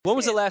When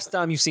was the last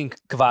time you seen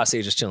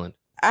Kvassier just chilling?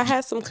 I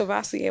had some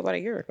Kvassier about a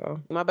year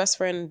ago. My best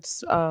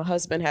friend's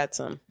husband had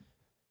some.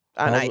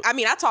 And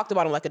I talked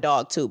about him like a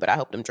dog too, but I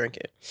helped him drink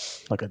it.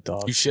 Like a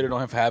dog. You shitted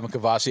on him for having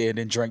Cavassier and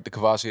then drank the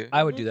Cavassier?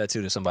 I would do that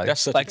too to somebody.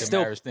 That's such like a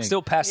still, marriage thing.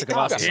 still pass the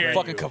Got some Kvassier.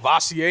 fucking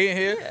Cavassier in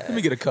here? Let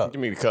me get a cup.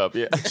 Give me the cup,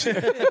 yeah.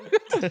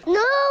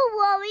 No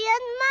worry,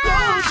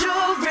 Gold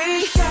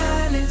jewelry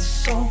shining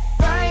so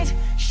bright.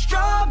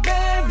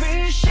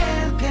 Strawberry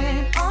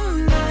champagne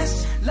on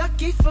us.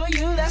 Lucky for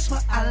you, that's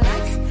what I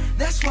like.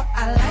 That's what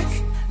I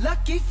like.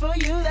 Lucky for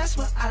you, that's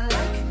what I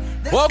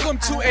like. Welcome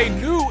to a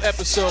new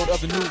episode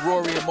of the new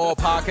Rory and Maul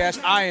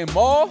podcast. I am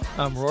Maul.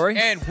 I'm Rory.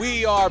 And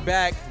we are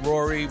back,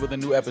 Rory, with a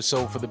new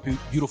episode for the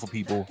beautiful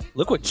people.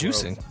 Look what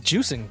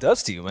juicing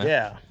does to you, man.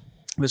 Yeah.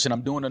 Listen,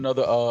 I'm doing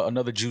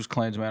another juice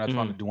cleanse, man. I'm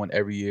trying to do one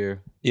every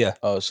year. Yeah.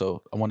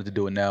 So I wanted to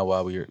do it now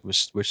while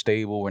we're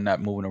stable. We're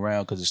not moving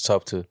around because it's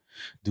tough to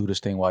do this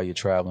thing while you're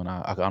traveling.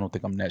 I don't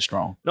think I'm that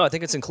strong. No, I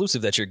think it's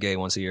inclusive that you're gay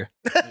once a year.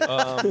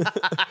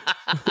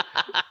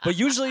 But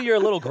usually you're a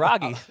little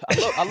groggy.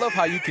 I love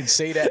how you can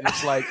say that and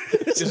it's like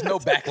there's no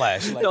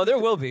backlash. Like, No, there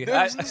will be.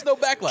 there's no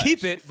backlash.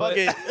 Keep it. Fuck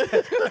But,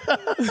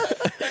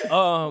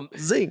 it.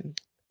 Zing.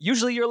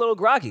 usually you're a little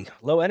groggy.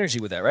 Low energy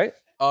with that, right?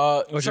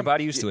 Or is your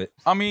body used to it?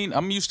 I mean,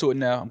 I'm used to it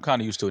now. I'm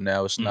kind of used to it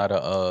now. It's not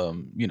a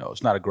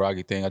it's not a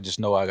groggy thing. I just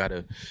know I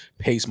gotta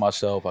pace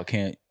myself. I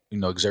can't,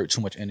 exert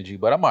too much energy.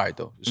 But I'm all right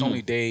though. It's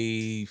only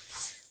day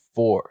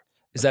 4.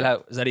 Is that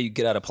how you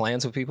get out of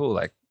plans with people?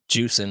 Like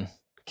juicing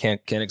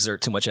can't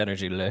exert too much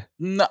energy today.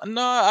 No,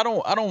 I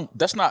don't.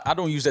 That's not. I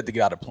don't use that to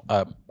get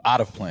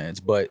out of plans.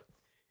 But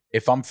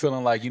if I'm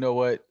feeling like, you know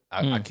what,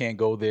 I can't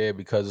go there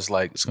because it's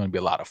like it's going to be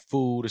a lot of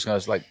food.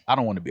 It's like I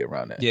don't want to be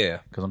around that. Yeah.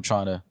 Because I'm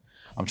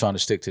trying to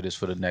stick to this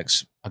for the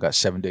next. I got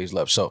 7 days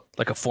left. So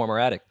Like a former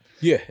addict.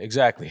 yeah,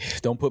 exactly.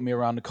 Don't put me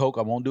around the coke.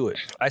 I won't do it.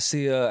 I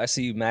see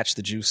you match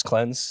the juice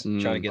cleanse, trying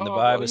to get in the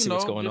vibe and see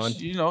what's going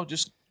on.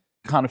 Just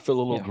kind of feel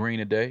a little green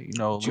today.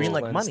 Green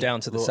like money. Down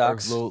to the little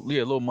socks.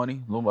 little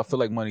money. I feel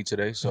like money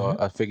today, so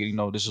I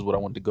figured, this is what I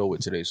wanted to go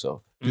with today.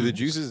 So Do the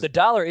juices? The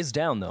dollar is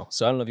down though,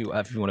 so I don't know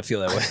if you want to feel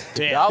that way.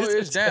 the dollar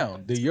is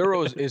down. The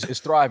euro is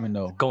thriving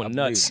though. Going I believe.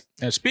 nuts.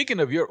 And speaking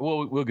of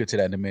euro, we'll get to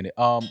that in a minute.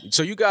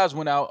 So you guys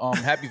went out.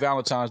 Happy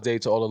Valentine's Day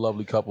to all the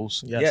lovely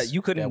couples. Yes. Yeah,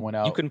 you That went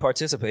out. couldn't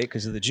participate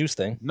because of the juice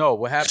thing. No,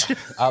 what happened?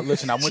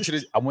 Listen, I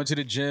went to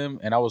the gym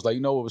and I was like,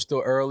 it was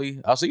still early.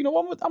 I said, I'm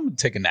gonna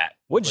take a nap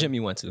What gym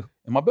you went to?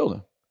 in my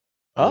building.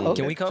 Oh,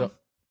 okay. Can we come? So-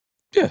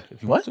 Yeah,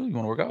 if you want to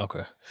work out.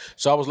 Okay.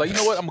 So I was like, you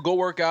know what? I'm gonna go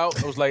work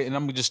out. I was like, and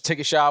I'm gonna just take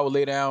a shower,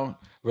 lay down,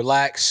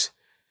 relax.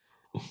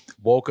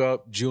 Woke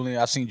up,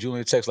 I seen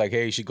Julian text like,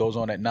 hey, she goes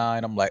on at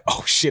 9. I'm like,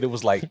 oh shit, it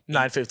was like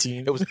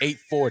 9:15. it was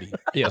 8:40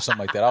 or something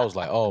like that. I was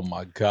like, oh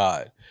my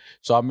God.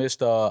 So I missed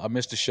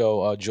the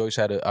show. Joyce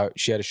had a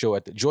show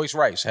at Joyce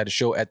Rice had a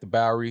show at the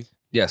Bowery.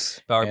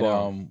 Yes. Bowery And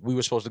Bar. we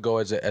were supposed to go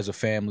as a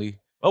family.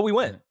 Oh, we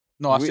went.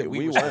 No, I We- said we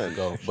we were supposed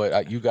went. to go,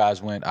 but you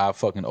guys went. I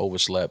fucking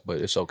overslept, but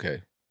it's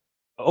okay.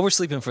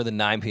 Oversleeping for the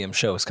 9 p.m.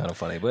 show is kind of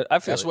funny, but I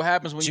feel That's what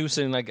happens when you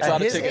juicing. Like, try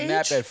to his take a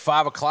nap age? at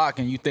 5 o'clock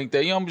and you think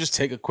that, I'm gonna just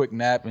take a quick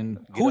nap and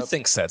get who up.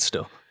 thinks that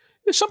still?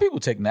 Yeah, some people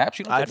take naps.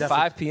 You don't I take At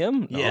definitely- 5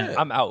 p.m.? No, Yeah.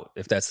 I'm out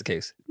if that's the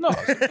case. No,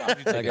 sometimes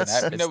you take a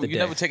it's- nap. it's the You day.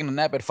 never taking a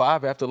nap at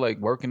 5 after like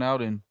working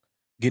out and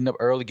getting up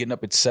early, getting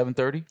up at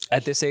 7:30.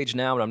 At this age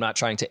now, and I'm not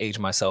trying to age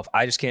myself,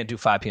 I just can't do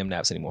 5 p.m.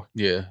 naps anymore.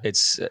 Yeah,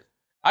 It's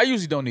I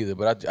usually don't either,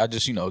 but I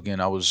just again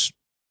I was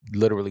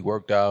literally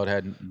worked out,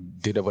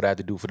 did what I had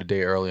to do for the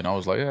day early, and I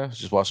was like, yeah, let's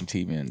just watch some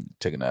TV and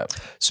take a nap.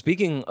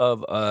 Speaking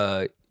of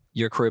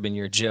your crib and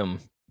your gym,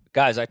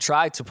 guys, I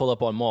tried to pull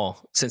up on Maul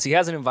since he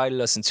hasn't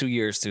invited us in 2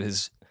 years to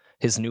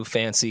his new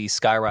fancy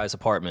skyrise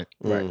apartment.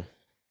 Right.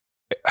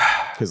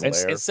 His And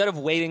lair. instead of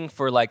waiting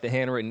for like the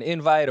handwritten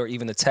invite or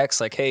even the text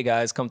like, hey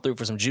guys, come through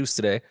for some juice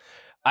today,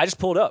 I just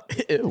pulled up.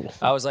 Ew.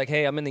 I was like,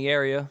 hey, I'm in the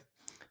area.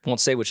 Won't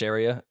say which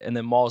area. And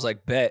then Maul was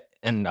like, bet.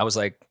 And I was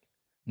like,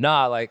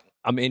 nah, like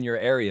I'm in your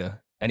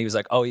area. And he was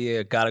like, oh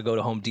yeah, gotta go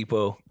to Home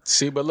Depot.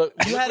 See, but look,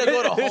 You had to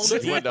go to Home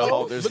You went to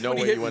Home- There's Look no when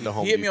he way hit you went me. to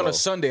Home He hit me on a Depot.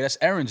 Sunday. That's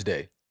errands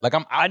day. Like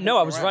I know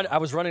I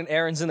was running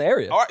errands in the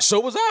area. All right,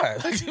 so was I.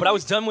 But I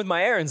was done with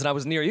my errands and I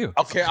was near you.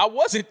 Okay, I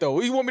wasn't though.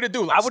 What do you want me to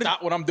do? Like, I would've-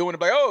 stop what I'm doing and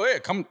be like, oh yeah,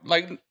 come.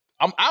 Like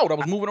I'm out. I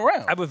was moving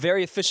around. I have a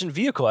very efficient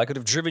vehicle. I could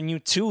have driven you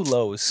to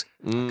Lowe's.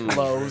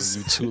 Lowe's.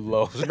 You too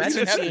low.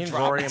 Imagine seeing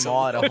Rory and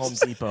Maul at a Home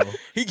Depot.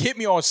 He hit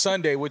me on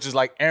Sunday, which is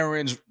like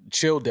errands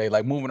chill day,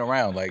 like moving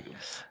around, like,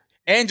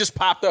 and just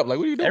popped up. Like,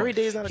 what are you doing? Every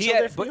day is not a He chill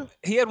day had, for you. but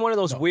he had one of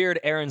those weird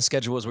errand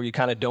schedules where you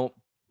kind of don't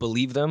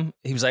believe them.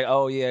 He was like,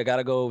 oh yeah, I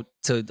gotta go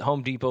to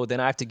Home Depot, then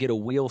I have to get a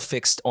wheel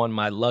fixed on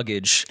my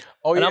luggage.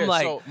 Oh, and yeah, I'm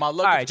like, so my all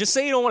luggage- right, just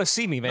say you don't want to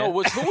see me, man.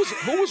 No,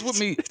 who was with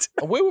me?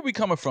 Where were we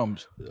coming from?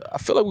 I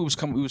feel like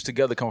we was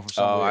together coming from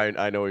Oh, somewhere.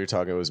 I know what you're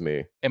talking. It was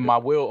me. And my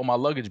wheel on my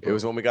luggage. It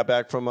was when we got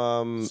back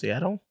from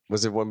Seattle?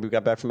 Was it when we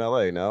got back from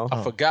LA? No.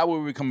 I forgot where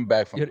we were coming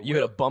back from. you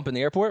had a bump in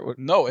the airport?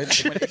 No, when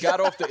it got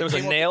off the, There was a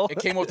it came nail? It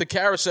came off the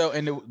carousel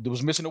and it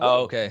was missing the wheel.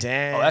 Oh, okay.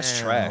 Damn. Oh, that's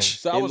trash.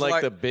 So I In was like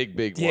like, the big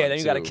one. Yeah, then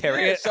you got to too.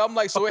 carry yeah, it. so I'm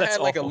like, so it That's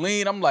had like a awful.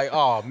 lean. I'm like,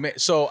 oh man.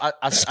 So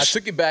I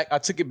took it back. I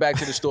took it back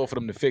to the store for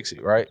them to fix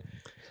it. Right.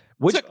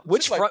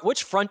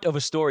 Which front of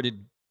a store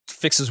did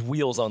fixes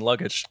wheels on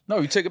luggage? No,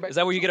 you take it back. Is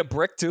that where you get a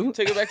brick too?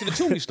 Take it back to the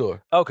Toomey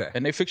store. Okay.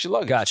 And they fix your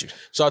luggage. Got you.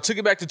 So I took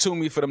it back to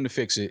Toomey for them to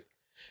fix it.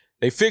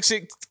 They fix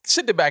it,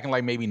 sent it back in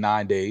like maybe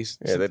 9 days.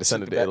 Yeah, they just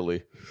sent it to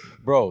Italy.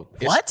 Bro,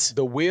 What?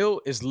 The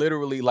wheel is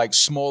literally like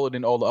smaller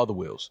than all the other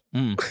wheels.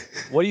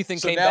 What do you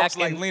think So came now back it's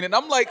like in? leaning.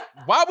 I'm like,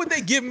 why would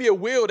they give me a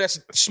wheel that's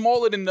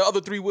smaller than the other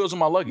 3 wheels on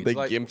my luggage? They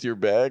like, gimped your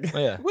bag.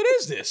 Yeah. what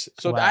is this?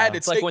 So Wow. I had to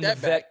It's take like when the that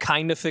vet back.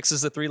 kind of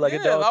fixes the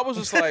 3-legged Yeah, dog. I was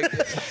just like,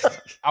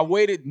 I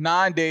waited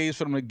 9 days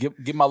for them to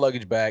get my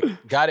luggage back.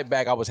 Got it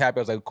back. I was happy.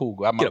 I was like, cool.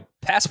 Got my, Get a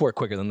passport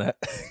quicker than that.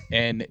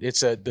 and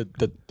it's the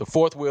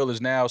 4th wheel is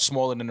now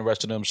smaller than the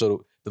rest of them. So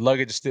the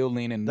luggage is still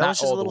leaning, That not was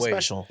just all a little the way.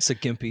 special. It's a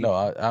gimpy.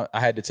 No, I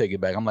had to take it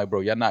back. I'm like,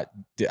 bro, y'all not.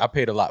 I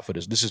paid a lot for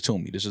this. This is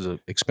Toomey. This is an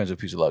expensive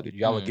piece of luggage.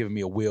 Y'all are giving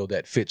me a wheel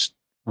that fits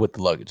with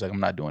the luggage. Like, I'm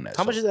not doing that.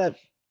 How much did that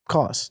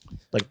cost?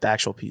 Like the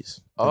actual piece,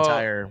 the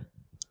entire.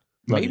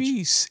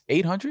 Maybe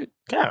 800.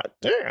 God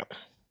damn.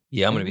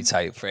 Yeah, I'm gonna be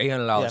tight for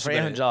 $800. Yeah, for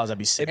 $800, I'd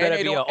be sick. It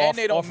better be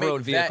an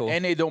off-road vehicle.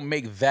 And they don't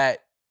make that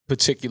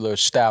particular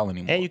style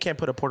anymore. And you can't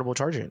put a portable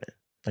charger in it.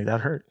 Like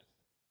that hurt.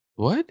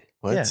 What?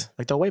 What? Yeah,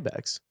 like the way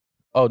bags.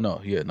 Oh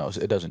no, yeah, no,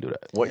 it doesn't do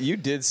that. What you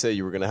did say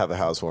you were going to have a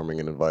housewarming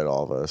and invite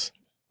all of us.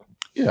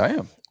 Yeah, I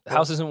am. The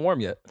house isn't warm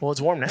yet. Well, it's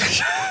warm now.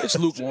 It's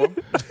lukewarm.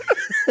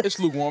 It's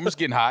lukewarm. It's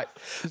getting hot.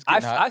 It's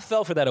getting hot. I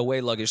fell for that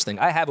away luggage thing.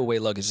 I have away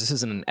luggage. This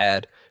isn't an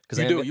ad because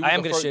You do. You I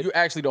am was the gonna first- shit. You're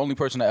actually the only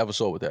person that ever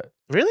sold with that.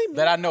 Really?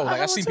 That I know.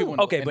 Like I seen people.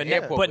 Okay, in but the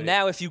airport but with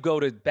now if you go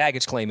to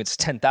baggage claim, it's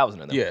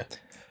 10,000 of them. it. Yeah.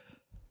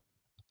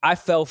 I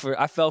fell for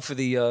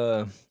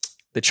the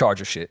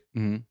charger shit,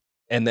 Mhm.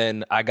 and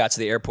then I got to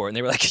the airport and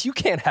they were like, "You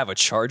can't have a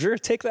charger.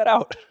 Take that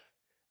out."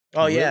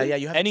 Oh yeah, yeah.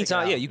 You have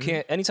Anytime, to yeah, take it you out.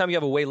 can't. Anytime you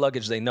have away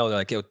luggage, they know they're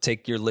like, "Yo,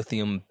 take your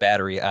lithium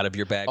battery out of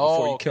your bag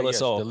before you kill us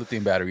yes, all." The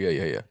lithium battery.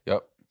 Yeah.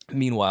 Yep.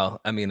 Meanwhile,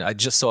 I mean, I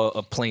just saw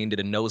a plane did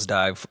a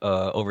nosedive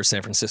over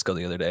San Francisco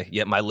the other day.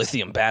 Yet my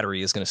lithium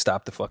battery is going to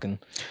stop the fucking.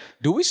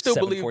 Do we still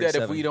believe that if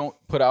 747. we don't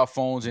put our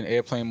phones in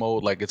airplane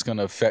mode, like it's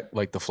gonna affect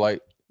like the flight?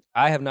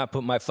 I have not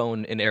put my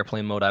phone in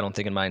airplane mode. I don't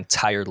think in my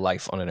entire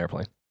life on an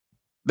airplane.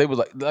 They were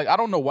like I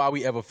don't know why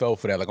we ever fell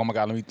for that. Like, oh my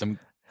god, let me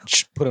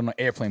put it on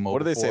airplane mode. What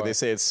do they say? before They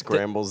say it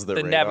scrambles the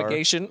The radar.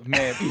 navigation.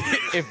 Man,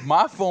 if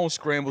my phone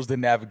scrambles the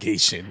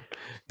navigation,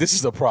 this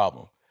is a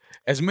problem.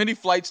 As many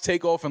flights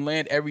take off and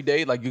land every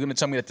day, like you're gonna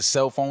tell me that the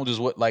cell phones is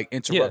what like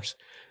interrupts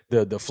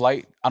the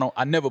flight.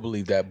 I never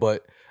believe that,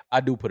 but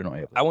I do put it on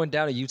airplane. I went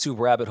down a YouTube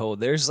rabbit hole.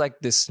 There's like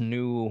this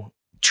new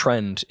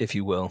trend, if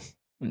you will,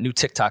 new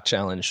TikTok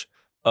challenge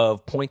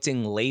of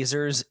pointing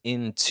lasers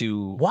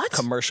into What?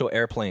 commercial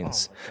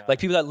airplanes. Like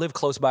people that live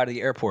close by to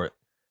the airport.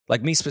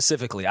 Like me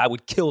specifically, I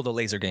would kill the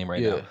laser game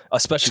right Yeah. now,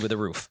 especially with the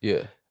roof.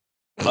 Yeah.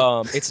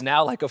 It's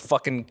now like a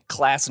fucking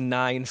class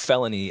 9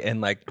 felony, and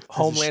like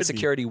Homeland should be.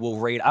 Security will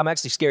raid. I'm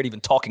actually scared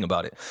even talking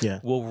about it. Yeah.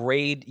 Will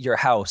raid your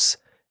house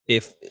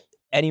if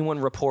anyone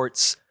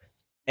reports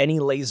any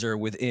laser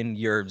within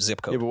your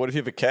zip code. Yeah, but what if you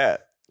have a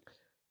cat?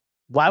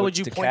 Why What, would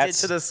you the point cats-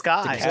 it to the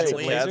sky? the cats Hey, have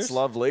Julian? lasers? cats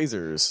love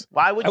lasers.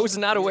 Why would I you was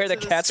not point aware it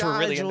that to the cats were sky,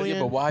 really into the- Julian?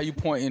 But why are you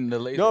pointing the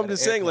laser? No, I'm at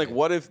just an saying, like, airplane?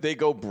 what if they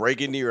go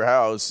break into your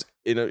house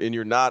and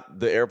you're not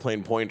the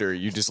airplane pointer?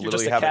 You just You're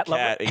literally just a have cat a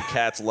lover? cat, and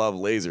cats love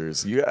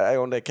lasers. I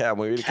owned that cat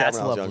when we were Cats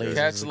when I was love younger. lasers.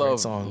 Cats It's a great love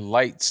song.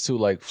 lights too,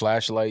 like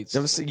flashlights.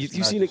 I'm just saying, It's you've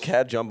not seen a just-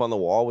 cat jump on the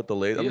wall with the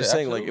laser. I'm Yeah, just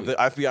saying, like, if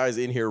absolutely. the FBI is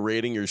in here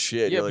raiding your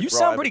shit, Yeah, you're like, You bro,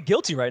 sound I've- pretty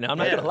guilty right now. I'm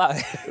not Yeah. gonna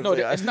lie. No,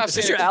 it's not Is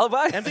saying this your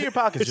alibi? Empty your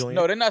pockets, Julian.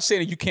 No, they're not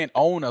saying that you can't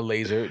own a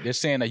laser. They're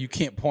saying that you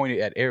can't point it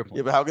at airplanes.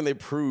 Yeah, but how can they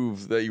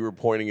prove that you were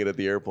pointing it at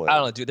the airplane? I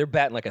don't know, dude. They're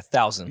batting like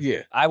 1,000.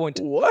 Yeah. I went.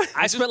 What?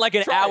 I spent like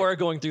an try hour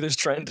going through this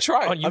trend.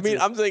 Try it. on YouTube. I mean,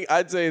 I'm saying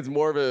I'd say it's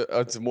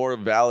more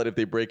valid if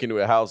they break into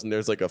a house and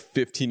there's like a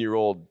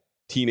 15-year-old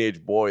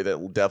teenage boy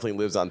that definitely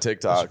lives on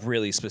TikTok. It's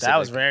really specific. that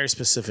was very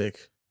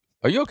specific.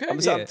 Are you okay? I'm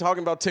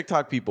talking about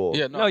TikTok people.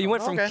 Yeah, No, you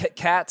went from Okay.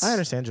 cats. I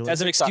understand, Julian.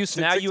 As an TikTok- excuse.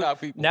 to Now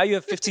TikTok people. you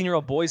have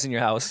 15-year-old boys in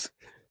your house.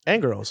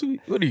 And girls.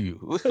 What are you?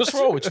 What's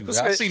wrong with you?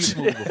 I've seen this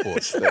movie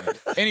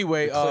before.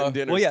 Anyway, Clinton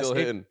dinner Well, yes, still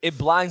hitting. it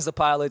blinds the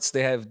pilots.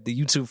 They have the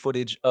YouTube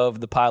footage of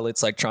the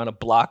pilots like trying to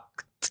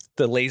block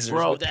the lasers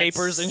Bro, with that's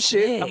papers and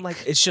shit. sick. I'm like,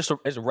 it's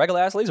a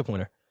regular ass laser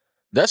pointer.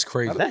 that's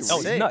crazy. That's Oh,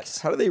 it's sick. nuts.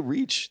 How do they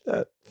reach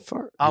that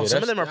far? Oh, Yeah,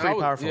 some of that's- them are pretty I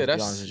would- powerful, Yeah, to be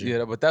that's honest with you.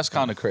 yeah, but that's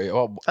kind of crazy.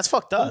 Oh, That's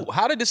fucked up.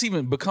 how did this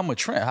even become a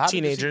trend? How did this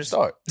even Teenagers.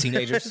 start?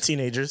 Teenagers.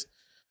 Teenagers.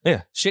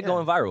 Yeah, shit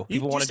going viral. You-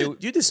 People you want to did-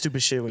 do. You did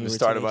stupid shit when you were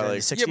started a by, teenager in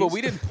like- the 60s. Yeah, but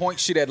we didn't point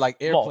shit at like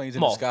airplanes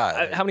in Maul, the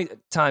sky. how many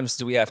times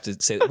do we have to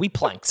say that? We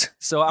planked?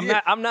 So I'm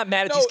Yeah. not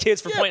mad at No, these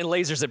kids for yeah. pointing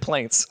lasers at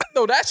planes.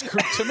 No, that's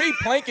to me.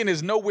 Planking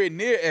is nowhere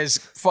near as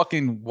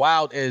fucking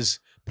wild as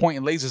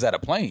pointing lasers at a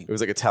plane. It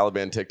was like a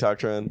Taliban TikTok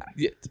trend.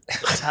 Yeah,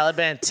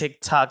 Taliban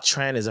TikTok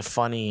trend is a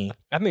funny.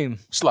 I mean,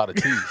 it's a lot of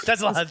T's.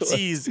 That's a lot of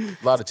tease. A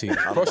lot of T's.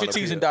 Cross your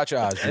T's and dot your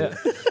I's. Dude.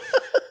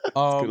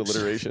 Good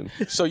alliteration.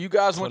 So you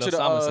guys went to what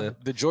Osama the said.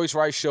 the Joyce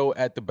Rice show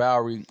at the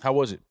Bowery. How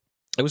was it?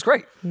 it was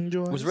great. It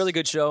was a really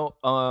good show.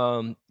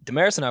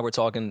 Damaris and I were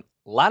talking.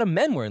 A lot of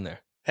men were in there.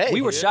 Hey,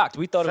 we were shocked.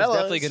 We thought it was Fellas.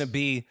 definitely going to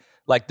be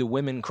like the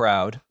women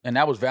crowd. And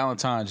that was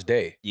Valentine's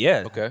Day.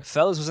 Yeah. Okay.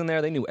 Fellas was in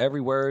there. They knew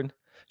every word.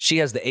 She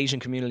has the Asian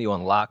community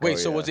on lock. Wait,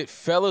 so was it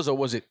fellas or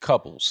was it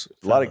couples?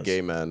 A lot of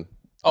gay men.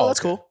 Oh, that's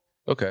okay. cool.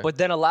 Okay. But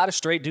then a lot of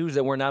straight dudes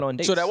that were not on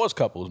dates. So that was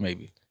couples,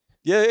 maybe.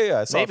 Yeah.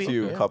 I saw Maybe. a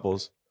few Yeah.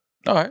 couples.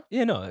 All right.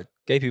 you know,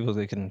 gay people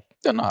they can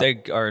No.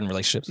 they are in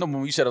relationships. No,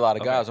 when you said a lot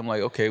of Okay. guys, I'm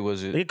like, okay,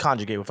 was They it? can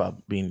conjugate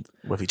without being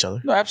with each other.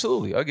 No,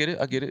 absolutely. I get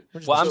it.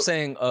 Well, I'm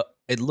saying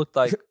it looked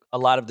like a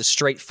lot of the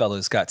straight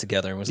fellas got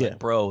together and was Yeah. like,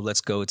 "Bro,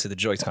 let's go to the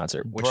Joyce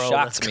concert," which Bro,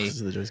 shocked let's go me.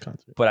 to the Joyce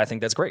concert. But I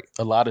think that's great.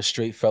 A lot of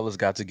straight fellas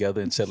got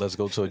together and said, let's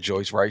go to a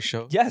Joyce Wright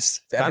show.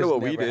 Yes. That Kinda has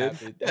what we never did.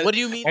 happened. What do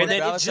you mean? And by then,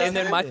 that? and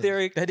then my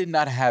theory, That did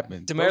not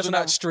happen. Damaris Those are and I-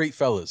 not straight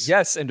fellas.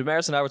 yes, and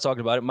Damaris and I were talking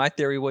about it. My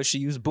theory was she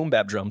used boom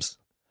bap drums.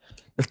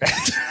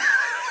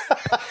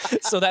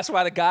 So that's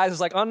why the guys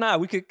was like, "Oh nah,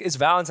 we could. It's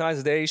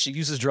Valentine's Day. She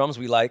uses drums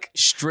we like."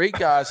 Straight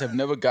guys have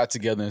never got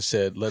together and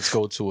said, let's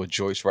go to a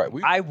Joyce Wright.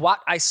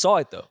 I saw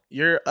it though,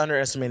 You're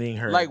underestimating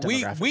her. Like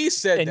we demographic.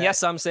 said and that.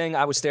 yes, I'm saying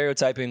I was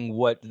stereotyping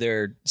what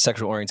their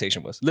sexual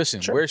orientation was.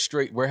 Listen, we're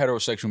straight, we're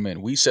heterosexual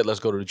men. We said let's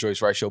go to the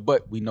Joyce Wright show,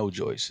 but we know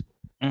Joyce.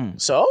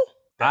 So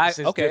This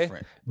is Okay,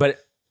 different. but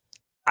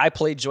I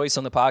played Joyce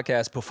on the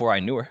podcast before I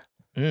knew her,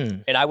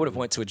 Mm. and I would have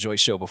went to a Joyce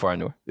show before I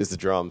knew her. It's the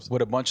drums.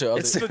 With a bunch of other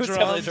It's the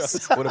drums.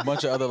 with a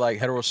bunch of other like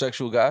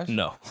heterosexual guys.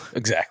 No,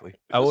 Exactly.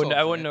 I wouldn't.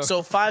 I wouldn't know.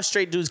 So 5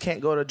 straight dudes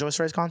can't go to Joyce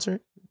Wright's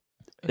concert?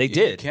 They You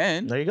did.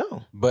 can, There you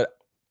go. but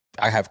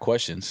I have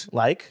questions.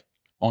 Like,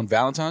 On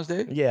Valentine's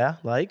Day? yeah,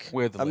 like.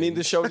 Where the I mean,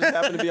 the ladies? show just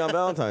happened to be on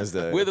Valentine's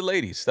Day. Where the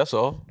ladies? That's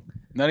all.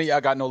 None of y'all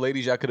got no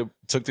ladies y'all could have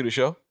took to the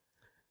show?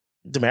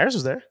 Damaris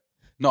was there.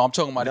 No, I'm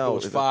talking about if No, it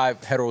was is it- 5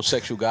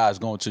 heterosexual guys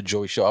going to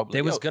Joyce show. I'd be They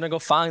like, was yo, gonna go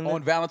find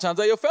on Valentine's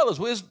Day, yo, fellas,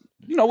 where's the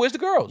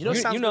girls? You know what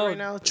You sounds know- good right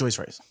now? Joyce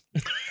Wright.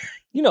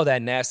 you know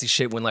that nasty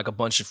shit when like a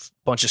bunch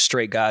of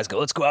straight guys go,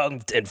 let's go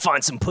out and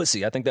find some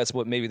pussy. I think that's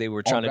what maybe they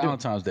were trying on to do.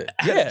 Valentine's Day.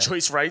 Yeah,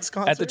 Joyce Wright's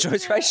concert? at the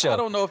Joyce Wright show. I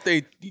don't know if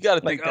you got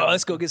to Like, think oh, that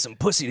let's go get some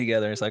pussy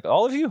together. It's like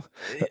all of you.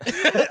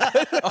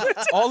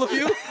 all of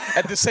you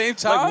at the same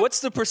time. Like, what's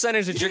the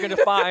percentage that you're gonna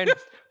find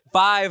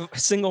 5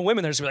 single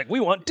women that are just like, we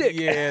want dick?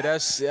 Yeah,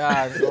 that's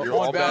all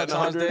on batting Valentine's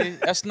 100. Day.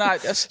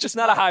 That's Just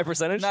not a high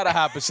percentage. not a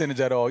high percentage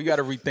at all. You got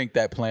to rethink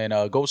that plan.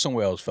 Go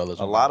somewhere else, fellas.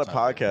 A lot of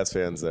podcast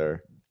fans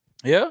there.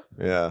 Yeah.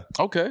 Yeah,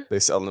 Okay.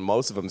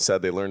 most of them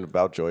said they learned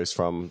about Joyce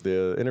from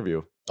the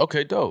interview.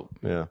 Okay. Dope.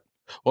 Yeah,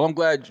 Well, I'm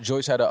glad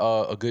Joyce had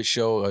a good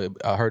show.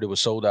 I heard it was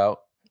sold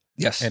out,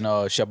 Yes. and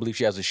I believe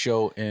she has a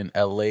show in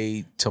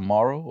L.A.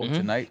 tomorrow or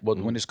tonight. Well,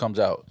 when this comes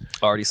out,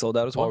 Already sold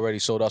out as well. already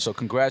sold out. So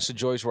congrats to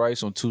Joyce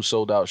Rice on 2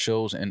 sold out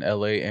shows in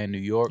L.A. and New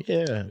York.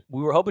 Yeah.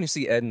 We were hoping to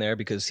see Ed in there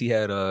because he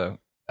had I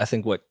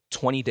think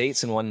 20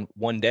 dates in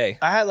one day.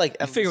 I had like.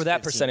 You figure with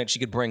that percentage, she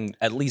could bring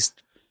at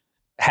least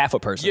half a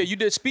person. Yeah, you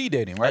did speed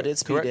dating, right? I did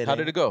speed Correct? dating. How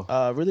did it go?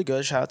 Really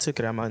good. Shout out to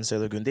Crema and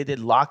Sailor Goon. They did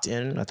Locked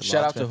In at the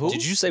Shout out to Locksmith. who?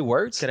 Did you say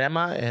words?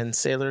 Crema and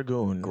Sailor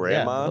Goon.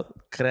 Grandma? Yeah,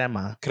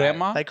 crema.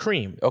 Crema? Like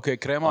cream. Okay,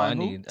 Crema. Oh, I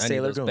and who? need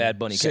Sailor those Goon. Bad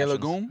Bunny Sailor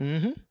captions. Goon?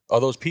 Mm-hmm.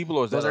 Are those people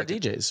or is Those that are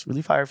like DJs.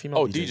 Really fire female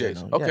Oh, DJs.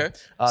 DJs. now. Okay.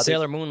 Yeah.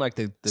 Sailor Moon, like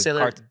the Sailor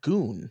cart-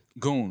 Goon.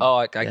 Goon? Oh,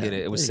 I Yeah, get it.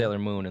 It was there you Sailor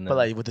Moon, and then But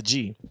like with a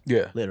G.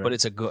 yeah. Literally. but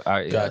it's a good.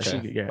 Yeah, Gotcha.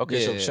 okay. Yeah.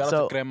 Okay, so Yeah. shout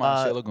out to Crema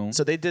and Sailor Goon.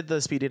 So they did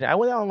the speed dating. I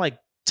went on like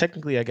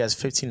technically, I guess,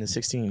 15 to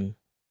 16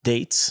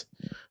 dates.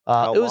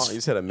 how It was long? You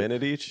said a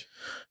minute each.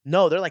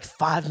 no, they're like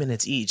 5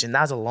 minutes each, and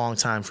that's a long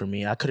time for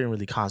me. I couldn't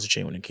really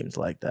concentrate when it came to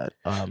like that.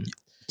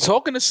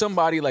 Talking to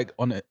somebody like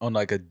on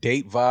like a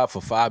date vibe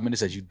for 5 minutes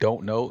that you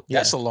don't know, Yeah.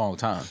 that's a long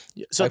time.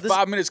 So Like this,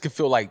 5 minutes can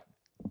feel like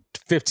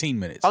 15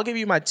 minutes. I'll give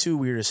you my 2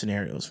 weirdest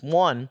scenarios.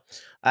 One,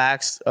 I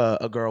asked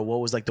a girl what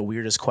was like the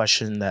weirdest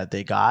question that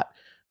they got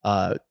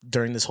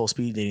during this whole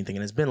speed dating thing,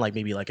 and it's been like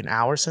maybe like an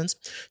hour since.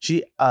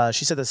 She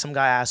said that some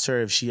guy asked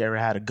her if she ever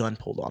had a gun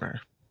pulled on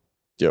her.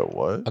 Yo,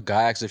 what? A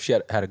guy asked if she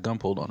had a gun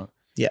pulled on her.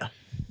 Yeah.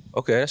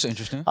 Okay, that's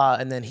interesting.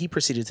 And then he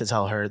proceeded to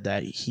tell her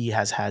that he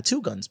has had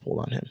 2 guns pulled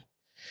on him.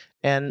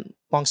 And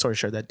long story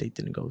short, that date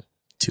didn't go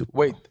too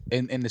Wait,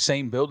 in the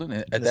same building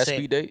at the that same-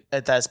 speed date?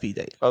 at that speed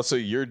date. Oh, so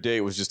your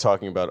date was just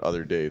talking about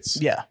other dates.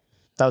 Yeah.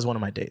 That was one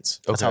of my dates.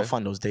 That's how Okay.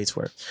 fun those dates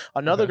were.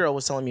 Another Okay. girl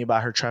was telling me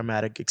about her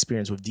traumatic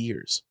experience with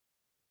deers.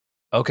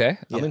 Okay,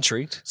 I'm Yeah.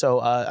 intrigued. So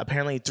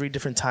apparently 3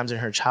 different times in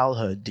her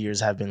childhood, deers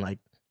have been like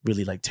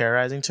really like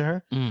terrorizing to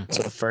her.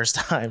 So the first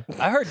time,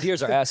 I heard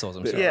deers are assholes.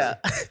 I'm sorry. yeah,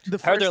 the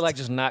I heard they're first- like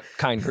just not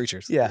kind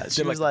creatures. yeah,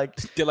 she They're was like,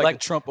 They're like, Like,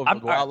 the Trump of I'm-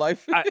 the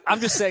wildlife. I'm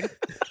just saying.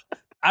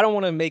 I don't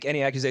want to make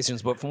any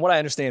accusations, but from what I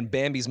understand,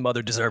 Bambi's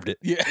mother deserved it.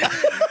 yeah.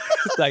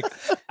 Like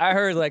I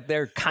heard, like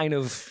they're kind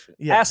of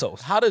Yeah.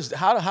 assholes. how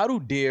do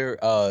deer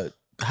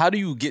how do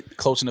you get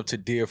close enough to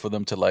deer for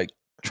them to like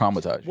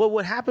traumatize you? well,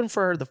 what happened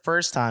for her the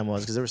first time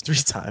was because there was 3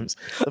 times.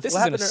 This What isn't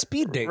happened a to-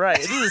 speed date, right?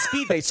 This is a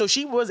speed date, so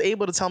she was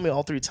able to tell me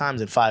all 3 times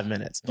in 5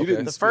 minutes. You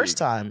didn't The first speak.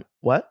 time,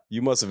 what?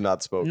 You must have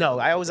not spoken. No,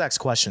 I always ask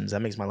questions.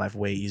 That makes my life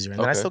way easier, and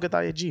then I Okay. still get the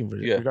IG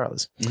Yeah.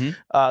 regardless. Mhm.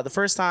 The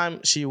first time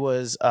she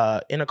was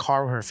in a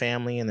car with her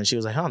family, and then she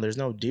was like, "Huh, there's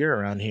no deer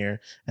around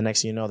here." And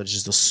next thing you know, there's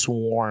just a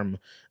swarm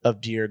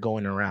of deer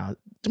going around.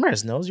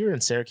 Damaris knows you're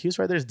in Syracuse,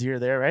 right? There's deer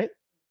there, right?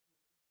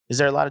 Is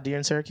there a lot of deer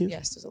in Syracuse?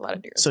 Yes, there's a lot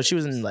of deer. So she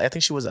was in, I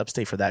think she was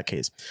upstate for that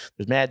case.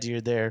 There's mad deer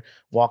there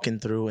walking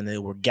through, and they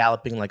were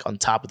galloping like on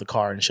top of the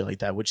car and shit like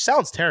that, which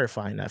sounds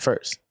terrifying at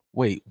first.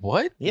 Wait,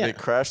 what? Yeah. They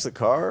crashed the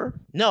car?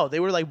 No, they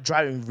were like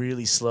driving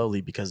really slowly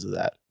because of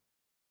that.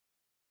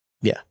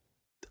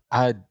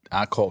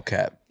 I called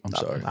Cap. I'm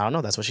sorry. I don't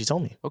know. That's what she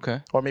told me.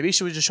 Okay. Or maybe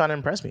she was just trying to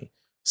impress me.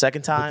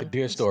 Second With time. the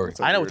deer story.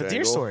 I know, with the Weird deer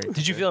angle. story.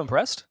 Did you feel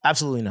impressed?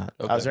 Absolutely not.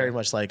 I was Okay. very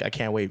much like, I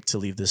can't wait to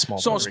leave this small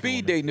So on Puerto Rican speed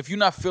woman. dating, if you're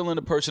not feeling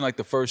the person like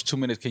the first 2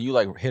 minutes, can you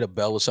like hit a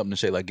bell or something to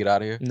say like get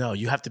out of here? No,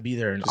 you have to be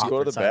there. In Just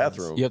go to the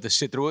bathroom. You have to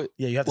sit through it.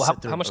 Yeah, you have to Well,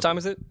 sit through how much time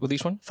is it with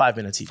each one? 5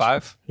 minutes each.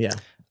 5? Yeah.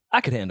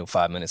 I could handle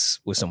 5 minutes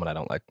with someone I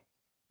don't like.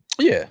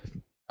 Yeah,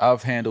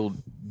 I've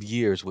handled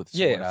years with.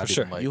 Yeah, someone I for didn't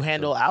sure. like, You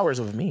handle hours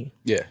with me.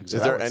 Yeah, Is exactly.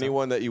 there works out.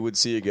 anyone that you would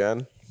see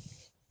again?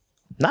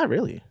 Not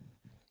really.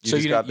 So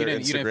just you got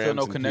didn't their feel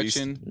no Instagrams in peace?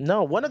 connection.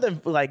 No, one of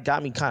them like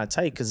got me kind of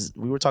tight because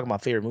we were talking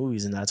about favorite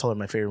movies, and I told her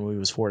my favorite movie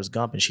was Forrest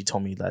Gump, and she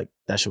told me like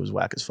that shit was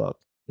whack as fuck.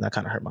 And that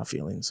kind of hurt my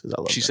feelings because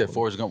I love. She that said movie.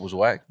 Forrest Gump was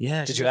whack.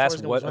 Yeah. Did she you said ask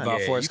Forrest Gump what was whack. about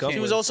Yeah, Forrest you Gump? She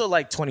was also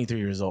like 23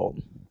 years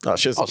old. No,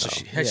 she doesn't Oh,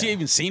 so know. has she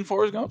even seen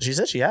Forrest Gump? She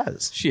said she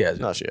has. She has.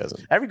 No, she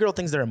hasn't. Every girl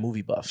thinks they're a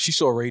movie buff. She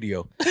saw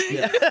radio.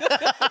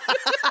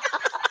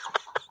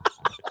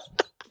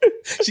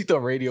 She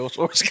thought radio was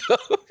Forrest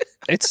Gump.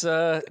 It's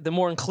the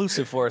more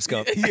inclusive Forrest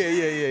Gump. yeah.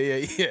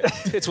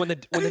 It's when the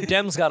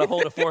Dems got a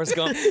hold of Forrest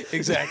Gump.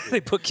 Exactly.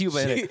 They put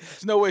Cuba in it.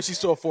 There's no way she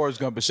saw Forrest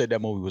Gump and said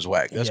that movie was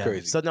whack. That's Yeah.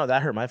 crazy. So no,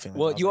 that hurt my feelings. I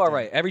Well, was you like, are damn.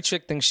 right. Every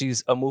chick thinks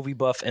she's a movie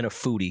buff and a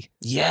foodie.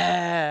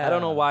 Yeah. I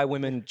don't know why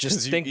women just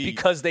 'Cause you think eat.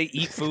 because they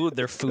eat food,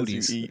 they're 'Cause you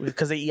foodies. eat.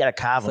 Because they eat at a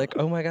cava. It's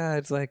like, oh my God.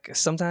 It's like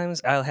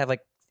sometimes I'll have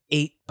like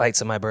 8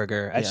 bites of my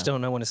burger. I just Yeah.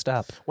 don't know when to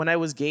stop. when I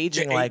was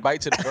gauging, Eight like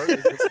bites of the burger.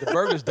 The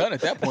burger's done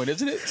at that point,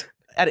 isn't it?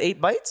 at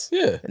 8 bites.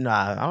 Yeah.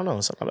 Nah, I don't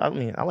know. I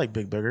mean, I like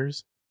big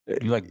burgers.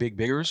 You like big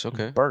biggers?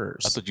 Okay.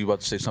 Burgers. I thought you were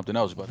about to say something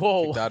else. But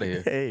Whoa. kicked out of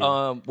here. Hey.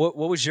 What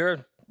was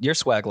your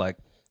swag like?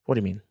 What do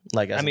you mean?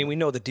 Like, I mean, we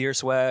know the deer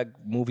swag,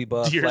 movie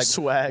buff. Deer like,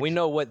 swag. We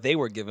know what they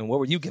were giving. What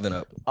were you giving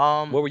up?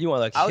 what What were you on?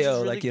 Like, I was yo,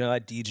 just really- like, you know, I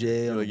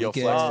DJ on the Like, yo,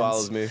 weekends. Flex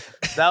follows me.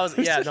 that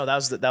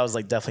was that was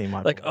like definitely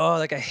my Like, oh,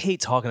 like I hate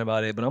talking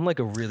about it, but I'm like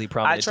a really I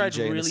prominent tried DJ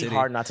in the really city.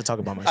 hard not to talk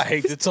about I myself.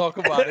 hate to talk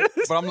about it,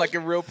 but I'm like a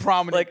real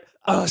prominent. Like,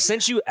 oh,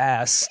 since you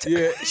asked,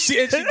 yeah, she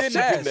didn't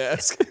ask.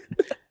 Ask.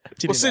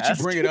 Well, since you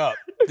bring it up,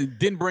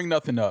 didn't bring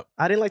nothing up.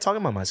 I didn't like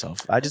talking about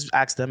myself. I just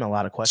asked them a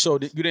lot of questions.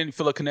 So you didn't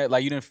feel a connect,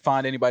 like you didn't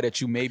find anybody that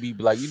you maybe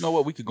be like, you know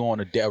what, we could go on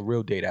a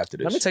real date after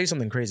this. Let me tell you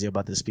something crazy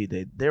about this speed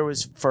date. There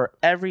was for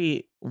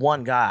every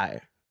one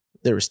guy,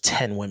 there was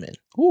 10 women.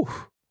 Ooh.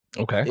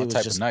 okay, It was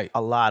type of just night.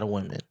 a lot of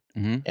women.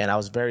 Mhm. And I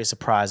was very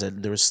surprised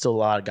that there was still a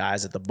lot of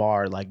guys at the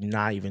bar, like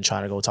not even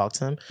trying to go talk to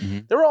them.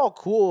 Mhm. They were all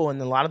cool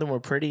and a lot of them were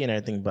pretty and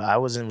everything, but I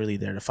wasn't really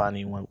there to find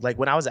anyone. Like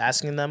when I was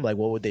asking them, like,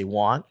 what would they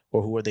want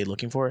or who were they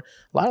looking for? A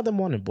lot of them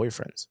wanted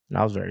boyfriends. And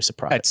I was very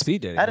surprised. at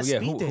speed dating. At a yeah,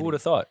 speed who dating. would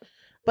have thought?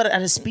 But at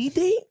a speed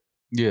date?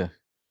 Yeah.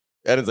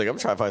 Eden's like, I'm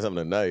trying to find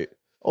something tonight.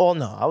 Oh,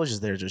 no. I was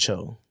just there to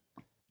chill.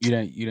 You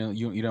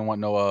didn't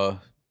want no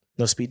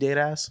No speed date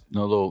ass?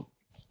 no little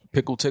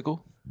pickle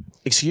tickle.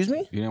 Excuse me?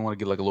 You didn't want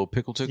to get like a little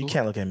pickle tickle. You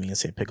can't look at me and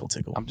say pickle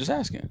tickle. I'm just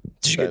asking.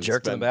 Did you get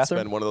jerked in the bathroom?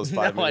 Spend one of those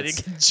 5 No, I minutes.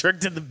 didn't get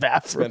jerked in the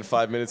bathroom. Spend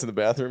 5 minutes in the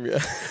bathroom. Yeah.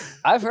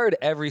 I've heard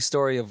every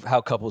story of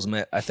how couples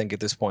met, I think, at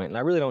this point, and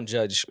I really don't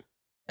judge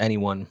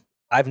anyone.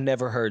 I've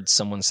never heard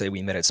someone say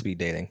we met at speed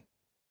dating.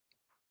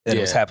 And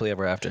it was Yeah. happily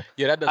ever after.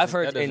 Yeah, that doesn't. I've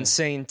heard that doesn't-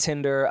 insane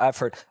Tinder.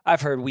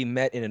 I've heard we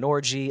met in an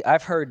orgy.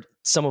 I've heard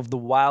some of the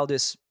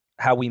wildest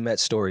how we met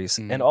stories.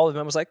 Mhm. And all of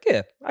them was like,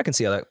 yeah, I can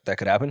see how that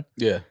could happen.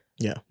 Yeah.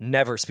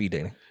 Never speed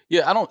dating.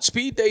 Yeah, I don't.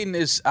 Speed dating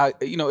is,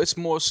 it's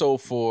more so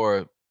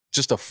for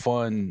just a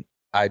fun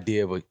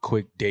idea of a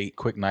quick date,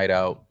 quick night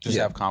out, just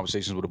Yeah. have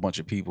conversations with a bunch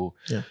of people.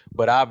 Yeah.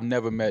 But I've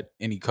never met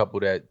any couple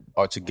that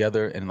are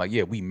together and like,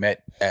 yeah, we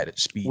met at a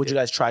speed. Would you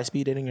date. guys try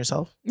speed dating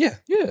yourself? Yeah.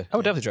 Yeah, I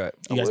would definitely try it.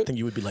 You guys would. think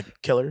you would be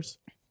like killers?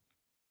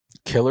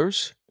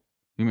 killers?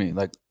 You mean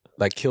like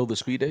kill the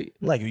speed date?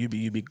 Like you'd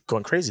be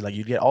going crazy. Like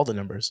you'd get all the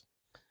numbers.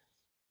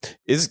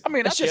 Is I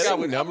mean, I It's think just I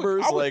would,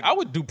 numbers, I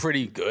would do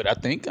pretty good. I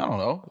think. I don't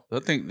know. I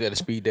think that a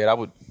speed date, I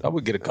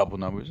would get a couple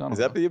numbers. I don't is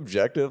know. that the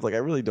objective? Like, I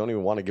really don't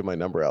even want to give my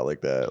number out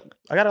like that.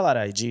 I got a lot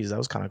of IGs. That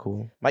was kind of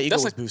cool. My ego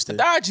That's was like boosted.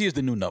 the IG is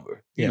the new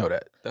number. You Yeah. know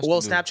that. That's Well,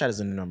 the new- Snapchat is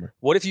the new number.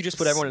 What if you just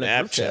put everyone in a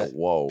group chat? Snapchat.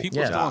 Whoa. People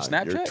Yeah. still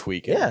on You're Snapchat.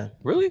 tweaking. Yeah.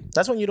 Really?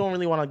 That's when you don't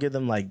really want to give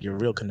them like your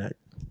real connect.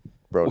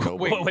 Bro, no.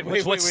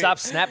 What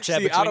stops Snapchat See,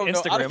 between I don't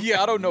know. Instagram?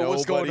 I don't know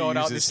what's going Nobody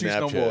on out in the uses streets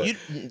no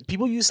Snapchat. more.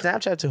 People use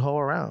Snapchat to hoe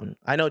around.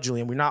 I know,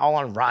 Julian. We're not all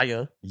on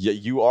Raya. Yeah,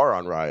 you are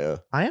on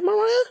Raya. I am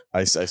on Raya?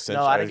 I sent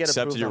No, I I didn't get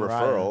accepted approved your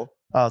on Raya. referral.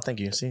 Oh, thank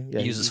you. See, yeah,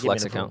 He uses you gave me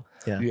Flex the account.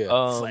 Yeah.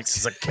 Yeah.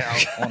 Flex's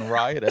account. On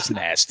Raya, that's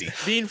nasty.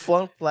 Being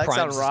Flex on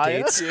Prime's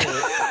Raya.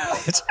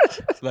 States.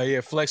 Like,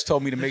 yeah, Flex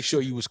told me to make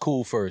sure you was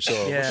cool first. So,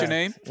 Yeah. what's your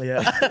name?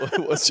 Yeah.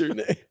 What's your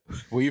name?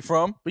 Where you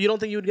from? But you don't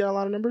think you would get a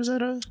lot of numbers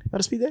at a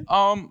speed date?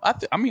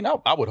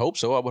 I would hope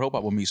so. I would hope I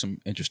would meet some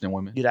interesting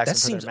women. You'd ask That them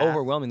for seems their math.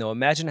 overwhelming, though.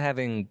 Imagine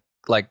having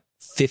like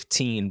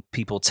 15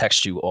 people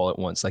text you all at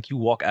once. Like you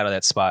walk out of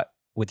that spot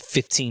with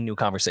 15 new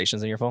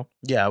conversations in your phone?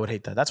 Yeah, I would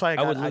hate that. That's why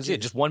I would lose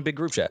it. Just one big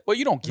group chat. Well,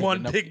 you don't give one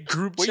your number, big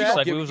group well, you chat. don't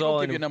Like give, we was you don't all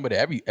give in- your number to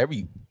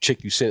every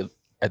chick you sit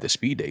at the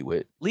speed date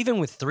with. Even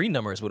with 3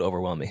 numbers would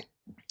overwhelm me.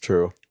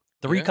 True.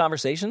 3 Yeah.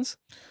 conversations?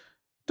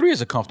 3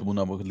 is a comfortable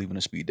number to leave in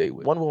a speed date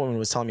with. One woman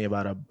was telling me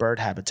about a bird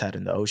habitat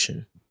in the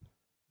ocean.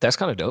 That's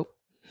kind of dope.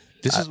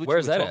 This is what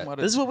where's you were that talking at? about.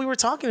 This is what we were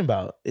talking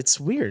about. It's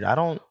weird.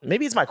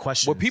 Maybe it's my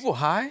question. Were people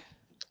high?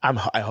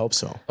 I hope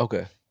so.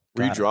 Okay.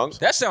 Were you drunk?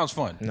 That sounds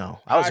fun. No,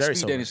 I was High very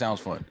speed sober. dating sounds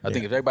fun. I Yeah.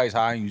 think if everybody's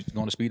high and you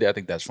going to speed date, I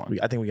think that's fun.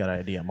 I think we got an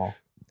idea, Mo.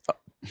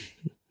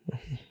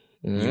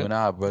 You and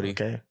I, buddy,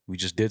 Okay. we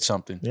just did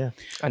something. Yeah.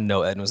 I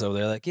know Ed was over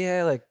there like,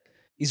 yeah, like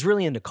he's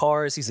really into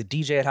cars. He's a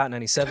DJ at Hot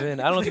 97.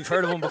 I don't know if you've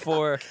heard of him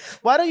before.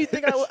 Why don't you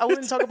think I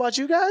wouldn't talk about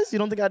you guys? You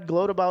don't think I'd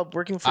gloat about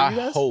working for I you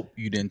guys? hope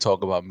you didn't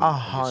talk about me.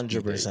 on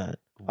your speed date. 100%.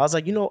 I was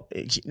like,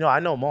 I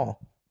know Mo.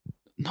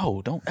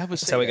 No, don't ever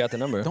say That's how we that. got the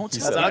number. Don't He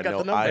tell said, I me. got the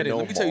number. I Eddie, know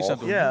let me tell you Maul.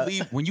 something. Yeah.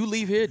 When you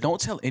leave here,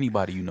 don't tell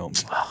anybody you know me.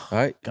 All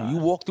right? When you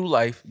walk through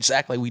life, just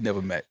act like we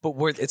never met. But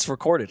it's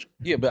recorded.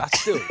 Yeah, but I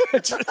still.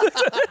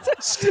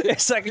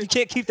 It's like you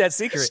can't keep that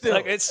secret. Still,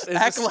 Like it's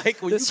act just-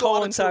 like when this you go whole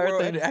out into the entire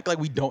world thing. and act like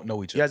we don't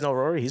know each You other. guys know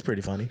Rory? He's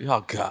pretty funny.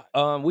 Oh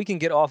God. We can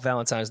get off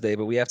Valentine's Day,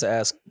 but we have to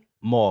ask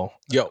Maul.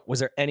 Yo, Was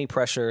there any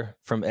pressure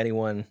from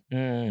anyone?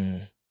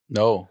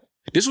 no.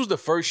 This was the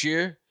first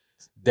year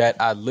that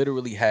I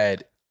literally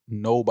had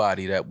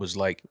nobody that was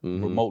like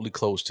Mhm. remotely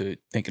close to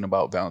thinking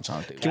about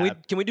Valentine's Day.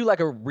 Can we do like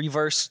a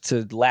reverse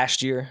to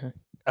last year?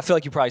 I feel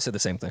like you probably said the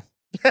same thing.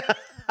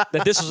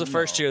 That this was the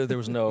first year that there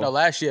was no. No,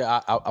 last year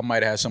I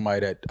might have had somebody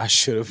that I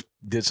should have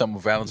did something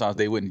for Valentine's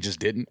Day with and just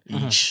didn't.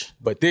 Each.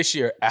 But this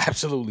year,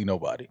 absolutely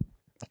nobody.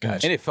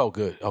 Gotcha. And it felt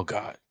good. Oh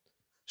God.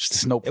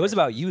 Just no It was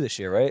about you this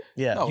year, right?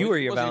 Yeah. No, you it were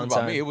your wasn't even about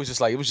Valentine. me. It was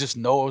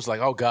just like,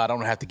 oh God, I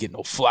don't have to get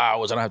no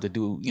flowers. I don't have to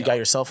do You got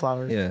yourself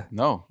flowers? Yeah.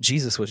 no.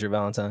 Jesus was your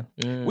Valentine.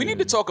 We need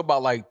to talk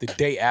about like the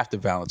day after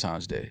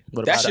Valentine's Day.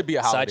 What That about should be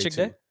a Side holiday chick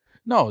too. day?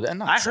 No, that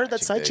not. I heard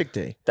that side chick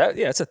day.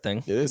 It's a thing.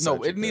 It is No,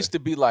 such a it needs thing. to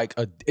be like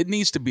it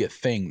needs to be a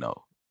thing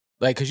though.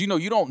 Like, cause you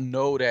don't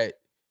know that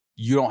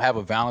you don't have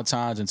a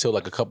Valentine's until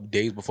like a couple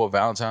days before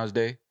Valentine's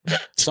Day.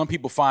 Some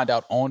people find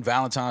out on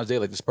Valentine's Day,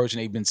 like this person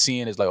they've been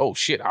seeing is like, oh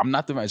shit, I'm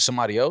not it's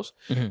somebody else.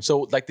 Mhm.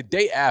 So like the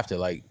day after,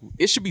 like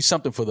it should be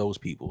something for those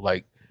people.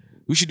 Like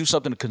we should do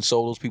something to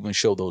console those people and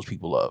show those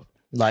people love.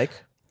 Like?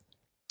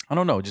 I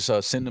don't know, just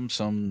send them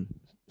some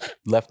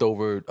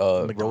leftover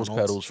rose McDonald's?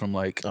 petals from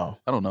like Oh.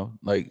 I don't know,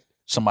 like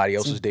somebody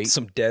else's date.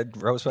 Some dead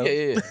rose petals.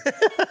 Yeah.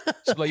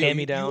 So, like, yo,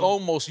 Hand-me-down.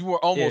 You were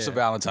almost Yeah. a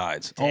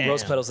Valentine's. Damn.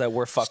 Rose petals that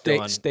were fucked Stay,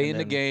 on. stay in and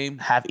the then- game.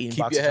 Half eaten Keep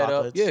box your of head up.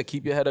 chocolates. Yeah,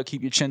 keep your head up.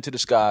 Keep your chin to the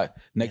sky.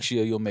 Next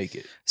year you'll make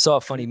it. Saw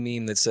a funny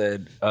meme that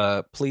said,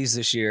 please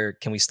this year,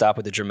 can we stop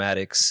with the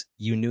dramatics?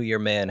 You knew your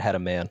man had a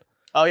man.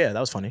 Oh, yeah. That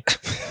was funny.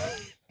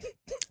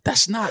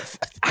 That's not.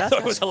 I thought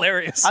it was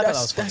hilarious. I thought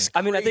that was funny.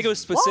 I mean, I think it was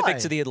specific Why?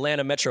 to the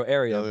Atlanta metro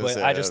area, I was but gonna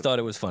say I just that. thought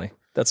it was funny.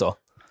 That's all.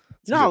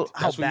 You know how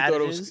That's what you bad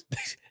thought it it was? is?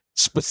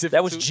 Specific.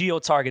 That was to-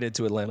 geo-targeted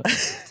to Atlanta.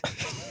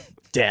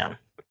 Damn.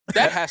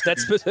 that has to That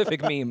be,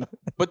 specific meme.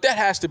 but that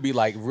has to be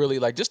like really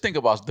like just think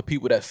about the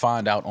people that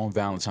find out on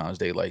Valentine's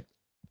Day like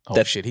oh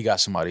That- shit he got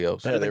somebody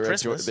else. Better they than were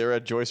Christmas. they were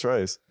at Joyce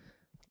Rice.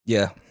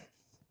 Yeah.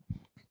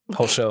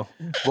 Whole show.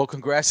 Well,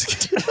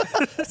 congrats.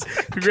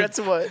 Congrats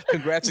to what?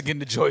 Congrats again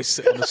to Joyce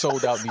on the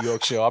sold out New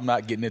York show. I'm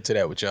not getting into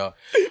that with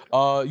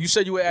y'all. You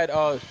said you were at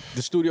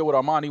the studio with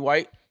Armani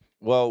White.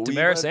 Well,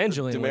 Damaris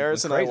Angeline went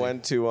Damaris and I crazy.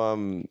 went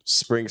to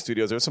Spring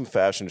Studios. There was some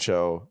fashion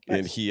show,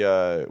 and he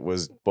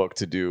was booked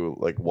to do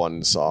like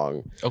one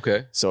song.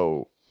 Okay.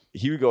 So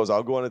he goes,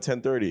 "I'll go on at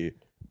 10:30." He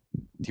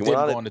Didn't went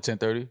go on. on to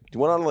 10:30. He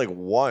went on at like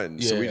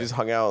 1. So we Yeah. just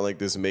hung out in like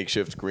this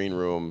makeshift green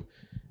room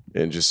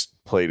and just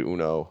played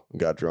Uno and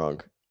got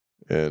drunk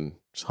and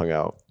just hung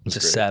out. It was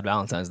Just great. sad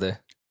Valentine's Day.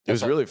 It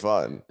was really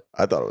fun.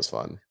 I thought it was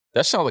fun.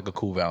 That sounds like a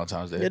cool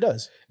Valentine's Day. It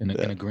does. In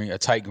a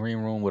tight green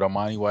room with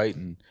Armani White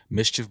and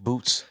Mischief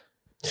boots.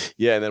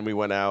 Yeah, and then we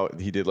went out.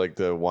 He did like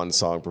the one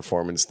song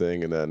performance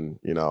thing, and then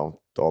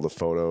all the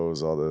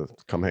photos, all the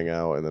come hang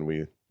out, and then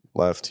we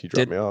left. He dropped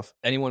Did- me off.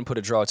 Anyone put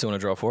a draw 2 and a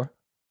draw 4?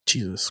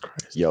 Jesus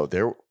Christ. Yo,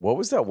 what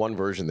was that one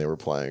version they were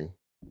playing?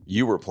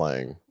 You were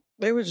playing.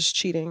 They were just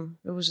cheating.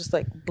 It was just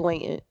like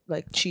blatant,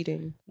 like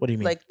cheating. What do you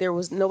mean? Like there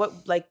was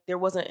there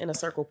wasn't in a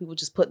circle. People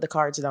just put the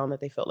cards down that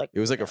they felt like. It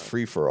was like a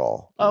free for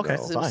all. Okay.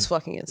 It was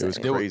fucking insane. was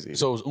crazy.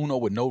 So it was Uno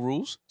with no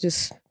rules?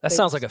 Just That they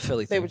sounds were like a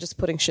Philly They thing. were just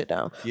putting shit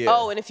down. Yeah.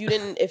 Oh, and if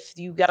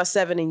you got a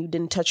 7 and you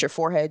didn't touch your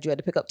forehead, you had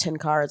to pick up 10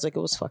 cards. Like it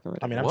was fucking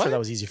I ridiculous. mean, I'm What? sure that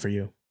was easy for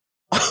you.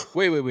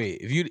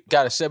 Wait. If you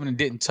got a 7 and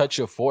didn't touch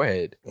your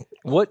forehead,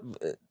 What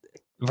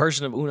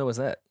version of Uno was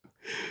that?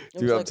 It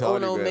Dude, was I'm like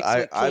telling Uno you, man. mixed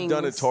with I've done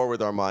a Kings. tour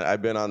with Armand.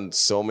 I've been on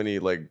so many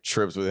like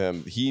trips with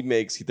him.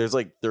 There's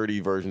like 30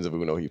 versions of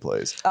Uno he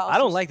plays. I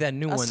don't like that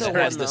new I one still that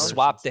has won, the though.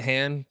 swap the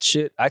hand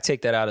shit. I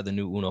take that out of the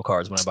new Uno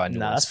cards when I buy new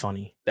Nah, ones. that's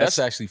funny. that's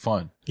actually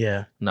fun.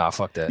 Yeah. Nah,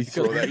 fuck that. You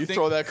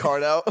throw that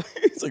card out.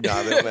 It's like,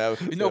 nah, they don't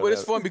have. You know, but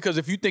it's fun because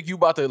if you think you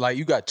about to, like,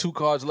 you got 2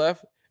 cards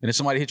left and then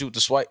somebody hit you with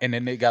the swipe and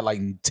then they got like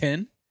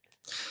 10,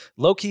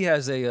 Low-key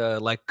has a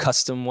like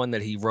custom one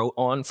that he wrote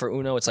on for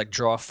Uno. It's like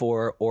draw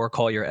 4 or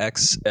call your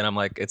ex, and I'm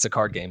like, it's a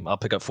card game. I'll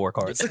pick up 4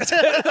 cards.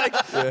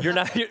 You're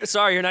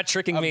not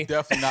tricking I'm me.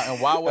 definitely not.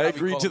 And why would I I be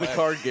agreed to the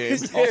calling card game. my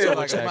ex? Also,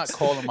 like, I'm not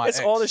calling my It's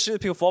ex. all the shit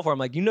that people fall for. I'm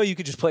like, you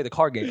could just play the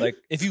card game. Like,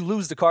 if you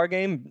lose the card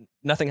game,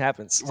 nothing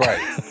happens. Right.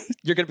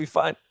 You're gonna be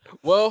fine.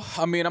 Well,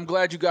 I mean, I'm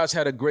glad you guys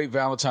had a great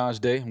Valentine's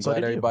Day. I'm glad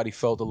did you. everybody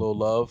felt a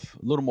little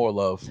more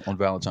love on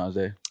Valentine's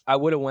Day. I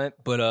would have went,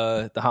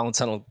 but the Holland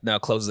Tunnel now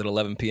closes at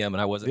 11 p.m.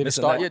 and I wasn't Did it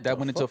missing start that. yet? That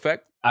went into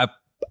effect? I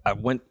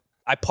went.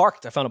 I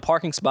parked. I found a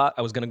parking spot.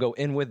 I was gonna go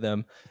in with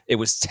them. It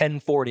was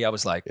 10:40. I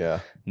was like, Yeah.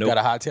 nope. Got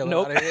a hightail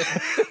Nope. out of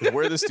here?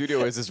 Where the studio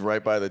is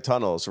right by the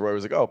tunnel. So Roy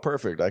was like, oh,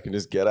 perfect. I can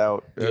just get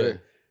out. Yeah.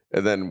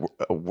 And then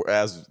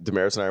as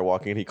Damaris and I are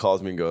walking in, he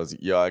calls me and goes,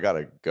 yo, I got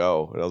to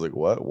go. And I was like,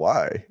 what?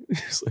 Why?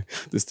 He's like,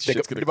 this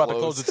shit's going They're about to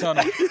close the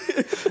tunnel.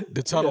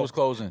 The tunnel was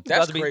closing.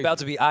 That's about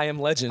to be I Am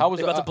Legend. How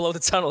was They're about to blow the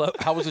tunnel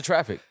up. How was the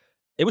traffic?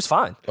 It was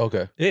fine.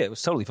 Okay. Yeah, it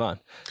was totally fine.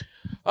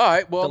 All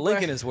right. Well, The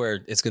Lincoln is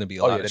where it's going to be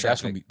a Oh lot yeah, of that's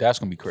traffic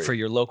gonna be crazy. for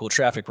your local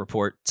traffic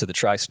report to the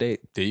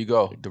tri-state. There you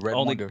go. The Red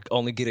Wonder.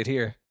 Only get it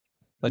here.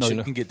 Let No, you you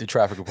know. can get the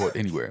traffic report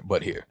anywhere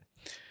but here.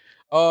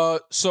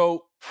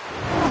 So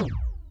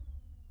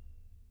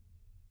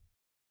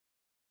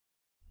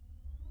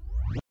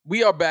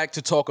we are back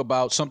to talk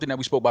about something that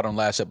we spoke about on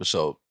last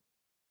episode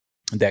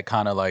that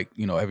kind of like,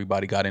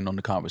 everybody got in on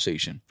the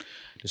conversation.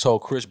 This whole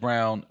Chris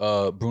Brown,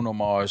 Bruno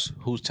Mars,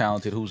 who's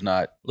talented, who's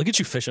not. Look at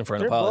you fishing for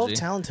an They're apology. both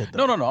talented,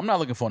 though. No. I'm not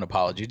looking for an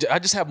apology. I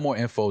just have more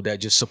info that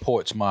just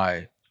supports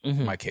my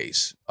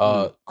case.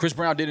 Chris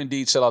Brown did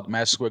indeed sell out the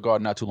Madison Square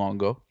Garden not too long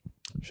ago.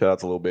 Shout out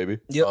to Lil Baby.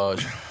 Yep.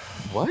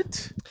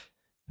 What?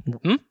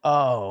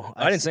 Oh,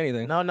 I didn't say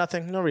anything. No,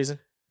 nothing. No reason.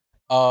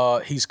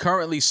 He's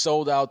currently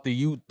sold out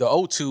the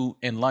O2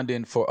 in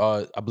London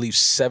for I believe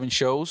 7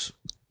 shows.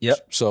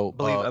 Yep. So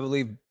I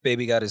believe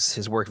Baby got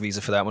his work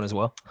visa for that one as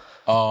well.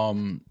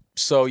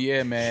 So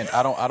yeah, man,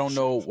 I don't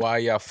know why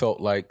y'all felt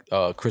like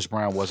Chris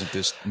Brown wasn't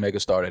this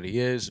megastar that he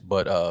is,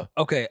 but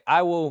Okay,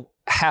 I will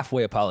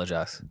halfway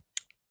apologize.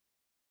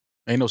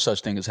 ain't no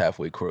such thing as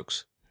halfway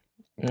crooks.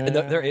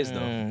 There is,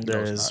 though.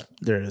 There is.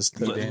 There is.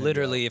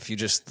 Literally, if you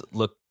just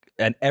look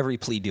at every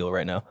plea deal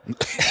right now.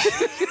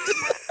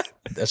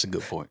 That's a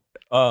good point.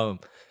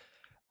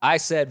 I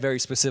said very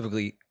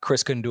specifically,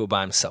 Chris couldn't do it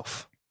by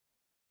himself.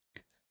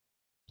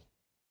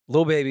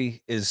 Lil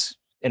Baby is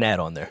an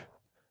add-on there.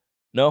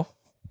 No?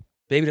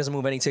 Baby doesn't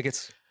move any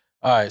tickets.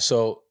 All right,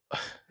 so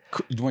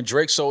when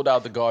Drake sold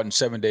out the Garden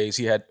 7 days,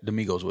 he had the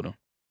Migos with him.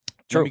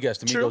 True. Let me guess,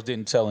 the Migos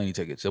didn't sell any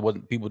tickets.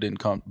 People didn't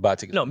come buy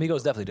tickets. No,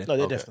 Migos definitely did. No,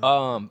 they're Okay.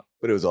 different.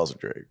 But it was also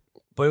Drake.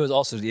 But it was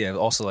also,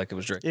 like it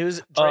was Drake. It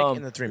was Drake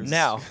and the Three.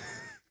 Now,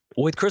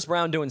 with Chris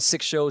Brown doing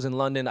 6 shows in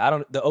London,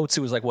 the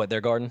O2 is like what,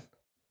 their garden?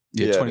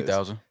 Yeah, Yeah, it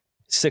 20,000.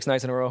 6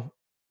 nights in a row.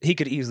 He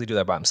could easily do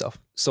that by himself.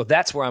 So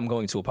that's where I'm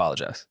going to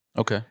apologize.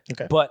 Okay.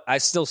 But I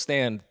still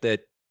stand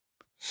that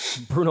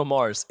Bruno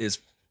Mars is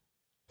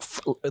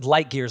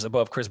light years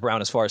above Chris Brown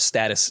as far as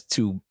status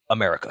to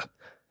America.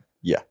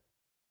 Yeah.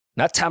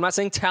 I'm not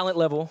saying talent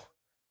level,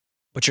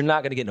 but you're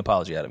not going to get an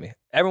apology out of me.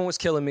 Everyone was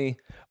killing me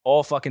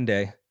all fucking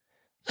day.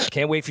 I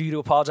can't wait for you to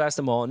apologize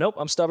to them all. Nope,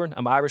 I'm stubborn.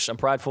 I'm Irish. I'm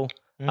prideful.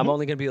 I'm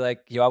only going to be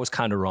like, yo, I was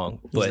kind of wrong.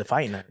 Who's the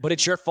fighting night? But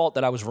it's your fault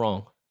that I was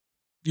wrong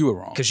You were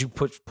wrong. because you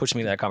pushed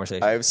me in that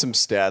conversation. I have some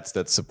stats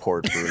that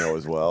support Bruno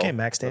as well. Okay,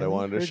 Max that I Stanley,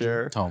 wanted to heard you.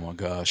 share. Oh my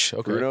gosh.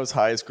 Okay. Bruno's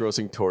highest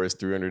grossing tour is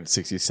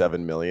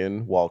 367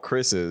 million, while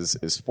Chris's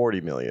is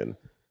 40 million.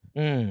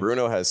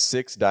 Bruno has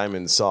 6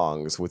 diamond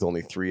songs with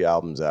only 3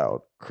 albums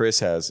out. Chris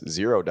has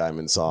 0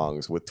 diamond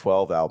songs with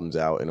 12 albums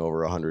out and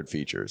over 100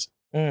 features.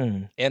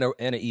 and an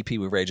EP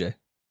with Ray J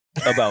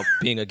about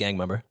being a gang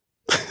member,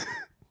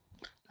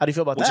 How do you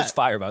feel about which that? is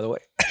fire, by the way.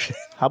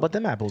 How about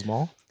them apples,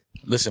 Maul?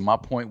 Listen, my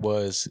point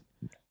was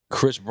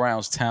Chris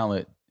Brown's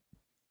talent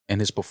and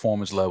his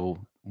performance level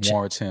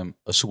warrants him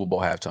a Super Bowl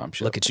halftime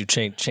show. Look at you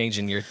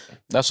changing your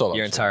That's all.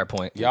 your I'm saying. entire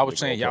point. Y'all was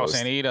saying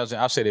he doesn't.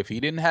 I said if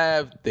he didn't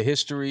have the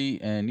history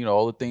and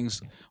all the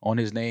things on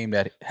his name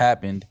that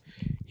happened,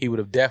 he would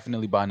have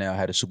definitely by now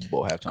had a Super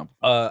Bowl halftime.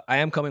 I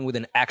am coming with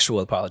an actual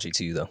apology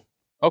to you though,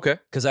 Okay.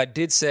 because I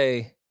did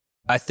say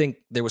I think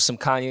there was some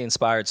Kanye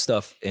inspired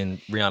stuff in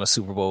Rihanna's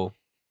Super Bowl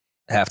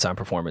halftime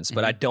performance,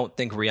 but I don't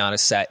think Rihanna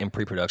sat in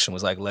pre-production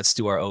was like, let's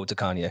do our ode to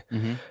Kanye.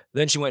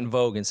 Then she went in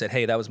Vogue and said,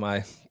 hey, that was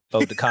my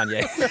ode to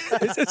Kanye.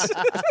 It's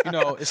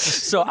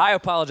just, So I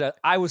apologize.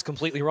 I was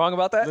completely wrong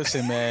about that.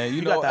 listen, man.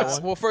 got that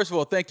one. Well, first of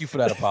all, thank you for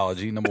that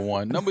apology. Number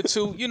one. Number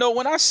two,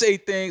 when I say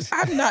things,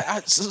 I'm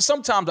not.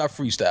 Sometimes I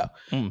freestyle,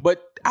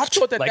 but I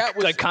thought that like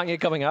was Kanye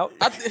coming out,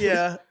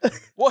 Yeah.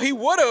 Well, he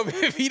would have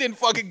if he didn't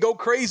fucking go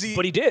crazy.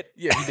 but he did.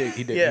 Yeah, he did.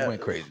 He did. Yeah. He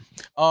went crazy.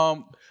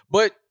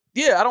 But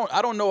yeah,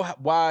 I don't know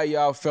why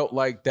y'all felt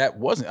like that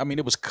wasn't. I mean,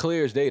 it was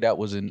clear as day that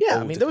was an. Yeah,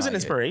 ode I mean, to there was an Kanye.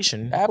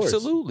 inspiration. of course.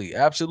 Absolutely,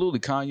 absolutely.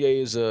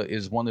 Kanye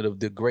is one of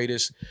the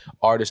greatest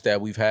artists that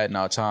we've had in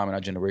our time in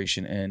our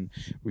generation, and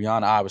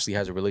Rihanna obviously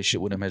has a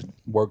relationship with him, has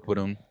worked with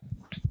him.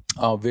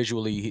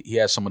 Visually, he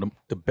has some of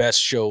the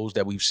best shows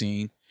that we've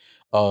seen.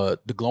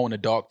 The Glow in the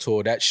Dark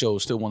tour, that show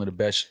is still one of the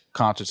best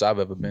concerts I've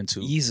ever been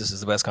to. Jesus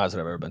is the best concert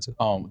I've ever been to.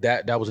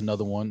 That was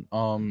another one.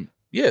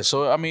 Yeah,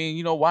 so I mean,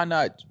 you know, why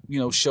not, you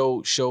know,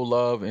 show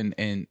love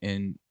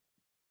and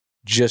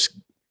just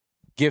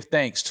give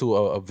thanks to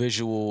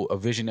a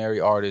visionary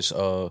artist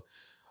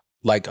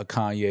like a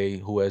Kanye,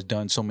 who has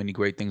done so many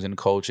great things in the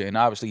culture. And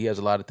obviously he has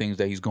a lot of things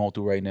that he's going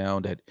through right now,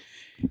 that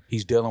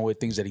he's dealing with,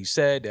 things that he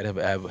said that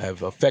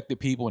have affected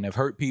people and have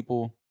hurt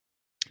people,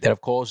 that have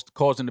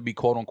caused him to be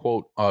quote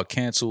unquote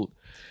canceled.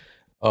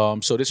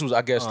 So this was,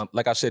 I guess,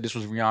 like I said, this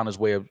was Rihanna's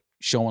way of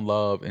showing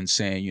love and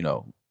saying, you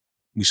know,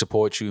 we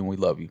support you and we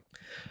love you.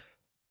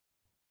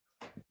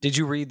 Did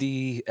you read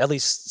at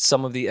least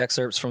some of the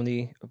excerpts from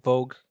the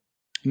Vogue?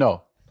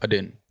 No, I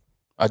didn't.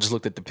 I just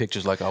looked at the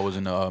pictures like I was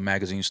in a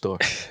magazine store.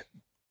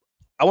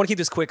 I want to keep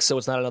this quick so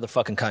it's not another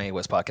fucking Kanye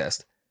West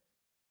podcast.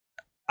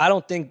 I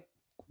don't think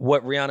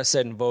what Rihanna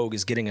said in Vogue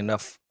is getting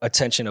enough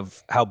attention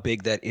of how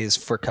big that is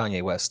for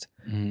Kanye West.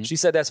 Mm-hmm. She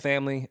said that's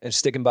family and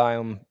sticking by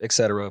him,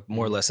 etc.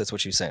 More or less, that's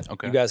what she's saying.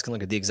 Okay. You guys can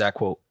look at the exact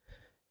quote.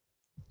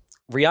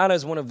 Rihanna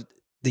is one of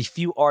the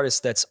few artists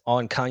that's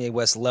on Kanye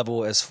West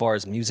level as far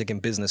as music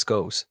and business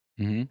goes.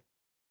 Mm-hmm.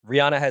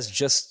 Rihanna has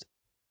just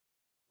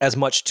as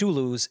much to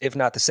lose, if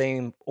not the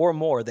same or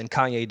more, than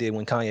Kanye did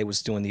when Kanye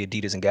was doing the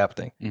Adidas and Gap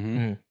thing.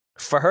 Mm-hmm.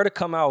 For her to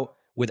come out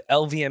with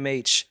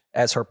LVMH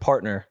as her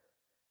partner,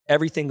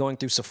 everything going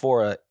through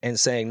Sephora, and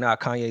saying, nah,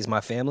 Kanye's my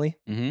family,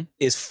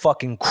 is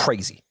fucking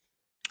crazy.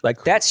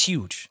 Like, that's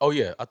huge. Oh,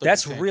 yeah.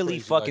 That's really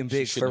fucking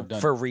big for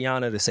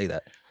Rihanna to say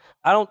that.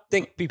 I don't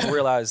think people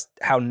realize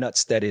how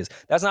nuts that is.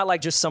 That's not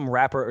like just some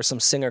rapper or some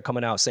singer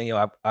coming out saying,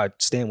 yo, I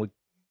stand with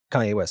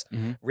Kanye West.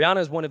 Mm-hmm.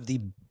 Rihanna is one of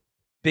the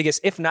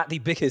biggest, if not the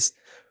biggest,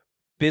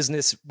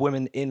 business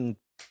women in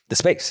the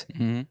space.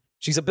 Mm-hmm.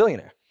 She's a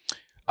billionaire.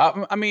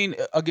 I mean,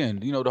 again,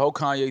 you know, the whole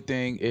Kanye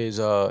thing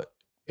is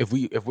if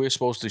we're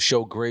supposed to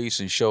show grace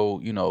and show,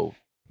 you know,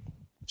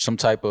 some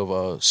type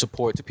of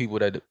support to people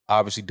that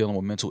obviously dealing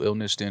with mental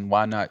illness, then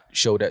why not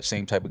show that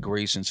same type of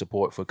grace and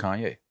support for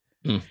Kanye?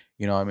 Mm.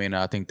 You know what I mean?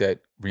 I think that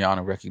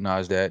Rihanna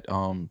recognized that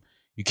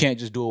you can't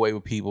just do away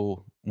with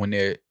people when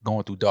they're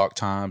going through dark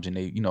times and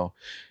they, you know,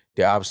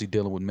 they're obviously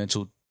dealing with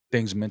mental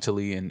things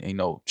mentally and you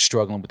know,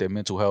 struggling with their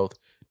mental health.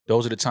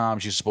 Those are the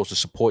times you're supposed to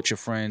support your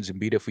friends and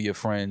be there for your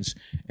friends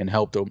and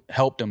help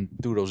them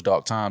through those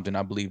dark times. And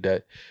I believe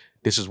that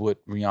this is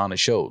what Rihanna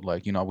showed.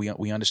 Like, you know,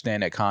 we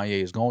understand that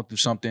Kanye is going through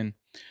something.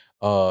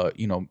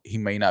 You know, he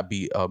may not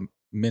be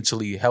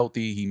mentally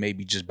healthy. He may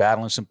be just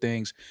battling some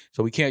things.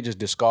 So we can't just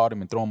discard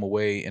him and throw him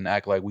away and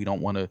act like we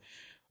don't want to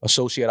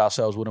associate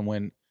ourselves with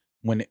him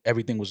when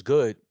everything was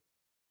good.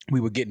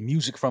 We were getting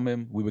music from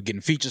him. We were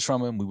getting features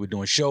from him. We were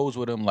doing shows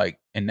with him. Like,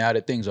 and now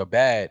that things are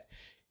bad,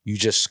 you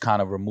just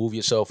kind of remove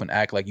yourself and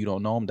act like you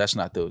don't know him. That's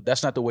not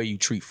the way you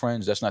treat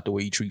friends. That's not the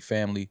way you treat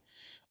family.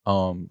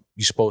 You're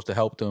supposed to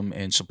help them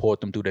and support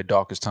them through their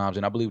darkest times.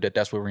 And I believe that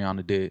that's what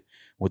Rihanna did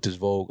with this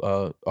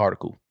Vogue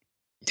article.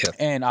 Yeah.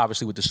 And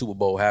obviously with the Super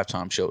Bowl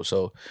halftime show.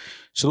 So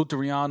salute to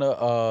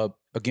Rihanna.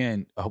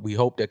 Again, we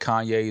hope that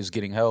Kanye is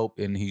getting help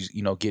and he's,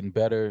 you know, getting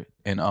better.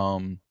 And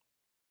I'm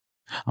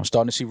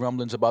starting to see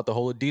rumblings about the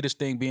whole Adidas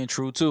thing being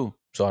true too.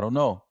 So I don't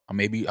know. I'm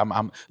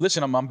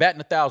batting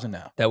 1,000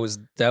 now. That was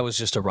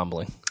just a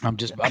rumbling. I'm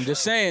just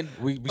saying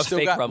we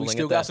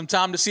still got some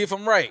time to see if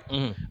I'm right.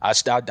 Mm-hmm.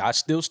 I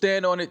still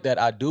stand on it that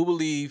I do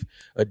believe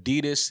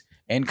Adidas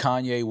and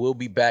Kanye will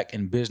be back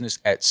in business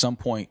at some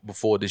point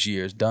before this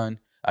year is done.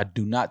 I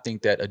do not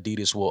think that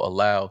Adidas will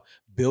allow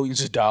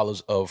billions of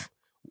dollars of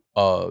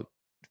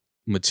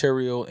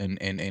material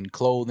and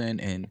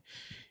clothing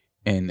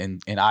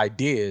and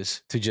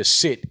ideas to just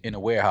sit in a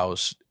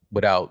warehouse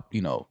without,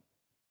 you know,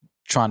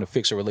 trying to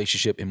fix a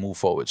relationship and move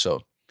forward.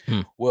 So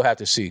we'll have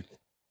to see.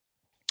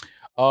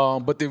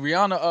 But the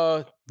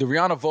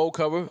Rihanna Vogue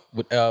cover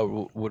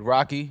with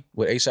Rocky,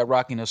 with A$AP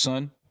Rocky and her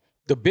son.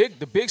 The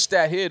big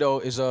stat here though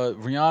is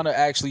Rihanna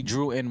actually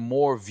drew in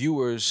more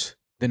viewers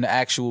than the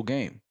actual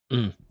game.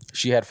 Mm.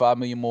 She had 5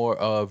 million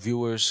more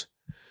viewers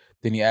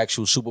than the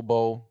actual Super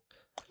Bowl.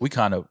 We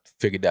kind of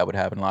figured that would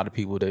happen. A lot of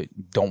people that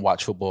don't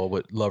watch football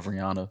but love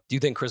Rihanna. Do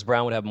you think Chris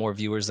Brown would have more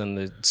viewers than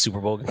the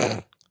Super Bowl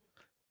game?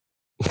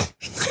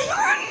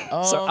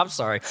 I'm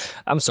sorry.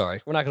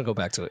 We're not going to go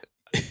back to it.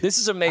 This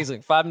is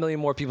amazing. 5 million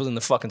more people than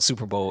the fucking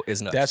Super Bowl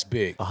is nuts. That's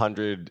big.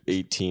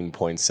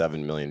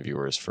 118.7 million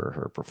viewers for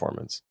her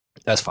performance.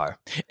 That's fire.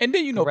 And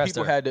then, you know,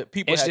 people had to...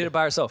 And she did it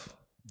by herself.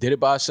 Did it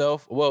by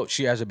herself? Well,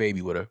 she has a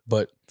baby with her,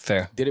 but...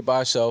 Fair. Did it by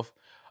herself.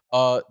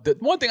 The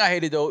one thing I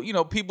hated, though, you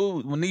know,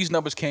 people, when these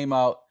numbers came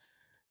out,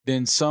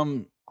 then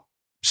some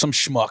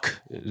schmuck...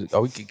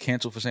 Are we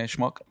canceled for saying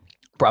schmuck?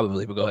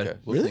 Probably, but go ahead.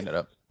 We'll clean it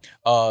up.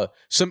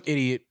 Some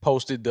idiot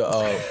posted the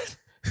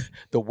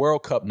the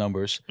World Cup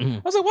numbers.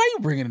 I was like, why are you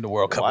bringing in the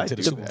World Cup into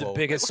the Super Bowl? The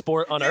biggest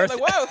sport on Yeah, earth.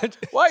 like,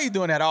 why are you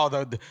doing that? All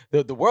the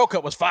World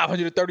Cup was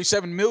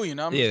 537 million.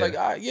 I'm just like,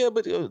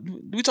 but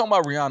we talking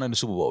about Rihanna in the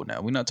Super Bowl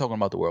now. We're not talking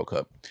about the World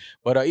Cup.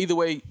 But either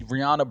way,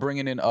 Rihanna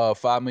bringing in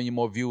 5 million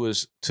more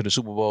viewers to the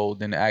Super Bowl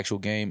than the actual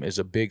game is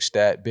a big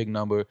stat, big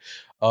number.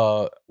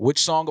 Which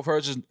song of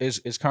hers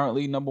is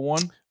currently number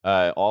one?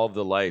 All of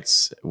the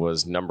Lights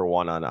was number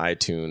one on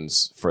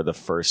iTunes for the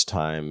first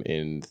time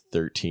in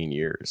 13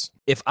 years.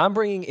 If I'm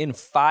bringing in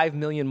 5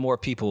 million more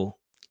people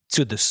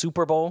to the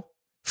Super Bowl,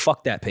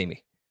 fuck that, pay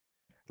me.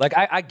 Like,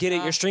 I get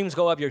it. Your streams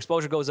go up, your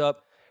exposure goes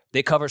up.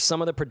 They cover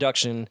some of the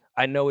production.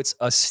 I know it's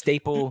a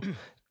staple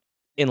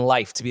in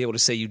life to be able to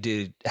say you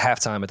did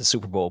halftime at the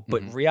Super Bowl,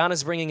 but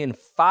Rihanna's bringing in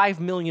 5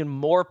 million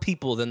more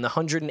people than the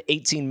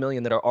 118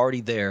 million that are already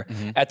there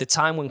at the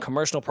time when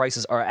commercial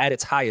prices are at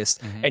its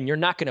highest, and you're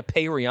not going to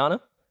pay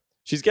Rihanna?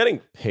 She's getting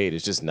paid.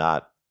 It's just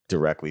not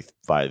directly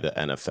by the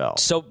NFL.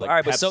 So, all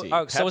right, but so is the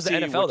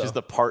Pepsi, NFL, which though. is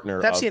the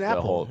partner Pepsi of and the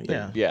Apple, whole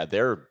thing. yeah.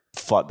 They're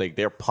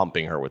they're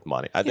pumping her with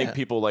money. I think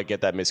people like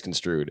get that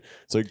misconstrued.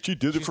 It's like, she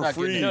did it for not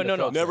free. getting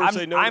No. Never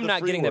say no to I'm the not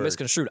free getting that word.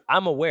 misconstrued.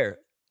 I'm aware.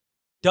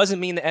 Doesn't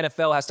mean the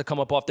NFL has to come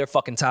up off their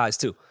fucking ties,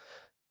 too.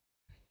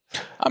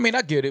 I mean,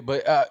 I get it,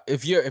 but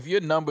if your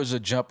numbers are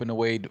jumping the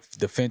way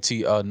the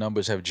Fenty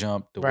numbers have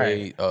jumped, the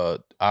way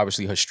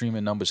obviously her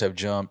streaming numbers have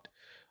jumped,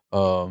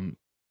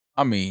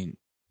 I mean,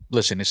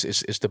 listen,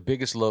 it's the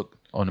biggest look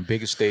on the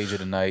biggest stage of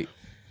the night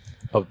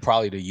of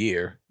probably the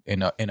year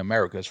in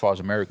America as far as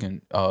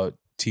American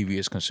TV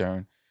is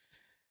concerned.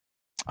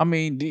 I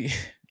mean,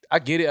 I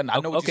get it. I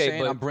know what you're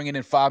saying. but- I'm bringing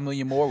in 5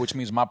 million more, which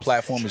means my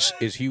platform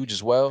is huge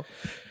as well.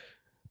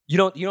 You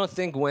don't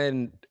think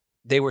when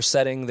they were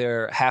setting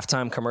their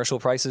halftime commercial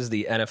prices,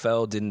 the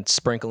NFL didn't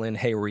sprinkle in,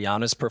 hey,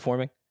 Rihanna's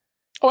performing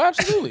Oh,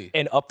 absolutely.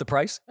 and up the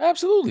price?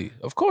 Absolutely.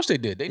 Of course they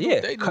did. They knew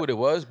what it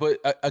was. But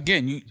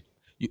again, you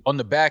on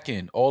the back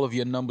end, all of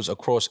your numbers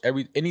across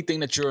anything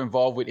that you're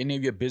involved with, any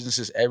of your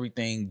businesses,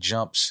 everything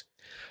jumps.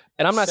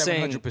 And I'm not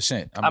saying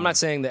 700%. I'm not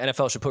saying the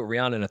NFL should put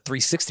Rihanna in a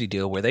 360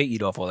 deal where they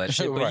eat off all that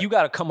shit, but Right. you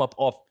got to come up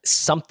off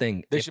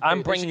something. They If should I'm pay- they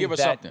should bringing give us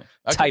that something.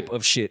 I get type it.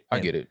 of shit, I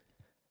in. get it.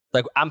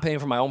 Like, I'm paying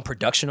for my own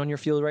production on your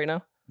field right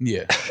now.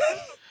 Yeah.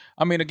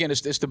 I mean, again,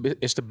 it's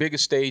the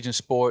biggest stage in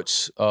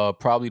sports,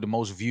 probably the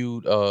most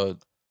viewed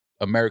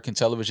American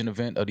television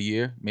event of the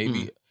year.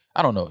 Maybe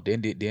I don't know. The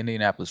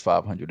Indianapolis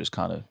 500 is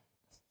kind of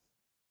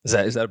Is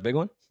that a big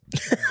one?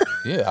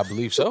 yeah, I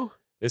believe so.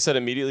 They said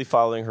immediately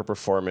following her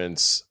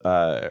performance,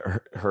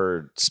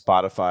 her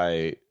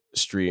Spotify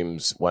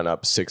streams went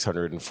up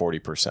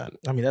 640%.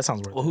 I mean, that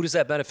sounds worth Well, who does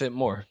that benefit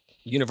more?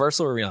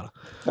 Universal or Rihanna?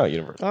 Oh,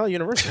 Universal. Oh,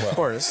 Universal, of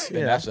course. And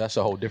Yeah. that's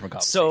a whole different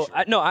conversation.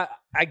 So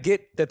I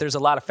get that there's a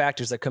lot of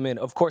factors that come in.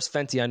 Of course,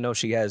 Fenty, I know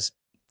she has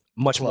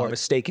much more of a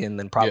stake in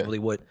than probably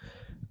what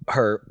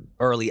her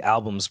early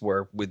albums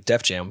were with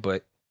Def Jam,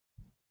 but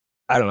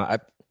I don't know.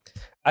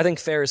 I think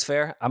fair is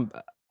fair.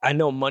 I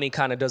know money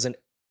kind of doesn't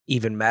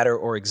even matter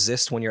or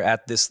exist when you're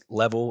at this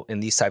level in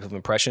these type of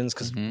impressions,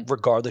 because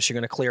regardless, you're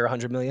going to clear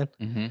 100 million.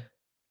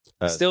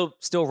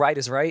 Still right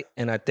is right,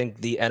 and I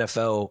think the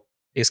NFL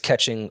is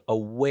catching a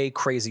way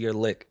crazier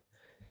lick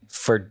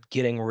for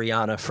getting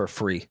Rihanna for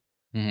free.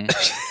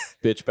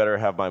 Bitch Better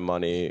Have My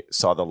Money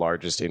saw the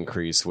largest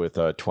increase with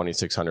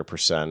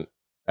 2,600%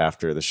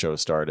 after the show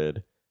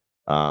started.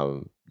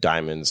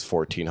 Diamonds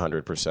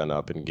 1,400%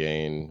 up in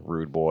gain.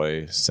 Rude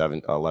Boy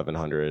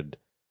 1,100.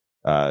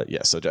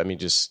 So I mean,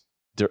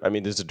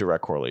 there's a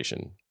direct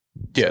correlation.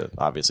 Yeah. To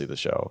obviously the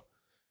show.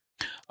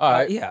 All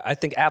right. Yeah, I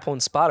think Apple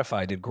and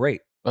Spotify did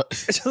great. I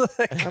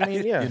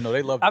mean, yeah. You know,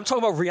 they love I'm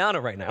talking about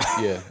Rihanna right now.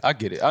 Yeah, I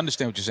get it. I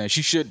understand what you're saying.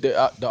 She should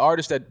the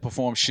artist that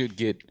performs should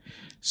get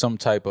some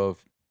type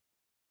of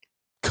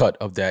cut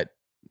of that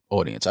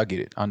audience. I get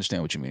it. I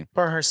understand what you mean.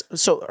 But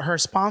her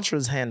sponsor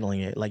is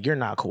handling it. Like, you're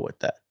not cool with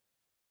that.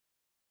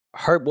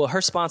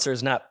 Her sponsor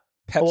is not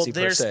Pepsi Well, per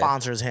their se.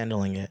 sponsor is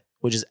handling it,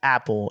 which is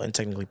Apple and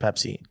technically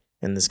Pepsi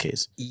in this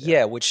case.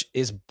 Yeah, which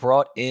is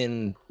brought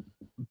in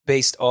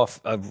based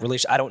off of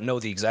relation. I don't know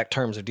the exact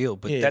terms of deal,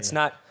 but that's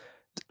not.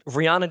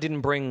 Rihanna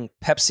didn't bring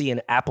Pepsi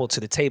and Apple to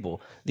the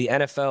table. The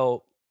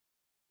NFL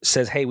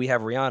says, "Hey, we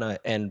have Rihanna,"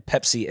 and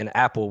Pepsi and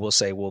Apple will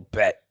say, "We'll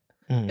bet."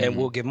 And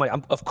we'll give money.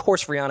 Of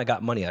course, Rihanna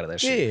got money out of that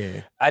shit.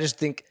 Yeah. I just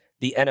think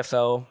the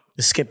NFL,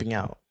 It's skipping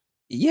out.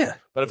 yeah,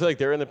 But I feel like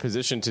they're in the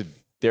position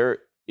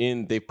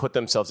they put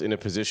themselves in a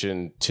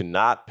position to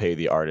not pay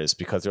the artist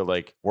because they're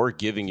like, we're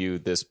giving you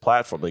this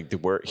platform. Like,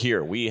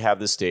 we have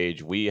the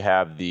stage, we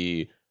have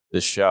the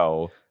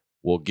show,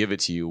 we'll give it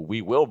to you.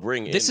 We will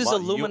bring in this is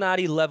money.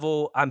 Illuminati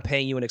level. I'm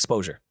paying you an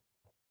exposure.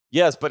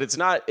 Yes, but it's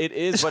not. It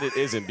is, but it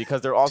isn't, because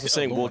they're also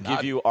saying we'll give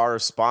Illuminati. you our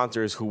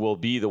sponsors who will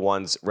be the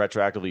ones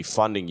retroactively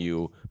funding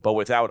you. But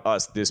without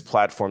us, this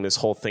platform, this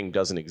whole thing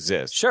doesn't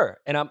exist. Sure,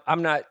 and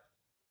I'm not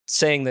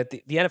saying that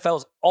the NFL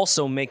is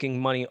also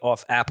making money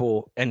off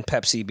Apple and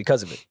Pepsi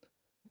because of it.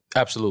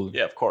 Absolutely.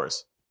 Yeah, of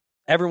course.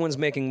 Everyone's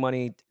making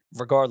money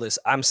regardless.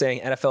 I'm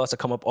saying NFL has to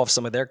come up off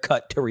some of their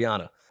cut to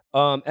Rihanna.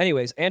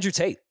 Anyways, Andrew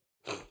Tate.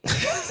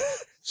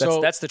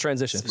 That's the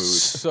transition.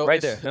 So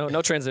Right there.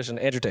 No transition.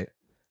 Andrew Tate.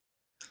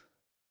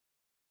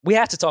 We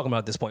have to talk about it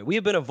at this point. We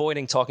have been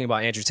avoiding talking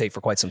about Andrew Tate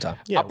for quite some time.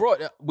 Yeah. I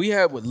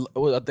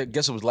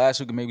guess it was last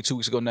week or maybe 2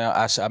 weeks ago now.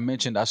 I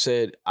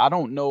said, I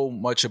don't know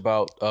much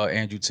about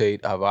Andrew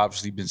Tate. I've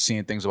obviously been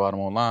seeing things about him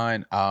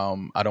online.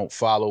 I don't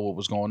follow what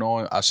was going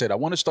on. I said, I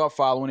want to start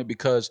following it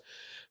because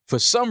for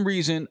some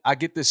reason, I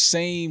get the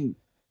same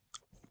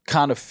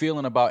kind of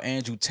feeling about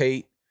Andrew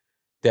Tate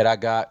that I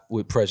got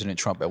with President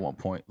Trump at one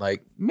point.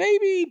 Like,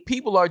 maybe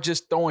people are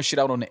just throwing shit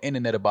out on the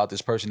internet about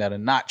this person that are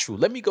not true.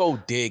 Let me go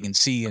dig and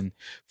see and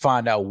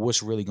find out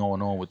what's really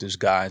going on with this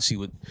guy and see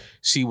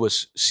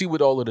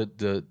what all of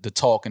the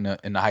talk and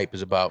the hype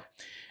is about.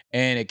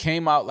 And it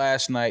came out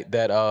last night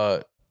that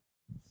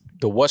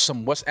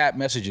some WhatsApp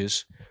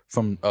messages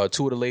from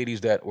two of the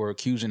ladies that were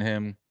accusing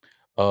him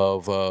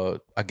of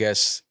I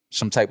guess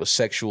some type of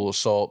sexual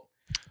assault.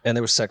 And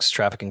there were sex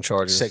trafficking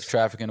charges. Sex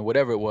trafficking or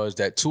whatever it was,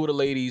 that two of the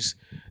ladies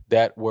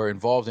that were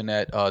involved in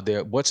that,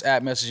 their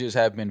WhatsApp messages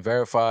have been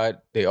verified.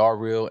 They are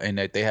real and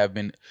that they have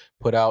been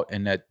put out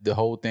and that the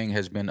whole thing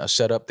has been a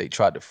setup. They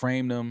tried to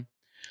frame them.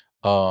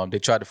 They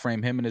tried to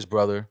frame him and his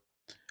brother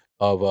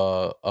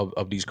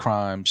of these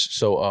crimes.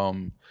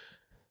 So,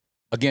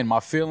 again, my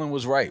feeling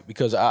was right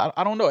because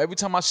I don't know. Every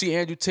time I see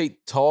Andrew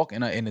Tate talk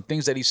and the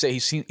things that he say,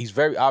 he's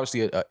very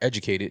obviously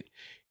educated.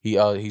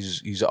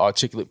 He's an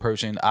articulate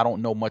person. I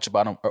don't know much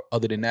about him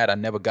other than that. I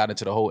never got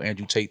into the whole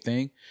Andrew Tate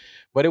thing.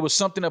 But it was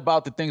something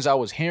about the things I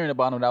was hearing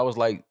about him that I was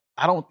like,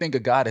 I don't think a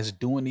guy that's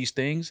doing these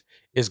things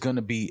is going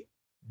to be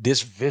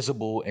this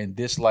visible and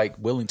this like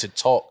willing to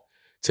talk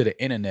to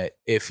the internet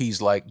if he's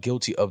like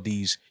guilty of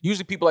these.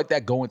 Usually people like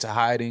that go into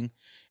hiding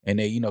and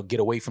they, get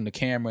away from the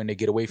camera and they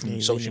get away from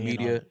social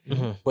media.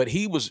 Mm-hmm. But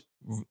he was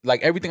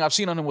like, everything I've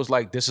seen on him was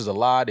like, this is a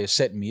lie. They're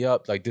setting me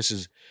up. Like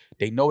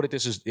they know that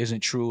this isn't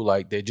true.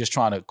 Like they're just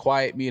trying to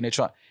quiet me and they're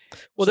trying.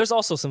 Well, there's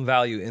also some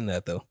value in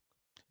that though.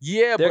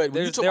 Yeah, but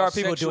there are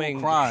people doing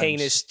crimes,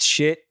 heinous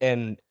shit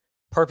and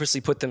purposely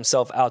put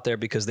themselves out there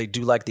because they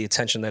do like the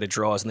attention that it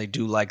draws and they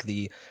do like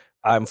the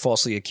I'm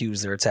falsely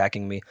accused, they're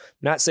attacking me.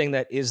 Not saying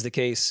that is the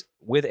case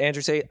with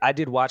Andrew Tate. I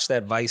did watch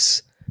that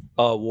Vice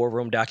War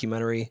Room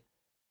documentary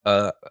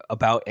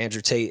about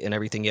Andrew Tate and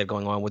everything he had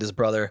going on with his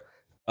brother.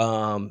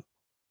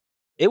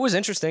 It was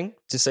interesting,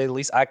 to say the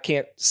least. I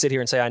can't sit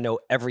here and say I know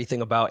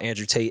everything about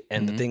Andrew Tate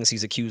and the things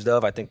he's accused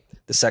of. I think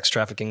the sex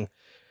trafficking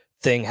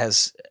thing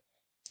has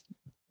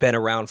been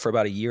around for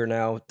about a year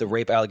now. The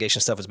rape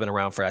allegation stuff has been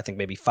around for, I think,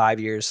 maybe 5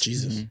 years.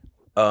 Jesus.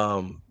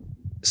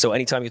 So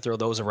anytime you throw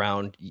those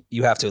around,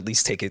 you have to at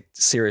least take it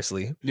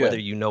seriously, whether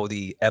you know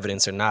the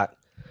evidence or not.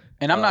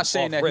 And I'm not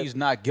saying that he's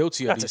not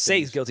guilty of not these to say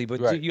things. He's guilty, but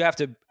Right. you have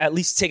to at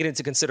least take it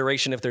into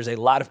consideration if there's a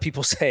lot of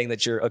people saying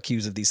that you're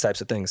accused of these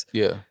types of things.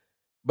 Yeah.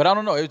 But I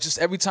don't know. It's just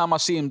every time I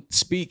see him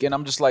speak and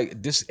I'm just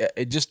like, this,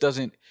 it just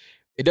doesn't,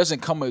 it doesn't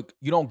come,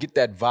 you don't get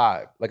that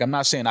vibe. Like, I'm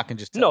not saying I can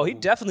just tell No, he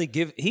definitely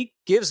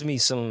gives me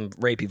some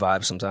rapey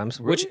vibes sometimes,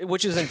 Really?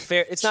 which isn't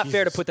fair. It's not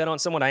fair to put that on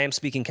someone. I am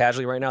speaking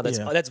casually right now.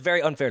 That's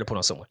very unfair to put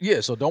on someone.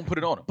 Yeah, so don't put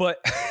it on him. But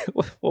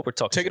what we're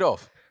talking Take it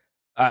off.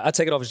 I'll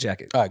take it off his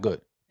jacket. All right,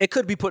 good. It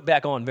could be put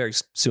back on very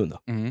soon,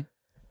 though.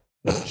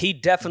 Mm-hmm. He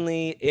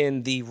definitely,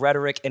 in the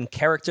rhetoric and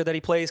character that he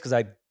plays, because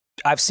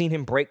I've seen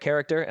him break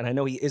character, and I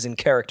know he is in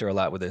character a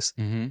lot with this,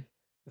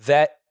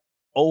 that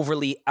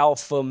overly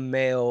alpha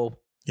male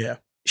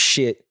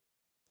shit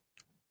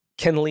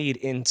can lead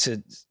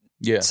into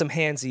some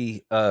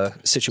handsy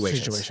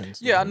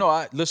situations. Yeah, I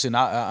know. Listen,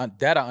 I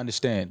that I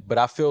understand, but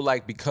I feel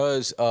like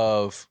because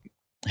of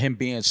him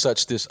being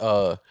such this,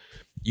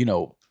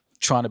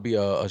 trying to be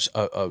a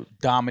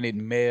dominant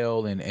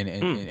male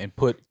and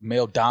put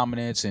male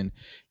dominance and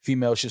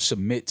females should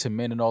submit to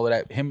men and all of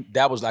that.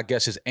 That was, I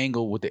guess, his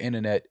angle with the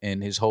internet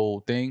and his whole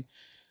thing.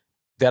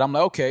 That I'm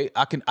like, okay,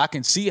 I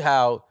can see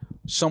how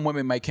some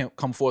women might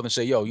come forth and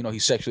say, yo, he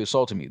sexually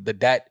assaulted me.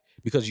 That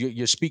because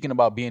you're speaking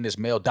about being this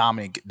male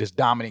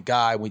dominant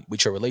guy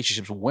with your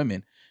relationships with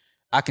women.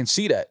 I can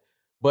see that,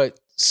 but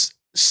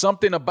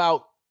something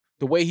about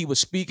the way he was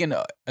speaking,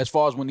 as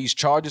far as when these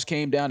charges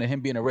came down and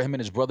him and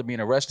his brother being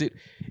arrested,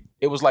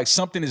 it was like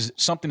something is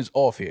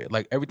off here.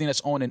 Like everything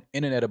that's on the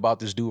internet about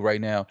this dude right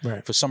now,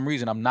 for some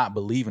reason, I'm not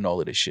believing all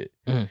of this shit.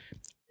 Mm-hmm.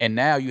 And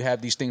now you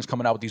have these things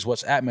coming out with these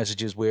WhatsApp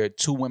messages where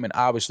two women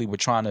obviously were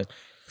trying to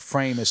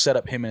frame and set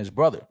up him and his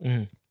brother.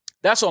 Mm-hmm.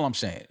 That's all I'm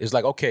saying. It's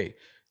like, okay,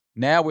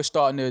 now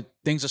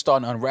things are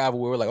starting to unravel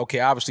where we're like, okay,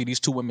 obviously these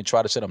two women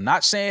try to set up.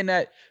 Not saying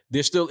that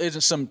there still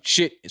isn't some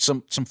shit,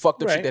 some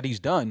fucked up shit that he's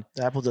done.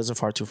 The apple doesn't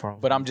fall too far.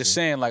 But I'm just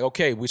saying, like,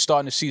 okay, we're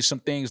starting to see some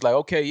things like,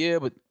 okay, yeah,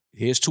 but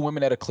here's two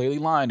women that are clearly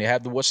lying. They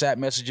have the WhatsApp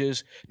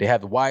messages. They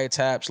have the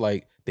wiretaps.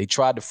 Like, they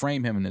tried to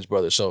frame him and his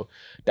brother. So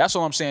that's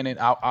all I'm saying. And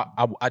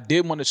I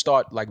did want to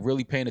start like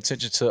really paying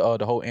attention to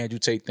the whole Andrew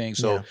Tate thing.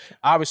 So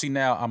obviously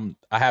now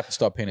I have to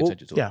start paying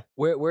attention to it.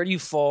 Where do you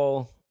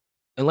fall?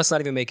 And let's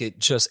not even make it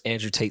just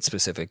Andrew Tate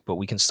specific, but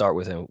we can start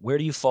with him. Where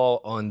do you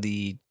fall on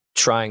the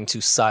trying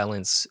to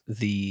silence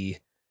the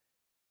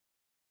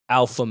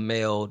alpha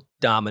male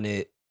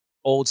dominant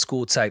old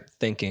school type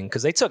thinking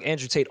because they took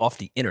Andrew Tate off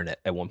the internet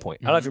at one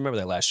point. I don't know if you remember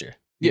that last year.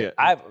 Yeah.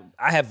 I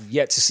have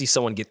yet to see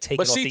someone get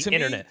taken off the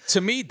internet.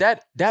 To me,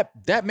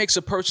 that makes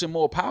a person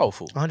more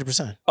powerful.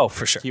 100%. Oh,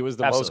 for sure. He was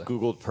the most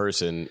Googled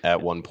person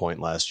at one point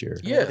last year.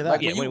 Yeah,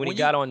 like when he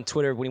got on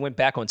Twitter, when he went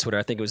back on Twitter,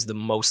 I think it was the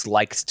most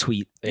liked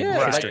tweet in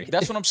history. Like,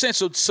 that's what I'm saying.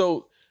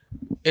 So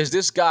is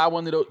this guy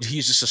one of those?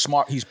 He's just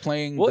he's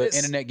playing the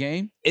internet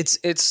game.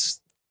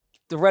 It's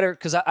the rhetoric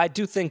because I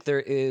do think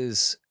there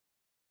is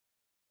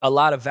a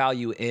lot of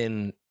value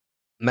in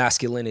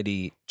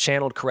masculinity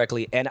channeled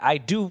correctly, and I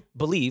do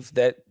believe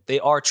that they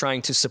are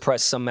trying to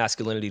suppress some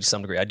masculinity to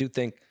some degree. I do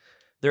think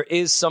there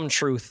is some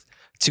truth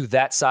to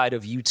that side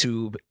of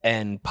YouTube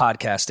and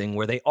podcasting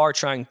where they are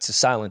trying to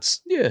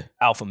silence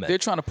alpha men. They're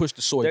trying to push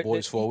the soy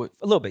boys forward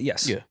a little bit.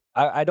 Yes, yeah,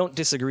 I don't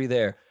disagree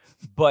there,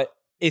 but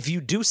if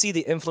you do see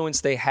the influence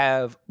they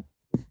have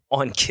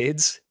on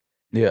kids,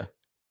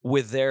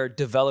 with their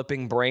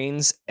developing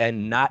brains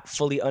and not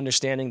fully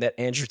understanding that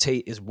Andrew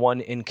Tate is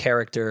one in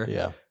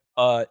character,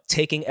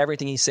 taking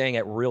everything he's saying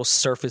at real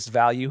surface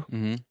value,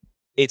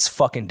 it's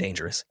fucking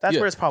dangerous. That's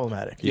where it's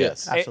problematic.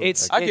 Yes. Absolutely.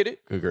 I get it.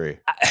 Agree.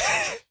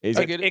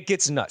 It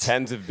gets nuts.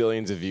 Tens of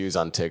billions of views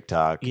on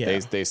TikTok. Yeah.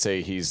 They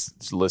say he's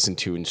listened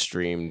to and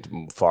streamed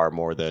far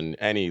more than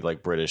any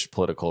like British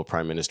political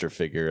prime minister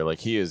figure. Like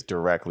he is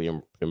directly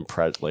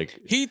impressed. Like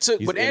he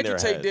took what Andrew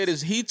Tate did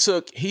is he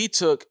took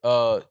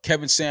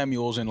Kevin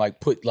Samuels and like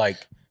put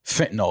like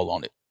fentanyl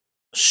on it.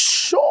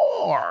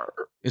 Sure.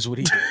 Is what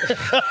he did.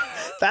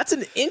 That's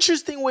an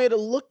interesting way to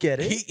look at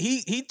it.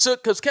 He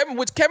took because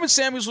what Kevin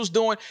Samuels was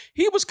doing,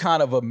 he was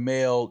kind of a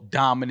male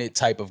dominant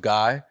type of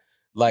guy.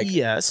 Like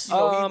yes,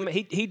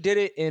 he did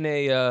it in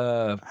a.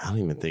 I don't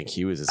even think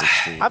he was as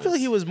extreme. I feel like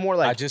he was more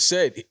like I just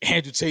said.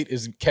 Andrew Tate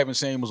is Kevin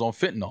Samuels on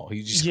fentanyl.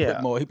 He just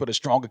put more. He put a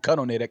stronger cut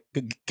on there that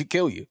could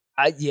kill you.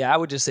 I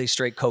would just say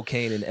straight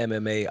cocaine and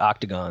MMA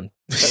octagon.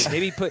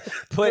 Maybe put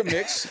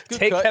mix.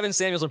 Take Kevin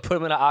Samuels and put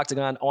him in an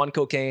octagon on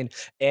cocaine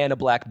and a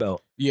black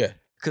belt. Yeah.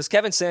 Because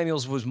Kevin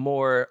Samuels was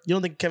more. You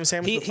don't think Kevin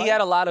Samuels? He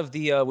had a lot of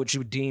the what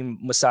you would deem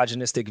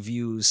misogynistic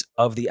views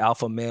of the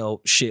alpha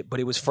male shit, but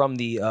it was from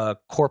the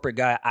corporate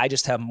guy. I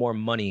just have more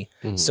money,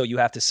 so you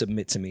have to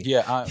submit to me.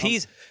 Yeah,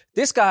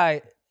 this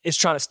guy is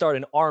trying to start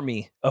an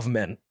army of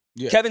men.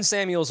 Yeah. Kevin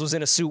Samuels was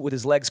in a suit with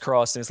his legs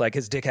crossed, and it's like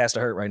his dick has to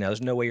hurt right now.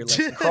 There's no way your legs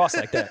can cross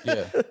like that.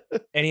 Yeah,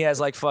 and he has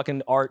like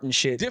fucking art and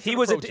shit.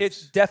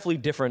 It's definitely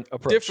different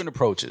approach. Different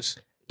approaches.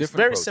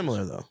 Very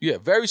similar though. Yeah,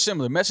 very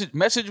similar.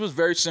 Message was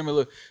very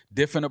similar.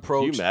 Different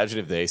approach. Can you imagine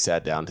if they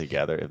sat down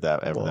together? If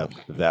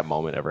that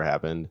moment ever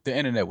happened, the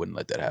internet wouldn't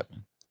let that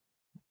happen.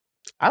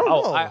 I don't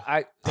know.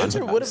 I would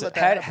have let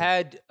that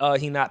had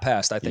he not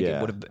passed. I think it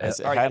would have.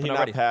 Had he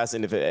not passed,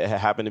 and if it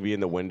happened to be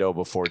in the window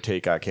before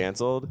Tate got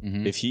canceled,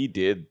 if he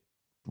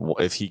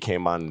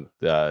came on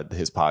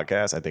his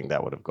podcast, I think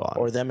that would have gone.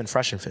 Or them in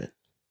Fresh and Fit.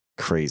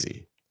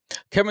 Crazy.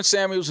 Kevin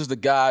Samuels is the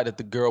guy that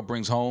the girl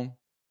brings home.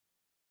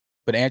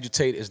 But Andrew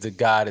Tate is the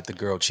guy that the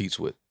girl cheats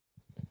with.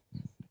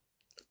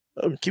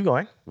 Keep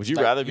going. Would you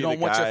rather be the guy... You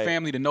don't want your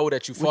family to know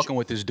that you fucking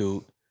with this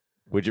dude.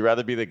 Would you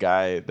rather be the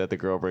guy that the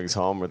girl brings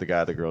home or the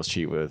guy the girls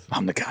cheat with?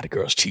 I'm the guy the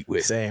girls cheat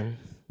with. Same.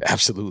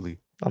 Absolutely.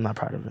 I'm not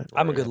proud of it.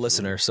 I'm a good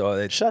listener, so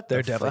they're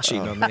definitely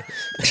cheating on me.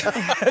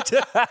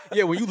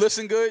 Yeah, when you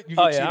listen good, you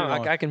get cheated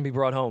on. I can be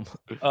brought home.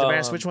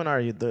 Damaris, which one are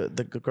you?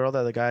 The girl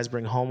that the guys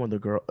bring home or the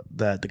girl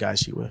that the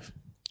guys cheat with?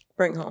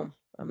 Bring home.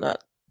 I'm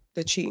not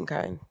the cheating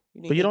kind.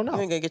 But you don't know.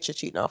 You ain't gonna get your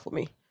cheating off with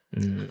me.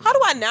 How do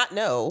I not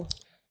know?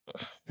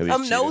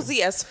 I'm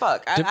nosy as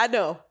fuck. I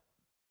know.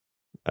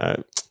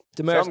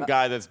 Some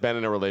guy that's been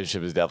in a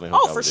relationship is definitely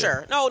hooked up for with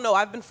sure. No,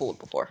 I've been fooled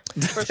before.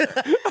 For sure.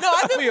 No,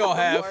 I've been. We all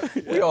have.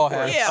 We all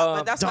have. Yeah,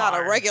 but that's not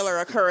a regular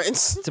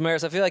occurrence.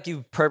 Damaris, I feel like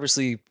you've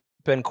purposely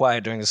been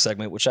quiet during this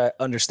segment, which I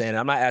understand.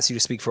 I'm not asking you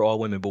to speak for all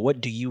women, but what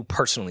do you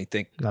personally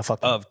think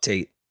of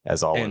Tate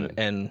as all women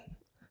and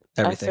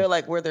everything? I feel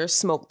like where there's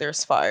smoke,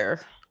 there's fire.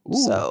 Ooh,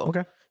 so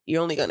okay.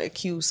 You're only gonna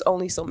accuse.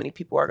 Only so many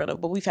people are gonna.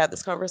 But we've had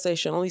this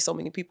conversation. Only so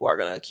many people are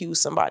gonna accuse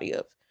somebody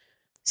of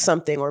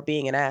something or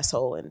being an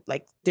asshole, and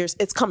like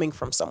it's coming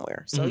from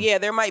somewhere. So yeah,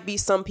 there might be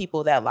some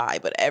people that lie,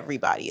 but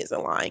everybody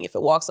isn't lying. If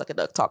it walks like a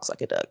duck, talks like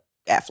a duck.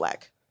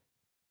 Affleck.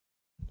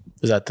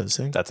 Is that the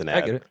thing? That's an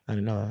ad. I get it. I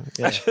didn't know that.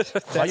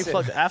 Yeah. Why you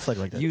plugged Affleck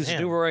like that? Use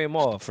Damn. New Royal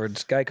Mall for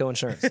Geico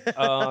Insurance.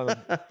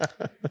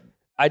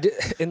 I did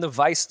in the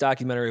Vice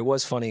documentary. It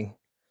was funny.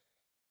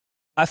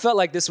 I felt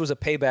like this was a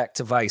payback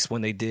to Vice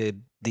when they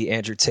did the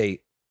Andrew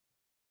Tate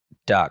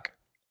doc,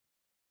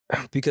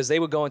 because they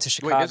would go into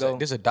Chicago. Wait,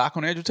 there's a doc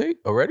on Andrew Tate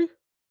already?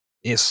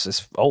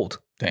 It's old.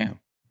 Damn.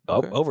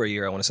 Okay. Over a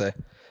year, I want to say.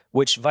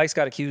 Which Vice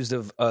got accused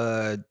of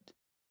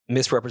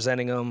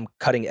misrepresenting him,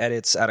 cutting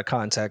edits out of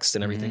context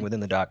and everything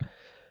within the doc.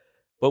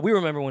 But we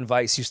remember when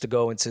Vice used to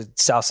go into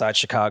Southside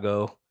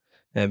Chicago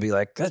and be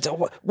like,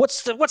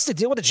 "What's the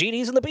deal with the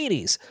GDs and the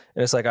BDs?"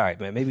 And it's like, all right,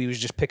 man, maybe we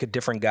should just pick a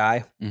different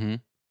guy. Mm-hmm.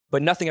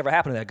 But nothing ever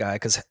happened to that guy,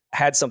 because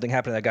had something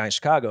happened to that guy in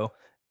Chicago,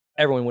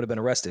 everyone would have been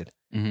arrested.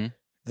 Mm-hmm.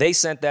 They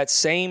sent that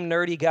same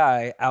nerdy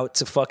guy out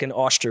to fucking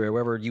Austria,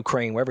 wherever,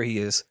 Ukraine, wherever he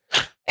is,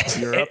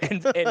 Europe.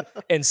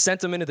 and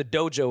sent him into the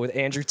dojo with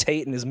Andrew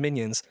Tate and his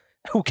minions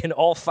who can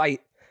all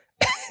fight.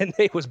 And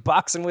they was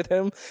boxing with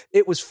him.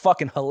 It was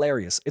fucking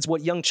hilarious. It's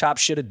what Young Chop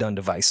should have done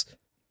to Vice.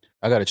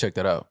 I got to check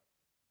that out.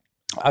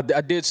 I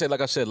did say, like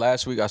I said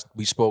last week,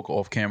 we spoke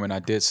off camera, and I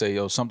did say,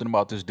 yo, something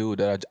about this dude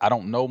that I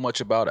don't know much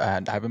about. I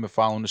haven't been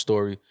following the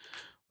story,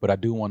 but I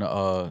do want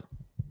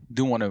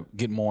to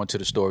get more into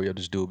the story of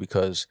this dude,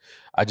 because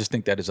I just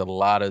think that there's a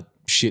lot of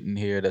shit in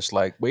here that's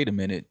like, wait a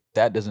minute,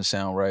 that doesn't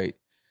sound right.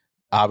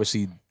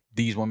 Obviously,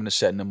 these women are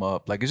setting him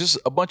up. Like, it's just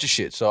a bunch of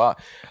shit. So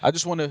I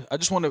just want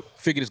to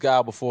figure this guy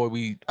out before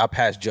I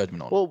pass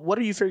judgment on him. Well, what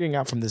are you figuring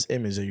out from this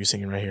image that you're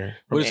seeing right here?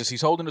 What is this?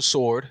 He's holding a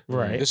sword.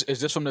 Right. Is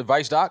this from the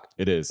Vice doc?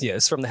 It is. Yeah,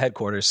 it's from the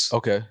headquarters.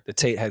 Okay. The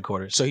Tate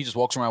headquarters. So he just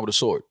walks around with a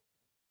sword.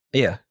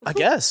 Yeah. I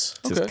guess.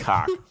 It's his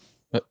cock.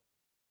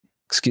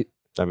 Excuse.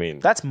 I mean,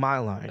 That's my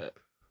line.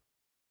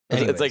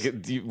 it's like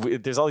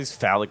there's all these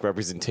phallic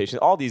representations.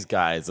 All these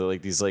guys are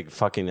like these like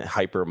fucking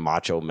hyper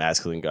macho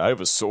masculine guy. I have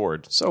a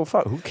sword. So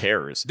who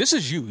cares? This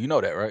is you. You know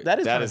that, right? That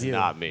is That one is of you.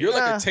 not me. You're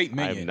like a Tate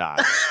minion. I'm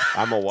not.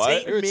 I'm a what?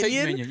 Tate You're a Tate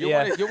Minion? minion. You're,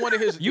 Yeah. one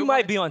of his. You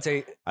might be on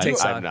Tate's I'm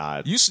side.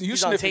 not. You on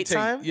sniffing Tate Tate.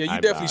 time? Yeah, you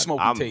I'm definitely not.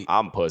 smoking Tate.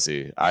 I'm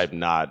pussy. I'm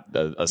not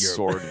a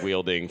sword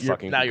wielding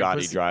fucking now you're Bugatti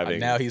pussy. driving.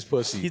 Now he's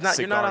pussy. You're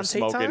not on Tate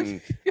smoking.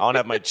 time? I don't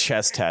have my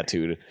chest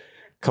tattooed.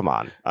 Come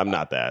on, I'm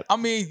not that. I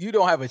mean, you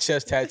don't have a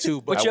chest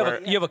tattoo, but But you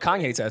wear- have a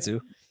Kanye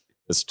tattoo.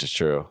 It's just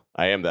true.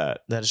 I am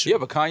that. That is you true.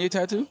 have a Kanye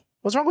tattoo?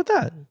 What's wrong with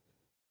that?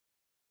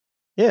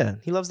 Yeah,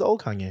 he loves the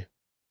old Kanye.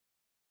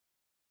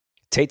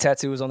 Tate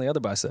tattoo is on the other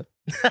bicep.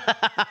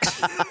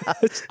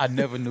 I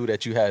never knew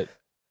that you had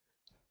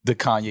the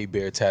Kanye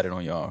bear tatted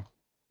on your arm.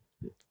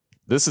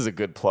 This is a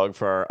good plug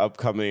for our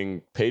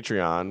upcoming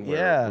Patreon, where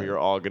Yeah. we are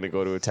all going to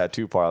go to a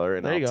tattoo parlor,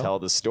 and There you I'll go. tell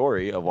the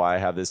story of why I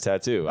have this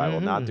tattoo. I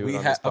will not do it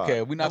on this pod.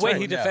 Okay, we're not. The way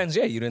talking he now. defends,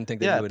 you didn't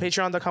think that Yeah, you would.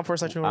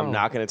 patreon.com/. I'm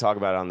not going to talk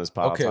about it on this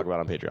pod. Okay. I'll talk about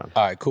it on Patreon.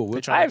 All right, cool.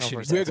 Patreon.com/. I have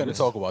shitty We're going to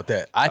talk about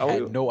that. I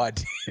had no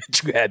idea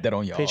that you had that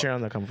on your arm.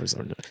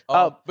 Patreon.com/.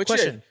 But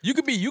question. yeah,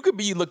 you could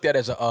be looked at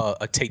as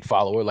a Tate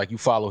follower, like you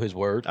follow his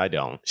word. I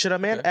don't. Should a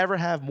man ever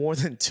have more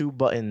than 2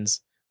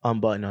 buttons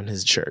unbuttoned on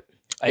his shirt?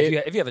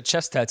 If you have a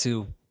chest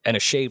tattoo and a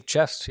shaved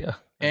chest, yeah.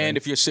 And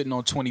if you're sitting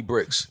on 20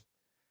 bricks,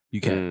 you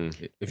can.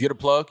 If you're the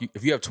plug,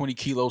 if you have 20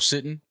 kilos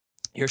sitting,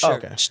 Your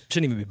shirt okay.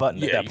 shouldn't even be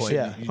buttoned at that point.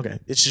 Yeah, okay.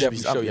 It should definitely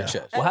be show your yeah.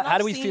 chest. Well, And how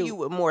do I've we seen feel- you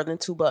with more than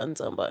 2 buttons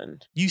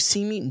unbuttoned? You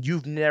see me?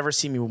 You've never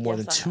seen me with more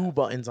Yes, than I 2 have.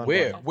 buttons on.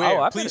 Where? button. Where?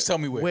 Oh, I Please bet- tell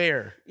me where.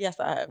 Where? Yes,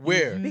 I have.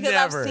 Where? Because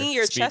Never. I've seen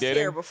your Speed chest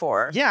dating? hair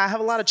before. Yeah, I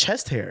have a lot of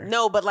chest hair.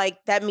 No, but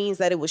like that means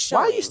that it was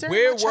showing. Why are you staring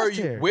Where at my were chest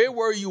you? hair? Where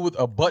were you with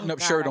a button-up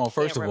God, shirt I on? can't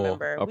First of all,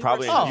 remember. Oh, We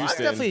probably were in Oh,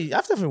 Houston. I've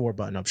definitely wore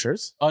button-up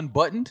shirts.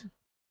 unbuttoned.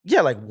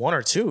 Yeah, like 1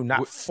 or 2,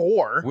 not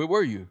 4. Where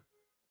were you?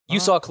 You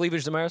saw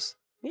cleavage, Damaris?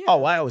 Yeah.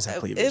 Oh, I always have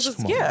cleavage. It was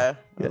Come on. yeah.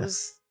 Yeah. It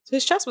was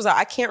his chest was out.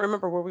 I can't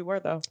remember where we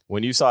were though.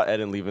 When you saw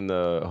Eden leaving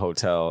the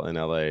hotel in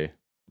LA,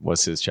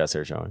 what's his chest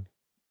hair showing?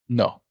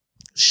 No.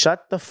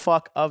 Shut the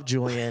fuck up,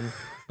 Julian.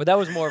 But that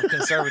was more of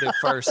conservative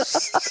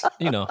first,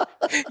 you know.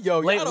 Yo,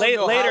 Later he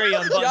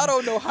unbuttoned. Y'all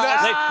don't know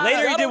how. Later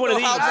he y'all did don't one of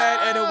know how these.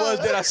 bad and it was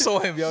that I saw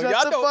him, yo. Shut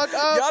y'all the don't. fuck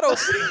up. Y'all don't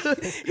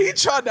see. He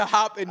tried to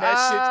hop in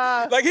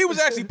that shit. Like he was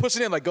actually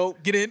pushing in. Like go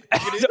get in.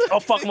 Get in. Oh,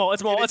 fuck them all.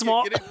 It's them all. It's them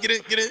all. Get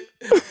in.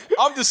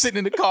 I'm just sitting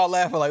in the car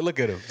laughing. Like look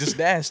at him, just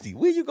nasty.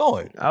 Where you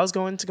going? I was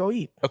going to go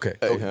eat. Okay.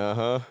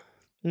 Uh-huh.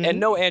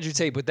 And no Andrew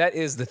Tate, but that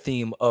is the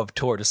theme of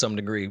tour to some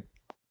degree.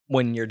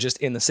 When you're just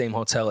in the same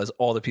hotel as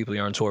all the people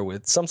you're on tour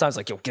with, sometimes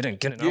like, yo, get in. I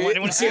don't want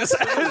anyone to see us.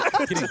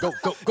 Get in.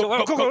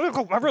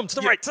 Go. My room to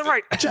the right, to the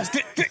right. Just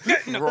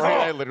get. Rory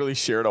and I literally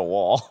shared a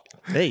wall.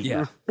 Hey.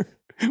 Yeah,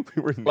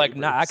 We were like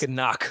neighbors. I could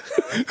knock.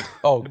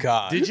 Oh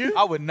God. Did you?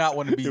 I would not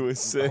want to be It was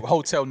sick.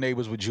 hotel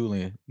neighbors with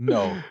Julian.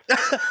 No.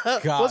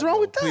 God, What's wrong no.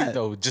 with Please, that?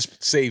 no,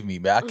 just save me,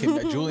 man. I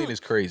can't. Julian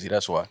is crazy.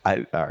 That's why. All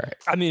right.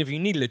 I mean, if you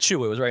needed a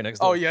chew, it was right next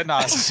door. Oh yeah,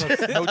 nah.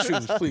 No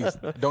shoes, please.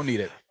 Don't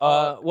need it.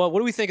 Well, what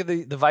do we think of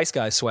the Vice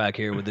guy swag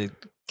here with the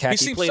khaki He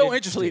seems pleated, so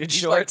interested. pleated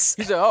He's shorts?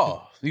 like,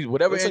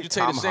 whatever Looks like Andrew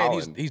Tate Tom is saying.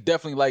 Holland. He's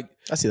definitely like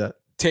I see that.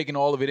 taking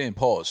all of it in.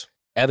 Pause.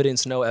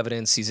 Evidence, no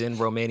evidence. He's in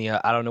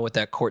Romania. I don't know what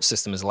that court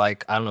system is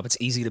like. I don't know if it's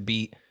easy to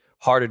beat,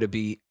 harder to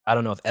beat. I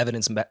don't know if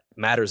evidence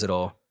matters at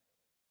all.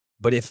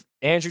 But if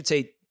Andrew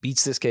Tate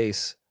beats this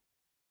case,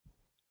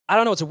 I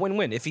don't know. It's a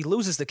win-win. If he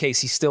loses the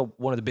case, he's still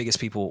one of the biggest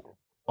people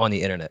on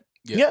the internet.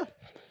 Yeah.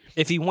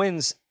 If he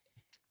wins,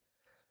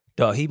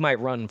 he might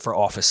run for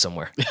office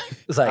somewhere.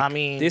 It's like, I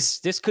mean-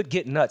 this could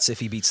get nuts if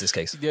he beats this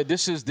case. Yeah,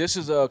 this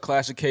is a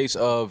classic case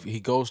of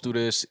he goes through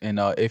this, and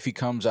if he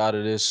comes out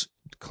of this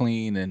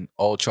clean and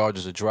all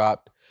charges are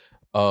dropped,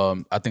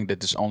 I think that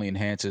this only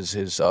enhances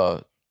his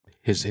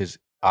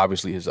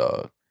obviously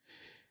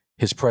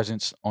his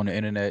presence on the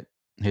internet,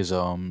 his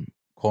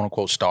quote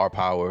unquote star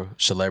power,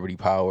 celebrity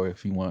power,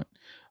 if you want.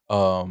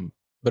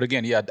 But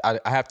again, yeah, I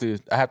have to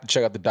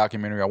check out the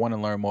documentary. I want to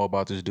learn more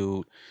about this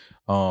dude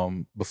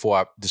before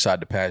I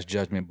decide to pass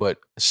judgment. But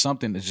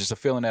something is just a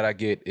feeling that I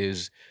get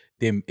is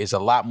there is a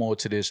lot more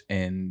to this,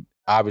 and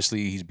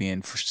obviously he's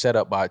being set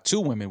up by 2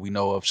 women we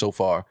know of so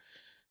far.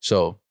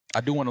 So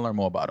I do want to learn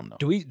more about him though.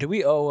 Do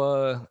we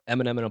owe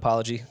Eminem an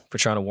apology for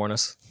trying to warn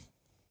us?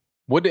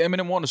 What did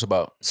Eminem warn us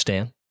about?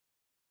 Stan.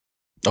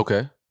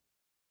 Okay.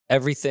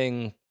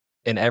 Everything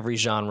in every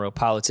genre,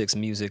 politics,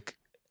 music,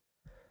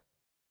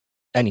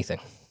 anything,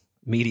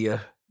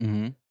 media,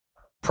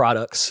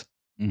 products,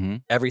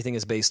 everything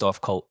is based off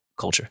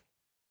culture.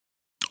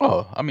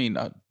 Oh, I mean,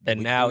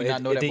 and now did we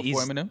not know that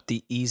before Eminem?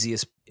 The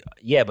easiest,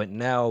 yeah, but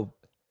now,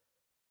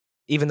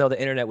 even though the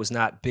internet was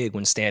not big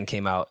when Stan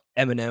came out,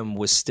 Eminem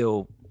was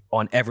still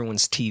on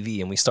everyone's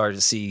TV, and we started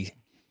to see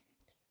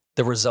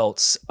the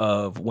results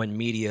of when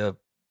media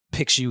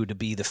picks you to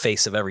be the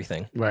face of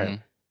everything. Right.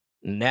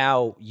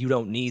 Now you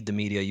don't need the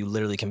media. You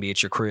literally can be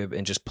at your crib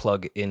and just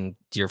plug in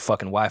your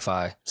fucking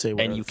Wi-Fi,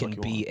 and you can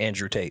be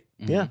Andrew Tate.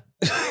 Yeah.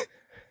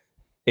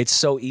 It's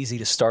so easy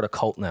to start a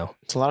cult now.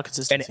 It's a lot of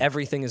consistency. And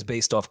everything is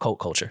based off cult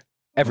culture.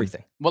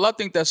 Everything. Well, I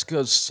think that's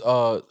because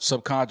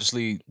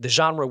subconsciously... The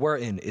genre we're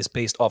in is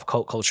based off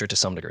cult culture to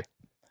some degree.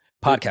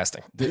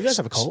 Podcasting. Do you guys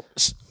have a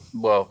cult?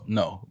 Well,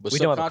 no. But we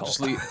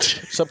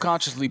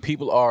subconsciously,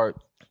 people are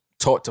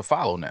taught to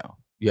follow now.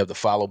 You have the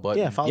follow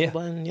button. Yeah, follow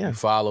button. Yeah. You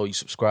follow, you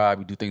subscribe,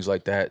 you do things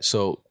like that.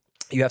 So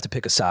you have to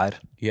pick a side.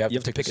 You have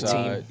to pick a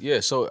team. Yeah.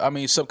 So I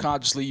mean,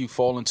 subconsciously, you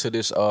fall into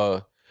this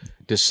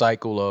this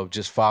cycle of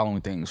just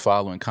following things,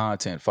 following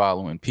content,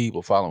 following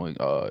people, following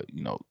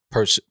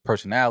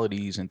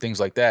personalities and things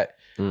like that.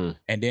 And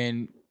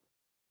then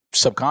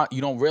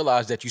you don't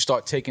realize that you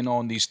start taking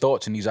on these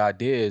thoughts and these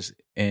ideas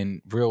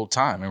in real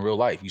time, in real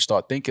life. You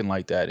start thinking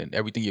like that, and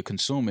everything you're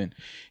consuming,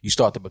 you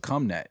start to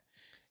become that.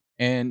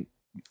 And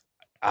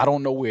I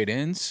don't know where it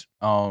ends.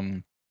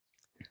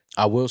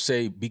 I will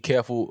say be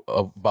careful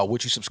about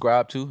what you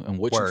subscribe to and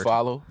what you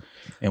follow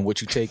and what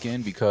you take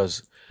in,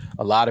 because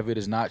a lot of it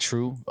is not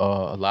true.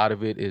 A lot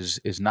of it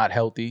is not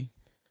healthy.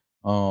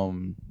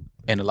 And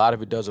a lot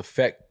of it does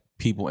affect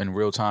people in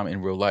real time,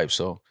 in real life.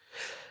 So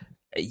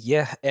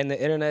yeah, and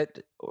the internet,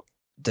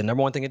 the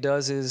number one thing it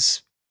does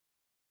is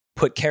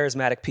put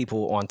charismatic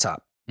people on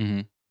top.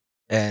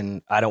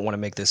 And I don't want to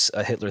make this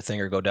a Hitler thing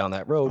or go down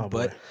that road,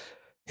 but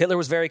Hitler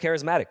was very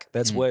charismatic.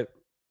 That's what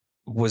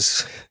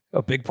was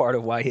a big part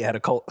of why he had a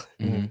cult.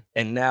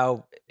 And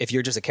now, if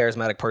you're just a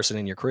charismatic person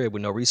in your crib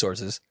with no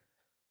resources,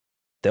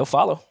 they'll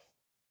follow.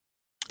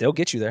 They'll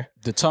get you there.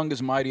 The tongue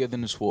is mightier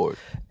than the sword.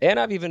 And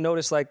I've even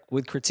noticed, like,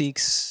 with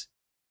critiques,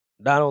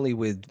 not only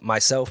with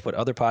myself, but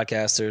other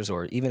podcasters,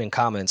 or even in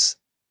comments,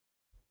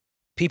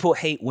 people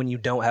hate when you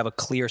don't have a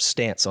clear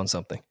stance on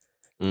something.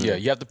 Yeah,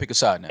 you have to pick a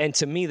side now. And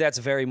to me, that's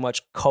very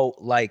much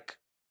cult-like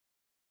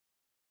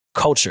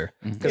culture.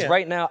 Because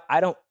right now,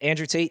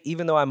 Andrew Tate,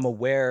 even though I'm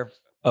aware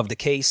of the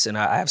case and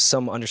I have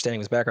some understanding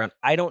of his background,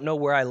 I don't know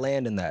where I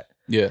land in that.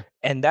 Yeah.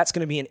 And that's going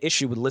to be an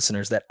issue with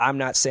listeners, that I'm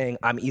not saying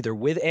I'm either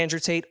with Andrew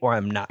Tate or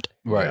I'm not.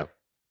 Right.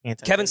 Yeah.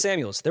 Kevin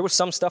Samuels. There was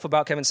some stuff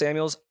about Kevin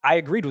Samuels. I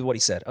agreed with what he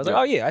said. I was like,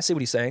 oh yeah, I see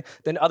what he's saying.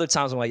 Then other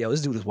times I'm like, yo,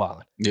 this dude is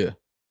wilding. Yeah.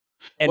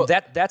 And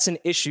that's an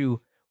issue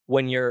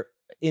when you're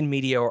in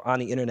media or on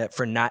the internet,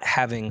 for not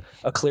having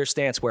a clear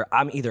stance where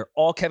I'm either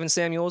all Kevin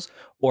Samuels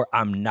or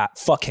I'm not.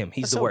 Fuck him.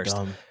 He's That's the so worst.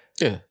 dumb.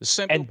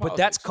 Yeah. But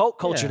that's cult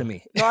culture to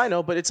me. No, I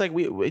know, but it's like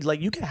we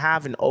like, you can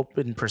have an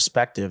open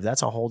perspective.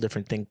 That's a whole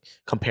different thing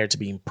compared to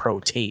being pro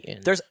Tate.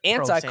 And there's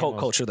anti-cult Samuels.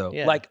 culture though.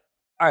 Yeah. Like,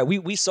 all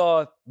right, we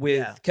saw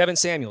with Kevin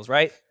Samuels,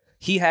 right?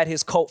 He had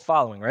his cult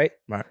following, right?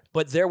 Right.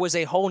 But there was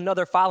a whole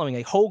nother following,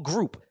 a whole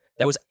group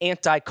that was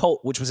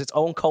anti-cult, which was its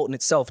own cult in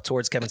itself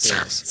towards Kevin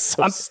Samuels.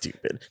 So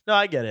stupid. No,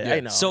 I get it. Yeah. I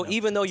know. So I know.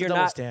 even though It's a you're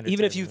double not, standard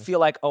even if thing, you man. feel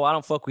like, oh, I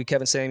don't fuck with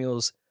Kevin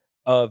Samuels'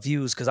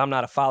 views because I'm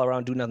not a follower, I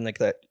don't do nothing like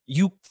that,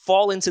 you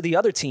fall into the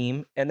other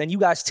team, and then you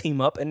guys team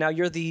up, and now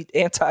you're the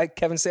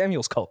anti-Kevin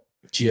Samuels cult.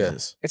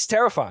 Jesus. It's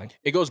terrifying.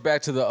 It goes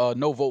back to the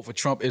no vote for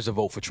Trump is a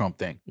vote for Trump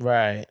thing.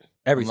 Right.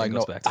 Everything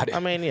goes back to that. I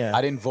mean, yeah.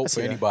 I didn't vote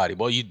for anybody.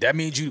 Well, that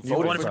means you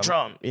voted for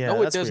Trump. Yeah, no,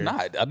 it that's does weird.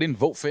 not. I didn't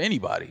vote for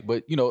anybody.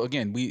 But,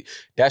 again,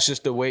 that's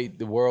just the way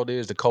the world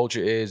is, the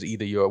culture is.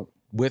 Either you're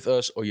with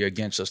us or you're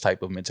against us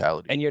type of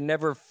mentality. And you're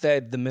never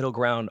fed the middle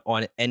ground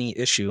on any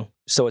issue.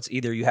 So it's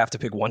either you have to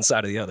pick one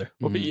side or the other.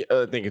 Well, but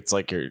I think it's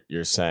like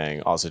you're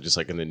saying also, just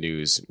like in the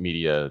news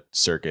media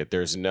circuit,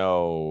 there's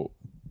no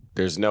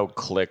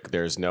click,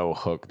 there's no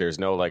hook, there's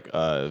no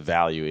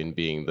value in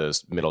being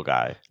this middle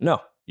guy. No.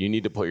 You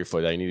need to put your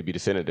foot out. You need to be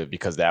definitive,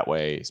 because that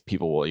way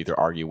people will either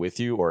argue with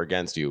you or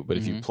against you. But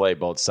if you play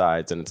both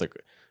sides, and it's like,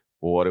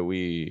 well,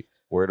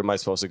 where am I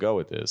supposed to go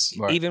with this?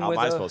 Right. Even How with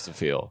am I supposed to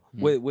feel?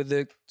 With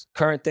the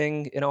current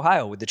thing in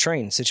Ohio with the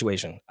train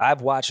situation,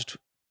 I've watched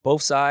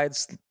both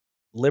sides,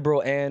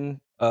 liberal and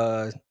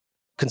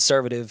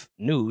conservative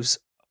news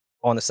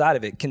on the side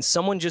of it. Can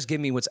someone just give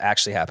me what's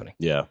actually happening?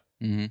 Yeah.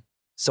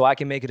 So I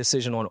can make a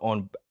decision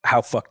on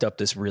how fucked up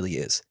this really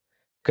is.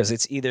 Because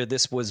it's either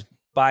this was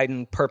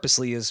Biden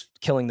purposely is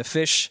killing the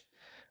fish,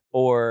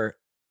 or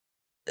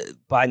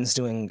Biden's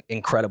doing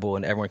incredible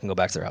and everyone can go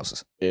back to their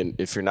houses. And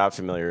if you're not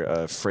familiar,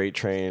 a freight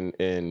train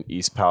in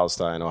East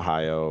Palestine,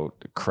 Ohio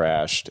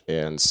crashed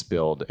and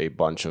spilled a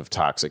bunch of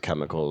toxic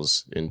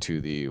chemicals into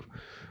the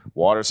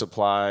water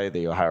supply,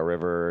 the Ohio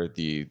River,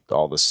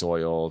 all the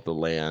soil, the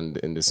land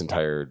in this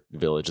entire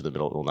village in the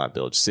middle, well, not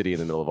village, city in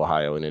the middle of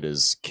Ohio, and it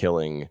is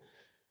killing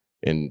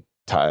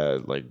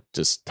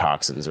just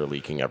toxins are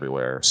leaking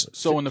everywhere.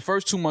 So in the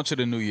first 2 months of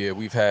the new year,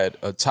 we've had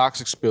a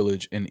toxic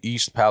spillage in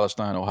East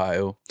Palestine,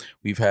 Ohio.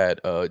 We've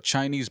had a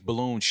Chinese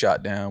balloon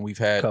shot down. We've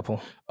had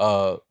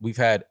We've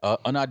had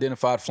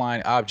unidentified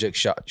flying object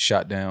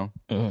shot down.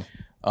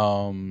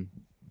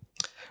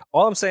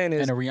 All I'm saying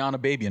is, and a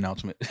Rihanna baby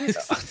announcement.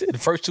 The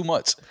first 2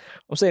 months.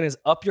 I'm saying is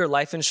up your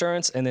life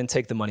insurance and then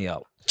take the money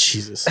out.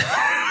 Jesus.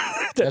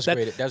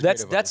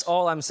 That's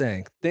all I'm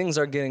saying. Things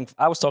are getting.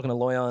 I was talking to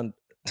Loyan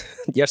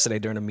yesterday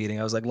during a meeting.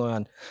 I was like,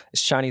 Loyan,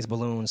 it's Chinese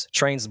balloons,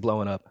 trains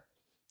blowing up.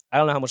 I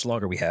don't know how much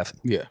longer we have.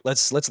 Yeah.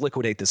 Let's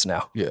liquidate this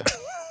now. Yeah.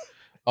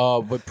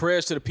 But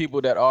prayers to the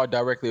people that are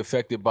directly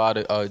affected by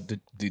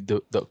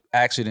the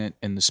accident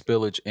and the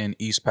spillage in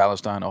East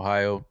Palestine,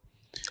 Ohio.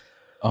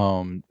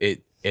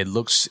 It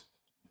looks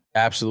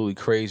absolutely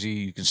crazy.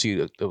 You can see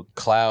the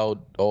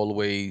cloud all the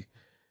way.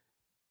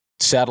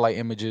 Satellite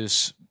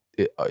images.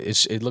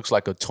 It looks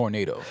like a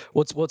tornado.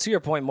 Well, to your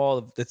point, Maul,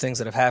 of the things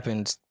that have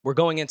happened, we're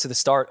going into the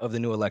start of the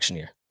new election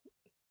year.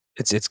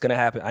 It's going to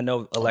happen. I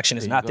know election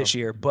is not this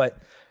year,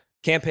 but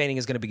campaigning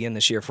is going to begin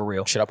this year for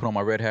real. Should I put on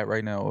my red hat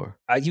right now, or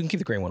you can keep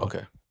the green one?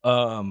 Okay.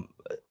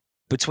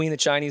 Between the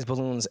Chinese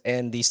balloons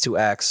and these two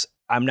acts,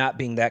 I'm not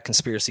being that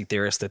conspiracy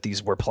theorist that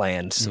these were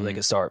planned so they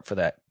could start for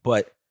that,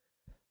 but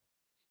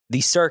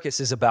the circus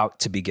is about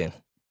to begin.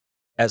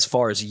 As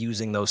far as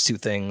using those two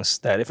things,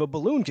 that if a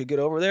balloon could get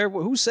over there,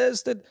 who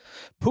says that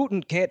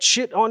Putin can't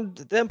shit on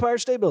the Empire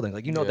State Building?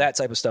 Like, that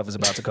type of stuff is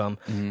about to come.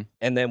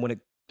 And then when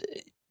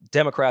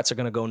Democrats are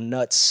going to go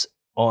nuts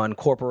on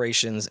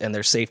corporations and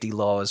their safety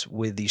laws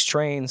with these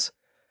trains,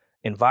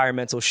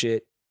 environmental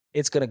shit,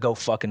 it's going to go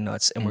fucking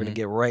nuts. And we're going to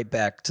get right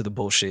back to the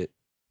bullshit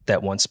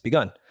that once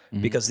begun.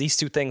 Because these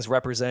two things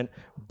represent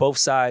both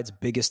sides'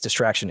 biggest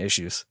distraction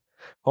issues.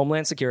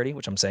 Homeland security,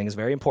 which I'm saying is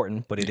very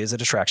important, but it is a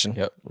distraction.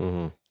 Yep.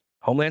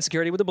 Homeland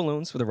security with the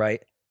balloons, with the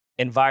right.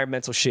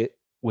 Environmental shit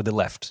with the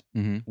left,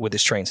 with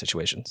this train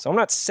situation. So I'm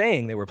not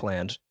saying they were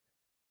planned,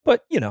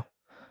 but,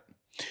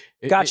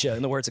 gotcha,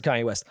 in the words of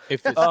Kanye West.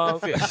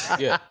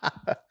 Yeah.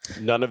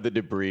 None of the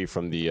debris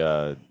from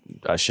the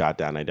shot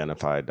down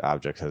identified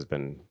object has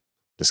been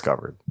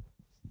discovered.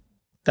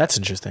 That's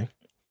interesting,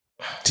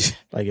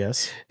 I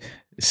guess.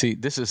 See,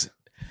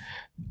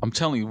 I'm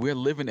telling you, we're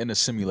living in a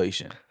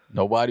simulation.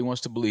 Nobody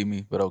wants to believe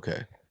me, but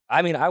okay.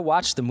 I mean, I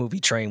watched the movie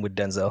Train with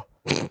Denzel.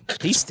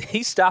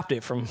 He stopped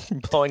it from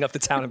blowing up the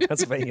town in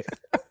Pennsylvania.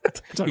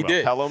 He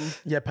did. Pelham?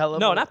 Yeah, Pelham.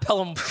 No, not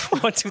Pelham.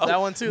 That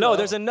one too. No, though.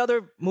 there's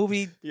another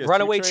movie, Yeah,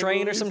 Runaway two Train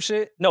train or some movies?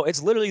 shit. No,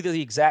 it's literally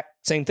the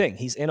exact same thing.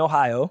 He's in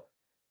Ohio,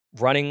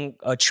 running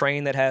a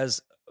train that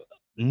has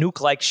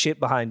nuke-like shit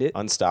behind it.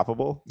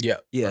 Unstoppable? Yeah,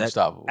 that's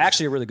Unstoppable.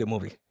 actually a really good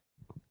movie.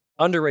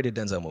 Underrated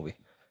Denzel movie.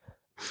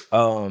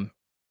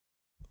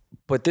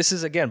 But this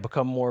has, again,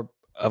 become more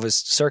of a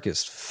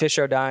circus. Fish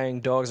are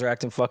dying, dogs are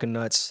acting fucking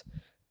nuts,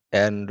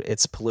 and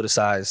it's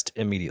politicized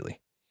immediately.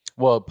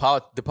 Well,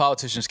 the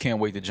politicians can't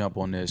wait to jump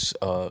on this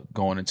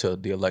going into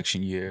the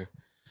election year.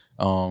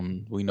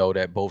 We know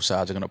that both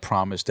sides are going to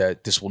promise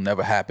that this will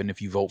never happen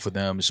if you vote for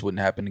them. This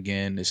wouldn't happen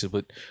again. This is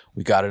what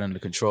we got it under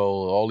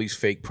control. All these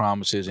fake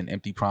promises and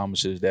empty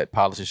promises that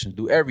politicians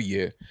do every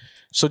year.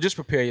 So just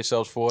prepare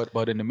yourselves for it.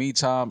 But in the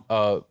meantime,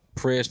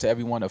 prayers to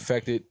everyone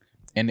affected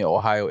in the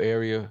Ohio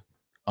area.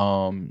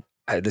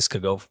 This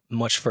could go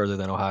much further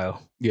than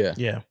Ohio.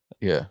 Yeah.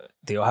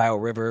 The Ohio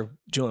River,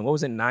 Julian, what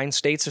was it, 9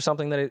 states or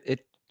something that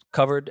it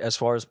covered as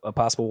far as a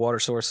possible water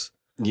source?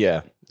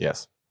 Yeah.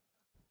 Yes.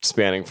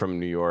 Spanning from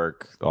New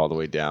York all the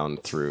way down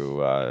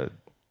through, I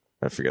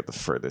forget the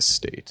furthest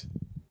state.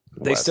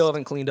 They still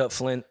haven't cleaned up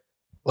Flint.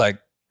 Like,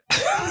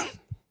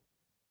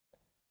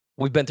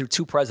 we've been through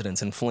 2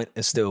 presidents and Flint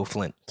is still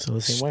Flint. So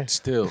the same way.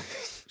 Still.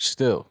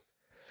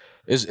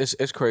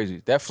 It's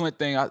crazy. That Flint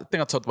thing, I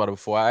think I talked about it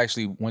before. I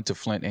actually went to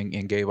Flint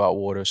and gave out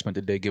water, spent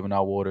the day giving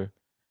out water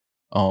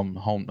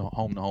home to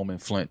home in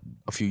Flint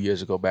a few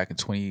years ago, back in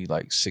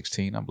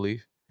 2016, I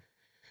believe.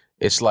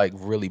 It's like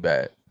really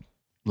bad.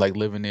 Like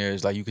living there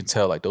is like, you can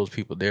tell like those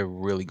people, they're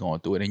really going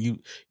through it. And you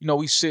know,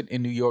 we sit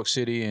in New York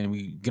City and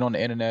we get on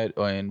the internet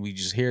and we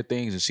just hear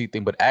things and see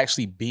things, but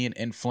actually being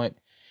in Flint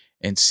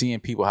and seeing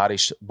people how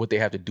what they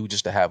have to do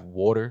just to have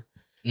water,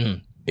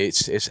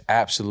 it's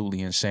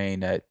absolutely insane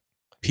that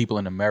people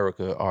in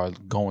America are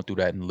going through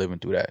that and living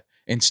through that.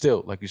 And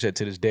still, like you said,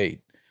 to this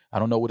day, I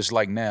don't know what it's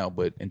like now,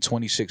 but in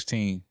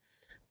 2016,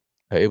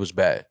 it was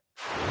bad.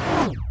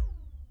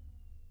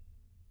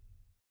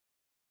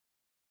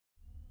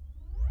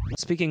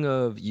 Speaking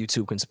of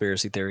YouTube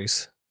conspiracy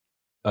theories,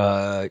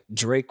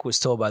 Drake was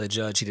told by the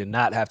judge he did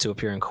not have to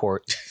appear in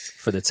court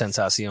for the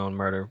Tentacion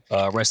murder.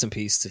 Rest in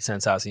peace to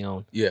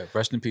Tentacion. Yeah,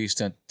 rest in peace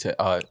to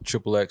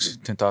Triple X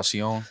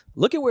Tentacion.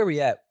 Look at where we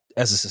at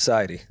as a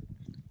society.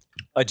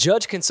 A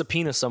judge can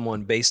subpoena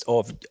someone based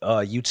off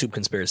YouTube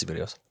conspiracy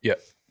videos. Yeah.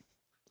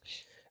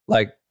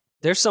 Like,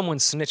 there's someone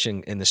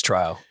snitching in this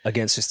trial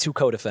against his two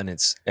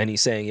co-defendants, and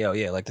he's saying, yo,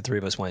 yeah, like the three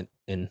of us went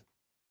and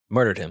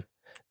murdered him.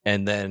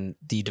 And then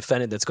the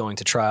defendant that's going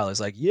to trial is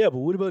like, yeah, but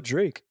what about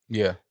Drake?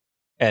 Yeah.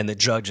 And the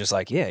judge is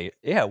like, yeah,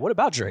 what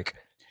about Drake?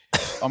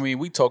 I mean,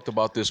 we talked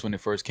about this when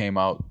it first came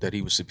out that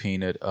he was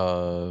subpoenaed.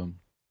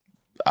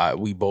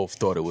 We both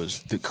thought it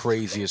was the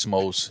craziest,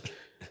 most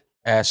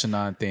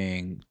asinine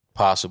thing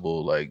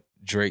possible. Like,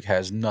 Drake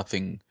has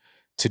nothing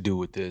to do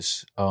with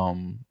this.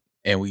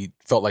 And we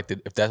felt like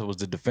if that was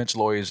the defense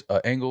lawyer's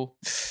angle,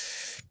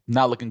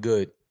 not looking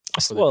good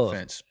for the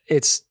defense.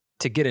 It's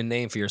to get a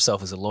name for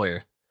yourself as a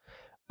lawyer.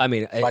 I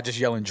mean, by just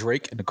yelling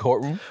Drake in the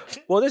courtroom.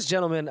 Well, this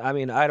gentleman, I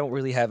mean, I don't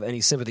really have any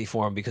sympathy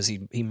for him because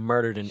he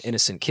murdered an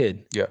innocent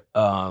kid. Yeah.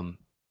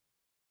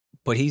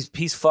 But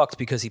he's fucked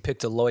because he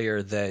picked a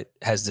lawyer that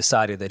has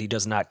decided that he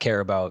does not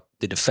care about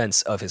the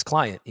defense of his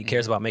client. He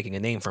cares about making a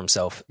name for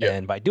himself. Yeah.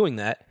 And by doing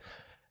that,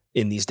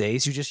 in these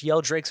days, you just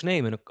yell Drake's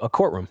name in a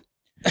courtroom.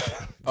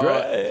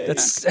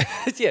 That's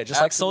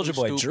just like Soulja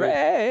Boy. Stupid.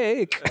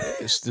 Drake.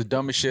 It's the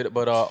dumbest shit.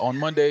 But on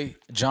Monday,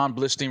 John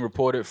Blistein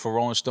reported for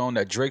Rolling Stone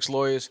that Drake's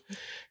lawyers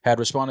had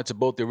responded to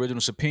both the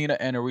original subpoena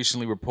and a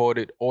recently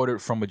reported order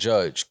from a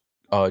judge.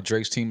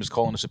 Drake's team is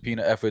calling the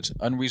subpoena efforts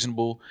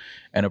unreasonable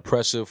and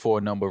oppressive for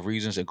a number of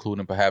reasons,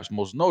 including perhaps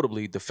most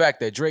notably the fact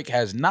that Drake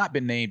has not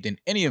been named in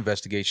any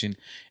investigation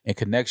in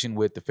connection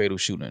with the fatal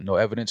shooting. No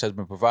evidence has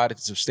been provided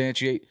to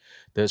substantiate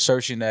the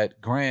assertion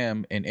that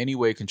Graham in any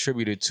way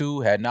contributed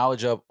to, had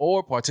knowledge of,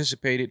 or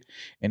participated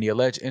in the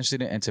alleged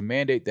incident, and to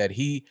mandate that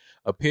he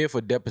appear for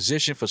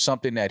deposition for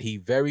something that he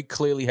very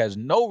clearly has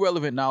no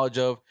relevant knowledge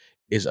of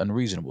is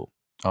unreasonable.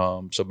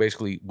 So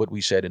basically what we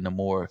said in a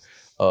more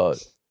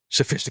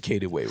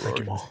sophisticated way,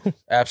 Rory.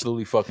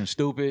 Absolutely fucking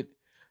stupid.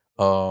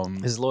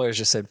 His lawyers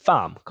just said,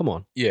 "Fam, come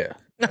on." Yeah.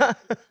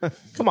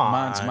 Come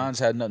on. Mine's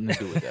had nothing to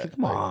do with that.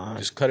 Come on.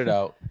 Just cut it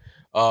out.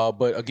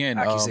 But again,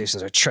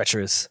 accusations are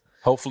treacherous.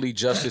 Hopefully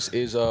justice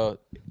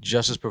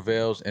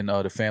prevails and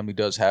the family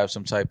does have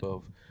some type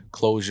of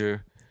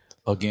closure.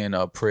 Again,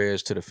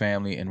 prayers to the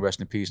family and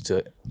rest in peace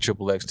to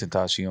Triple X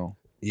Tentacion.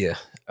 Yeah.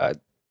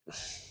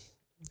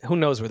 Who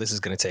knows where this is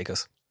going to take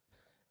us?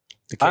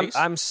 The case?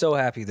 I'm so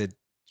happy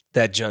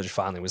that judge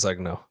finally was like,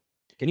 no.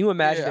 Can you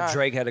imagine if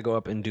Drake had to go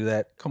up and do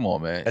that? Come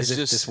on, man. As if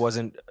this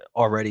wasn't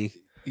already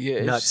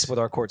nuts with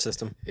our court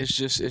system. It's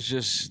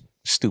just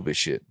stupid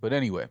shit. But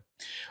anyway,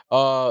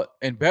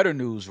 in better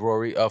news,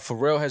 Rory,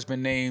 Pharrell has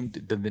been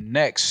named the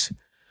next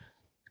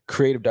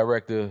creative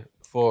director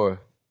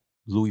for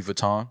Louis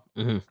Vuitton.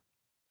 Mm-hmm.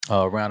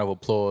 Round of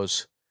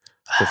applause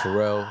for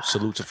Pharrell.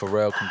 Salute to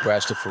Pharrell.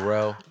 Congrats to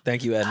Pharrell.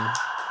 Thank you, Eden.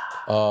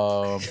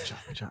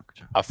 Good job.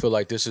 I feel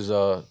like this is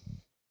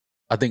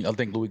I think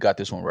Louis got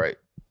this one right.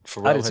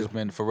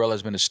 Pharrell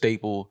has been a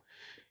staple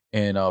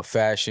in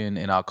fashion,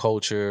 in our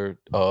culture,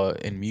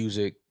 in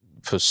music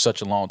for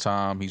such a long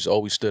time. He's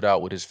always stood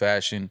out with his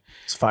fashion.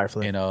 It's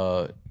Firefly.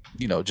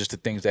 And just the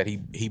things that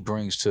he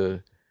brings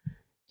to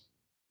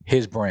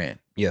his brand.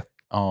 Yeah.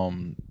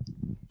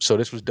 So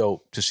this was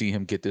dope to see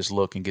him get this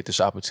look and get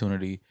this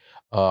opportunity.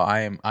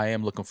 I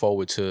am looking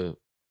forward to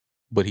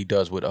what he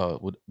does with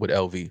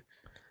LV.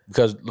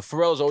 Because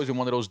Pharrell has always been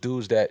one of those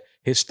dudes that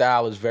his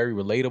style is very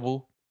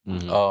relatable.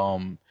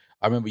 Mm-hmm.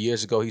 I remember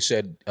years ago he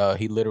said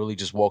he literally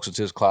just walks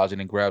into his closet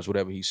and grabs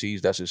whatever he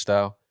sees. That's his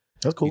style.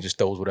 That's cool. He just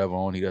throws whatever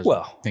on. He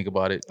doesn't think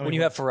about it. When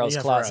you have Pharrell's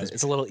closet,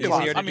 it's a little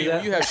easier to do that.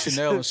 When you have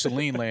Chanel and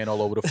Celine laying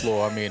all over the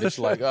floor, I mean, it's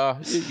like,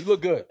 you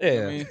look good. Yeah. You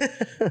know what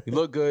I mean? You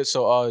look good.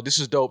 So this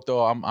is dope,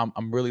 though.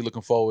 I'm really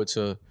looking forward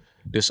to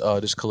this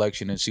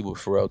collection and see what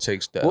Pharrell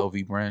takes the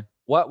LV brand.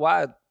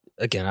 Why?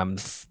 Again, I'm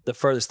the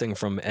furthest thing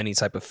from any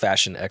type of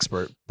fashion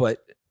expert,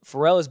 but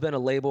Pharrell has been a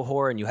label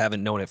whore and you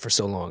haven't known it for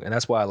so long. And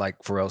that's why I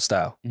like Pharrell's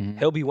style. Mm-hmm.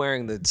 He'll be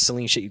wearing the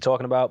Celine shit you're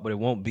talking about, but it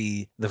won't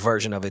be the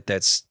version of it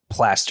that's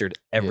plastered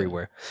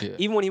everywhere. Yeah. Yeah.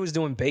 Even when he was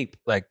doing Bape,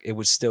 like it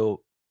was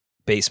still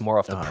based more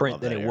off the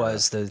print than it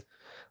was the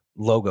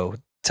logo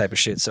type of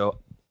shit. So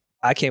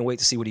I can't wait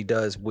to see what he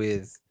does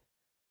with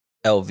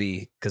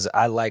LV because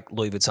I like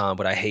Louis Vuitton,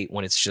 but I hate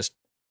when it's just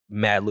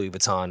mad Louis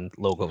Vuitton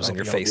logos in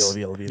your face.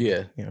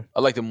 Yeah.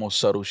 I like the more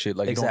subtle shit.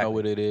 Like you don't know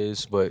what it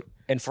is, but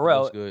and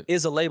Pharrell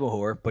is a label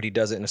whore, but he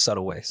does it in a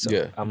subtle way. So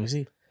yeah.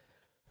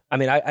 I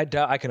mean, I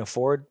doubt I can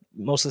afford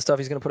most of the stuff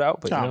he's gonna put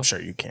out, but I'm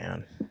sure you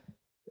can.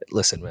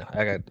 Listen, man,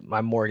 I got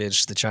my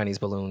mortgage, the Chinese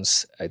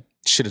balloons.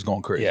 Shit is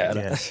going crazy.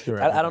 Yeah,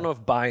 I don't know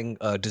if buying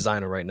a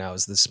designer right now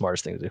is the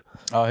smartest thing to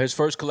do. His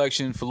first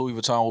collection for Louis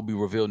Vuitton will be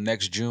revealed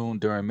next June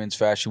during Men's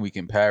Fashion Week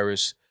in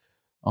Paris.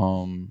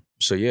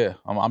 So yeah,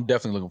 I'm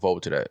definitely looking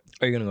forward to that.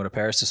 Are you gonna go to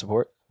Paris to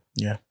support?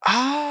 Yeah.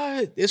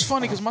 It's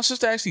funny because my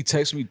sister actually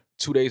texted me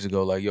 2 days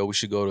ago, like, "Yo, we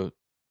should go to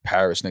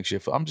Paris next year."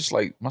 I'm just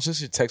like, my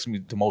sister texts me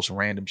the most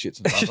random shit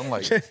sometimes. I'm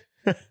like,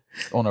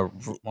 on a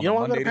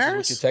Monday,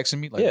 Paris? You're texting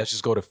me like, let's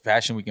just go to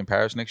Fashion Week in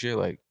Paris next year.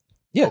 Like,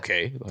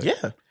 okay, like,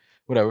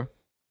 whatever.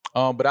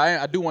 But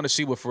I do want to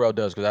see what Pharrell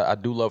does because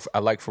I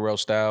like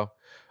Pharrell's style.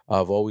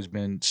 I've always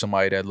been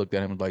somebody that looked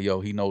at him and like,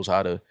 yo, he knows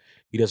how to.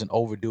 He doesn't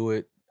overdo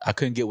it. I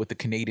couldn't get with the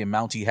Canadian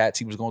Mountie hats.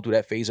 He was going through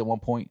that phase at one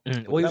point.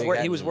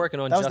 Well, he was working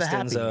on That was the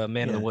Justin's Happy.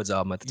 Man in the Woods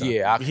album at the time.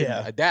 Yeah,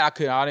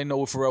 I didn't know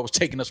what Pharrell was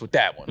taking us with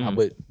that one.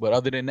 But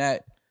other than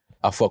that,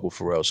 I fuck with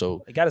Pharrell.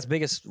 So He got his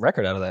biggest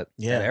record out of that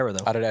era,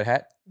 though. out of that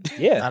hat,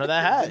 Yeah. Out of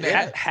that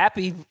hat.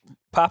 Happy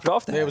popped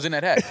off the yeah, it hat. was in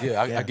that hat.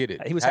 Yeah, I get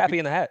it. He was happy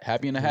in the hat.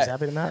 Happy in the He was hat.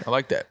 happy in the hat. I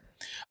like that.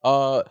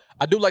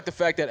 I do like the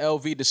fact that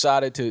LV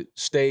decided to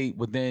stay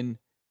within,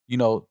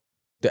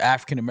 the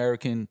African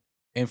American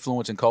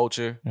influence and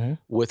culture,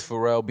 with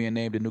Pharrell being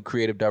named the new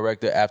creative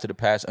director after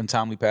the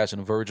untimely passing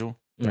of Virgil.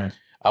 Right.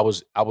 I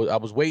was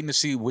waiting to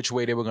see which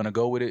way they were gonna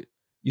go with it.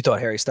 You thought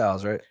Harry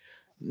Styles, right?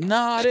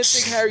 Nah, I didn't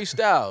think Harry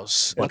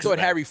Styles. I thought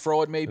Harry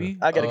Fraud maybe.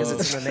 I get it because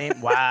it's in the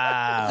name.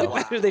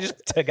 Wow. They just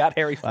got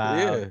Harry. Wow.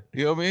 Yeah,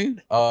 you know what I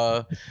mean?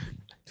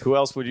 Who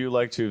else would you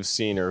like to have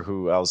seen, or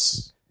who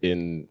else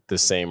in the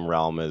same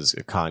realm as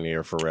Kanye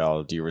or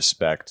Pharrell do you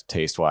respect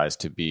taste-wise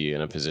to be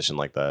in a position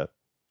like that?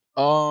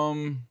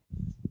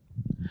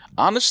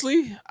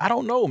 Honestly, I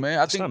don't know, man.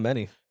 I It's think not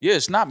many. yeah,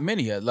 it's not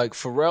many. Like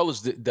Pharrell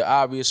is the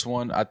obvious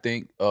one, I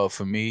think,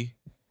 for me.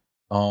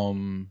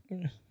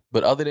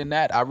 But other than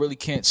that, I really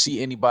can't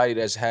see anybody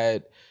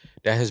that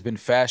has been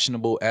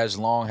fashionable as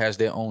long, has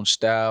their own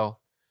style,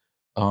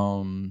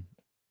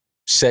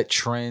 set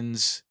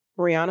trends.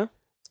 Rihanna.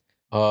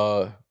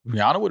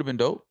 Rihanna would have been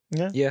dope.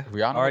 Yeah.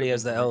 Rihanna already would've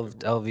has the been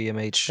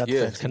LVMH Got the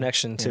Yeah. fancy-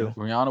 connection, too.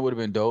 Rihanna would have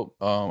been dope.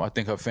 I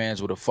think her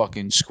fans would have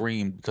fucking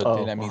screamed because Oh,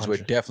 then that means we're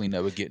 100. definitely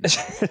never getting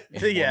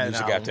any more Yeah,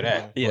 music no. after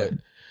that. Yeah.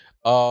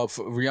 But,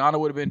 Rihanna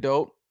would have been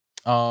dope.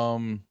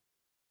 I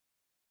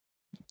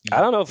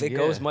don't know if it Yeah.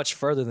 goes much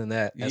further than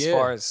that as Yeah.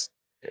 far as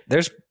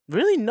there's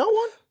Really? No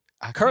one?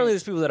 currently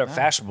there's people that are Nah.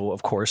 fashionable,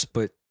 of course,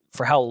 but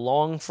for how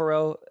long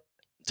Pharrell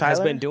has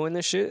Tyler? been doing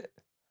this shit,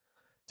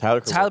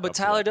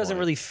 Tyler doesn't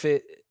really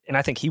fit, and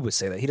I think he would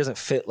say that he doesn't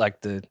fit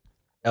like the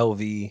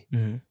LV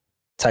Mhm.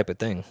 type of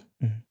thing.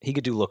 Mhm. He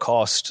could do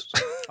Lacoste,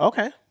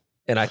 Okay.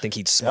 and I think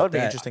he'd That smoke would be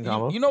that. interesting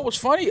combo. You know what's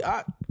funny?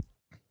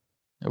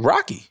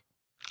 Rocky.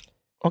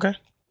 Okay.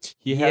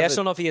 He Yeah, I has just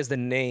don't know if he has the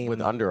name.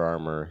 with Under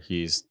Armour.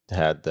 He's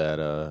had that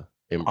Under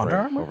imprint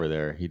Armour? over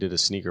there. He did a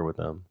sneaker with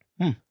them.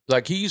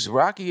 Like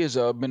Rocky has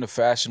been a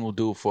fashionable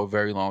dude for a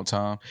very long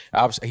time.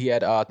 Obviously, he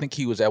had I think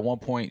he was at one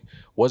point,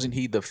 wasn't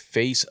he the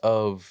face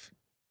of?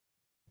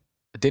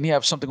 Didn't he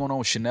have something going on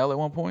with Chanel at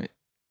one point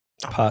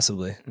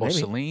Possibly. or Maybe.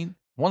 Celine?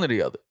 One or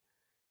the other.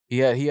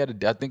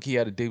 I think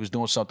he was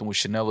doing something with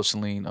Chanel or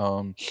Celine.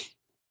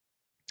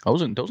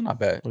 Those are not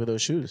bad. Look at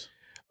those shoes.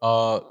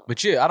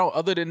 But yeah, I don't.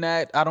 Other than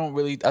that, I don't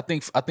really. I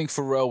think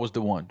Pharrell was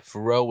the one.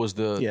 Pharrell was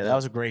the Yeah, that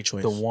was a great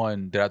choice. the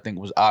one that I think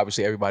was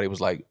obviously everybody was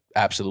like,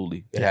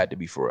 absolutely, it had to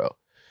be Pharrell.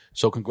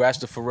 So congrats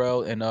to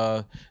Pharrell,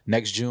 and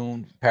next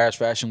June, Paris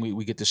Fashion Week,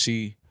 we get to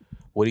see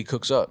what he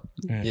cooks up.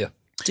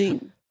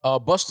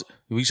 Busta,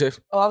 what you say?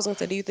 I was gonna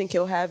say, do you think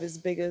he'll have as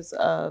big as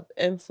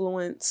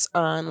influence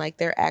on like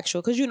their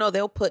actual? Because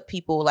they'll put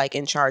people like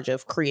in charge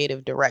of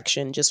creative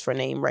direction just for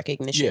name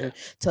recognition Yeah.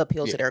 to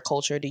appeal Yeah. to their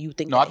culture. Do you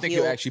think? No, I that think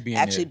he'll actually be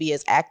in there. be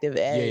as active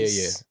as?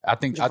 Yeah. I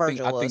think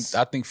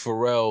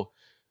Pharrell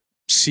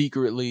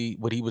secretly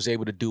what he was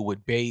able to do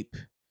with Bape,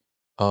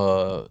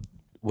 with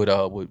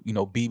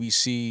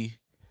BBC,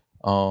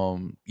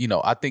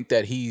 I think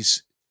that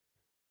he's.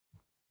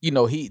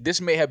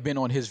 This may have been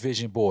on his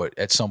vision board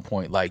at some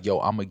point. Like, yo,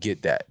 I'm gonna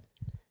get that,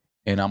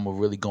 and I'm gonna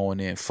really go in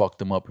there and fuck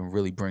them up, and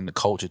really bring the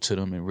culture to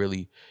them, and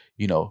really,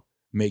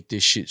 make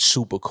this shit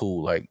super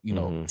cool. Like,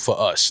 for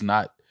us,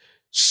 not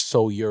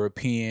so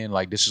European.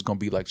 Like, this is gonna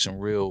be like some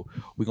real.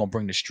 We're gonna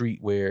bring the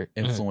streetwear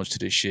influence to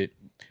this shit,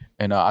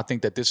 and I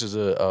think that this is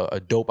a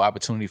dope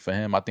opportunity for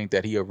him. I think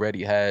that he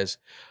already has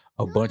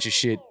a bunch of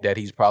shit that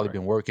he's probably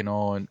been working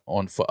on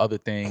for other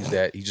things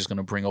that he's just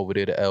gonna bring over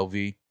there to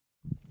LV.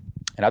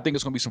 And I think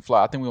it's gonna be some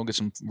fly. I think we're gonna get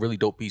some really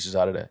dope pieces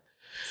out of that.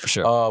 For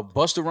sure.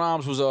 Busta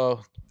Rhymes was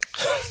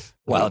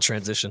Wild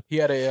transition. he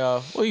had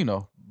a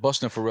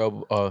Busta and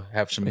Pharrell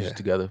have some music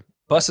together.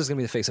 Busta's gonna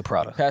be the face of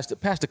Prada. Pastor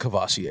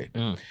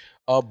Cavassier.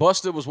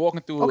 Busta was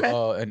walking through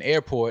an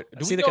airport.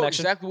 Do see we the know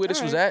connection. exactly where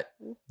this was at?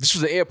 This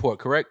was an airport,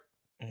 correct?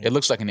 It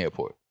looks like an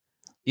airport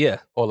Yeah.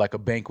 or like a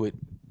banquet.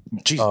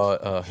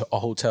 A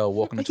hotel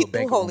walking into a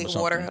banquet room Holy or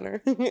something. water,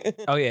 Hunter.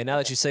 Oh yeah. Now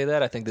that you say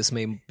that, I think this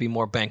may be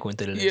more banquet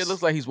than it is. Yeah, it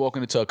looks like he's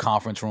walking into a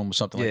conference room or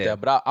something like Yeah.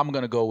 that. But I'm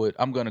gonna go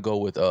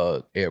with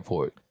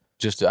airport.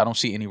 I don't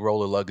see any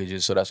roller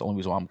luggages, so that's the only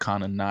reason why I'm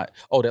kind of not.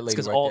 Oh, that lady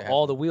because right there.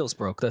 all the wheels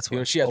broke. That's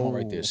why. She has one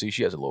right there. See,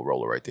 she has a little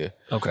roller right there.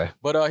 Okay.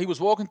 But he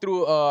was walking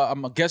through.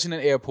 I'm guessing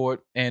an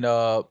airport, and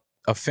a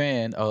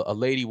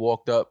lady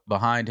walked up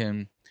behind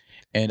him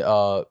and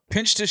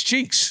pinched his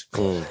cheeks.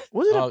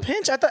 Was it a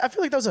pinch? I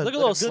feel like that was a, Look, a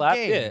little good slap,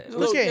 game. yeah. It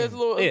Good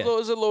game.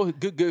 was a little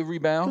good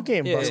rebound. Good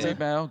game, Yeah, Busta. yeah.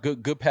 Rebound.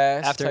 Good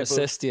pass. After an type of-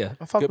 assist, yeah.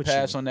 I fuck Good with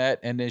pass you. on that,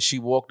 and then she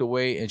walked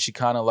away, and she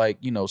kind of like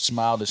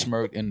smiled and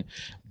smirked, and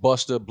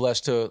Busta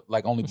blessed her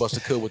like only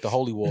Busta could with the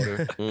holy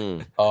water.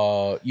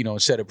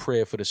 And said a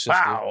prayer for the sister.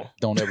 Wow.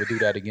 Don't ever do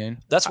that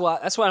again. That's why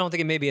I don't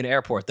think it may be an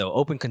airport though.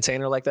 Open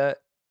container like that.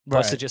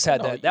 Busta just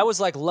had that. That was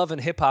like Love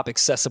and Hip Hop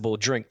accessible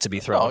drink to be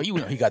thrown. Oh, you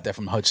know he got that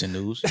from Hudson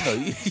News. You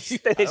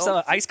know, They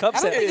sell ice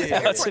cups at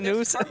Yeah. Hudson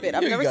News. Carpet.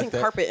 I've Yeah, never you got seen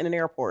that. carpet in an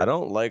airport. I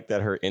don't like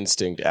that her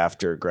instinct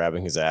after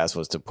grabbing his ass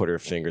was to put her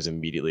fingers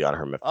immediately on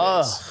her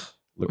face.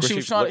 Look where she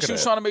was trying looking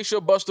to at. make sure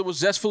Busta was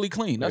zestfully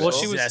clean. That's Well, all.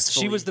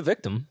 she was the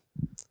victim.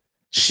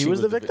 She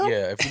was the victim?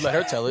 Yeah, if you let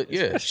her tell it,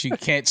 yeah. She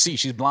can't see.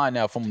 She's blind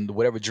now from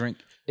whatever drink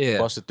Yeah.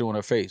 Busta threw in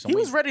her face. He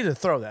was ready to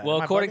throw that. Well,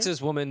 Am I according bugging? to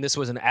this woman, this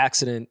was an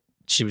accident.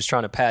 She was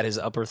trying to pat his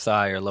upper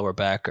thigh or lower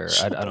back, or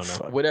I don't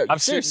know. Whatever. I'm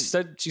serious.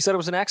 She said it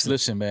was an accident.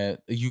 Listen, man,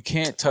 you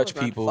can't touch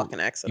not a people. fucking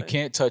accident. You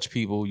can't touch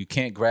people. You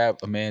can't grab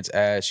a man's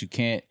ass. You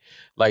can't,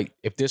 like,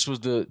 if this was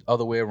the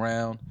other way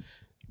around,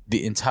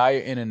 the entire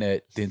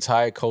internet, the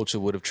entire culture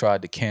would have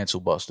tried to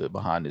cancel Busta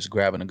behind this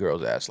grabbing a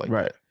girl's ass like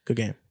Right. that. Good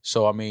game.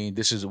 So I mean,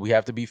 we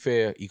have to be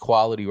fair,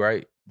 equality,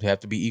 right? We have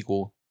to be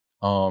equal.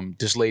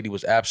 This lady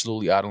was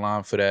absolutely out of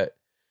line for that.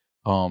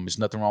 There's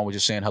nothing wrong with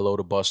just saying hello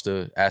to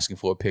Busta, asking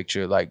for a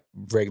picture like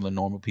regular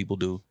normal people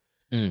do.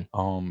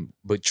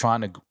 But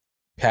trying to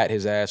pat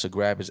his ass or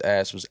grab his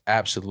ass was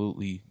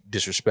absolutely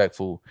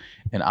disrespectful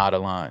and out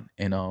of line.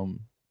 And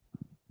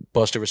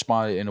Busta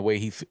responded in a way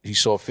he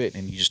saw fit,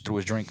 and he just threw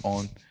his drink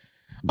on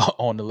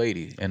the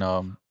lady. And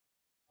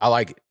I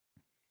like it.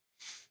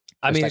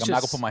 I mean, I'm not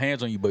gonna put my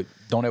hands on you, but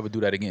don't ever do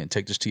that again.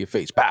 Take this to your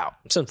face. Pow.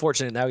 it's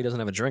unfortunate now he doesn't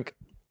have a drink.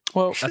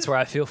 Well, That's where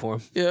I feel for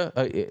him. yeah.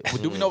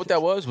 Do we know what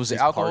that was? Was it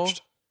alcohol?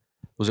 parched.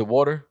 Was it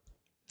water?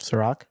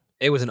 Ciroc?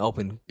 It was an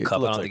open cup. I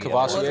looked don't like think it It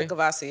was. wasn't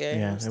Cavassier.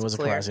 Yeah, it was a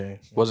clear. Cavassier.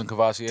 Wasn't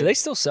Cavassier? Do they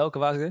still sell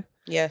Cavassier?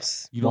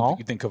 Yes. You don't No. think,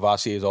 you think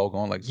Cavassier is all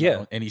gone? Like, it's Yeah. not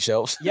on any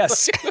shelves?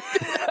 Yes,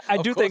 I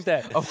do think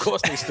that. Of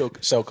course, they still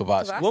sell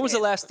Cavassier. When was the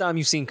last time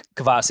you seen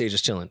Cavassier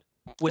just chilling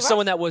with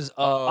someone that was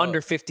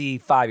under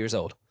 55 years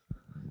old?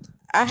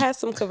 I had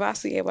some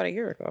Cavassier about a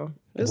year ago.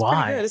 It was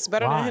Why? pretty good. It's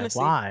better than Hennessy.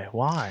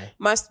 Why?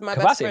 My best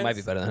Cavassier friend's- might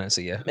be better than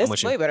Hennessy. Yeah, I'm with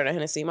It's you. way better than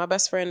Hennessy. My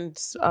best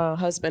friend's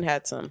husband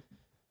had some.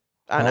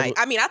 And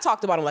I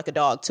talked about him like a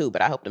dog too,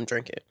 but I helped him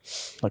drink it.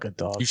 Like a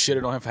dog. You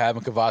shitted on him for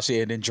having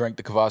Cavassier and then drank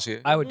the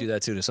Cavassier? I would do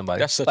that too to somebody.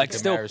 That's such like a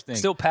still, Damaris thing.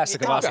 still pass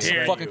the I got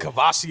Cavassier. some fucking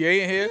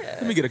Cavassier in here.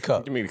 Let me get a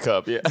cup. Give me the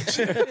cup, yeah.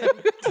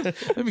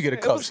 Let me get a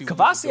cup. See what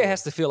Cavassier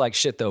has to feel like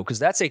shit though, because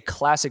that's a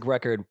classic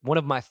record, one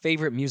of my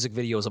favorite music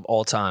videos of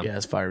all time. Yeah,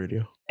 it's fire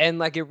video. And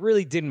like it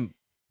really didn't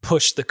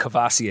push the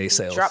Cavassier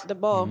sales. Dropped the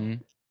ball.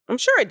 I'm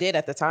sure it did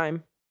at the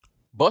time.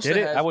 Busta Did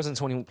it? has- I wasn't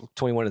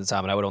 21 at the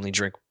time, and I would only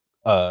drink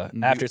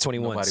after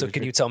 21. nobody So was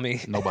can you drink- tell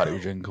me? Nobody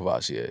was drinking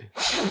Cavassier.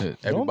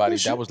 Everybody,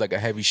 that was like a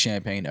heavy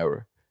champagne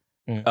era.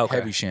 Okay.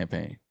 Heavy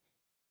champagne.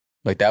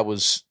 Like that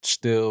was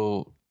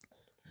still.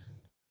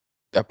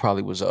 That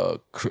probably was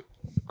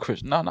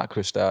Chris. No, not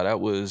Cristal. That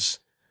was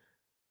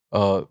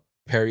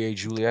Perrier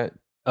Juliet.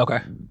 Okay.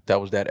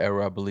 That was that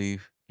era, I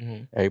believe.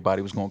 Mhm.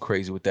 Everybody was going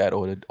crazy with that,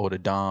 or the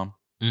Dom.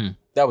 Mm.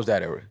 That was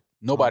that era.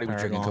 Nobody was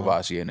drinking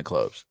Paragon. Cavassier in the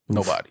clubs.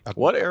 Nobody.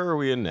 What era are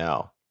we in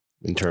now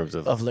in terms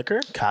of? Of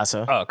liquor?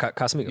 Casa. Oh,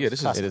 Casamigos. Yeah,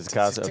 this is It is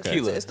Casa. Okay.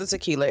 tequila. It's the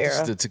tequila This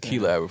era. is the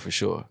tequila era for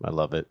sure. I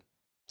love it.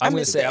 I'm I going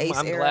to miss say the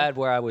I'm Ace era. glad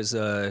where I was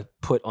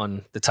put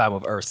on the time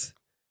of Earth.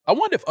 I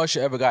wonder if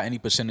Usher ever got any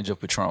percentage of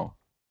Patron,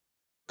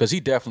 because he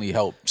definitely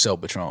helped sell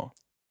Patron.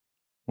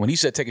 When he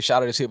said, "Take a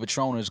shot of this here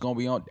Patron," and it's gonna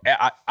be on.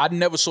 I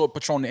never saw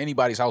Patron in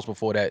anybody's house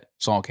before that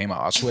song came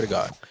out. I swear to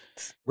God.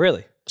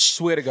 Really?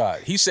 Swear to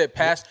God. He said,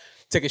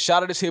 take a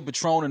shot of this here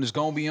Patron and it's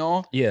gonna be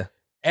on. Yeah.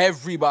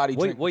 Everybody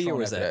drank What year Patron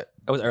was after that?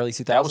 That was early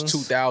 2000s? That was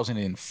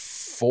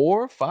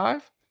 2004,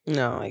 5?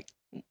 No, like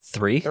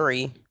 3?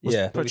 3.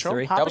 Yeah. maybe Patron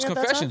 3? pop- That was Popping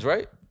at that Confessions,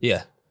 right?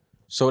 Yeah.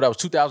 So that was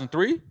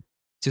 2003?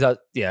 2000.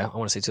 Yeah, I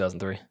want to say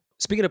 2003.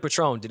 Speaking of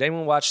Patron, did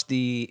anyone watch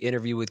the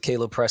interview with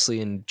Caleb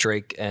Presley and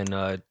Drake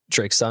and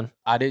Drake's son?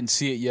 I didn't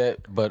see it yet,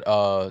 but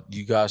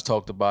you guys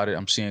talked about it.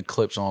 I'm seeing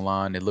clips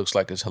online. It looks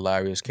like it's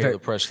hilarious.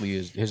 Caleb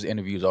Presley, his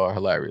interviews are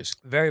hilarious.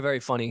 Very, very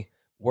funny.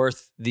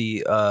 Worth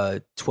the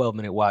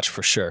 12-minute watch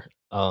for sure.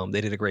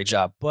 They did a great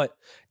job. But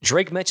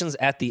Drake mentions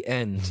at the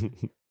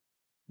end,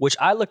 which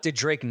I looked at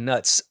Drake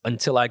nuts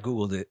until I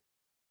Googled it.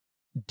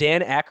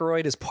 Dan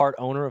Aykroyd is part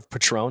owner of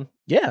Patron.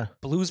 Yeah.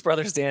 Blues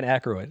Brothers Dan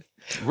Aykroyd.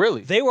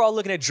 Really? They were all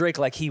looking at Drake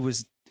like he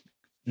was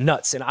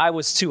nuts. And I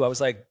was too. I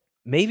was like,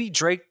 maybe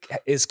Drake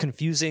is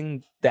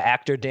confusing the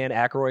actor Dan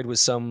Aykroyd with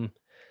some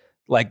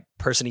like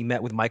person he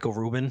met with Michael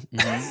Rubin.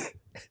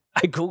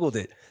 I Googled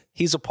it.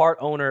 He's a part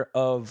owner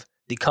of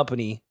the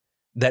company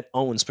that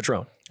owns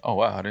Patron. Oh,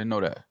 wow. I didn't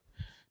know that.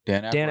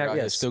 Dan Aykroyd out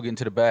here yes. still getting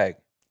to the bag.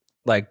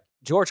 Like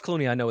George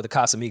Clooney, I know with the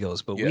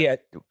Casamigos, but we Yeah. had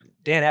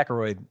Dan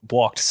Aykroyd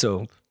walked.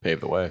 So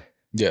Paved the way.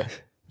 Yeah.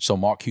 So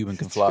Mark Cuban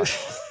can fly.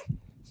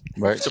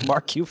 Right? to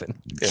Mark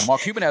Cuban. Yeah,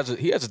 Mark Cuban has a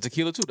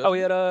tequila too, doesn't Oh,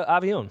 he had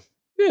Avion.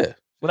 he? Yeah.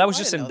 Well, that was I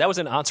just didn't in know that was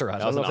an Entourage. I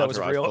don't know if that was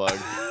real. plug.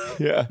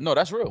 Yeah. No,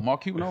 that's real.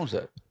 Mark Cuban owns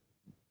that.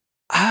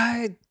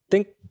 I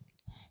think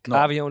No.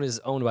 Avion is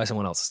owned by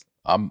someone else.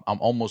 I'm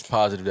almost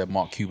positive that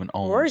Mark Cuban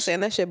owns. Rory saying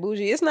that shit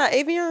bougie. It's not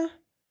Avion.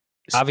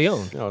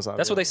 Avion. No, it's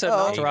That's what Avion. they said in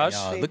Oh, Entourage.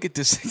 Look at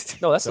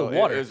this. No, that's So the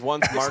water. It was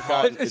once Mark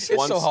got. It's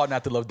so hard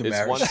not to love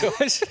Damaris.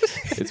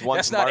 It's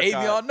once That's not Mark Avion.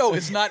 got- No,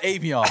 it's not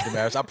Avion,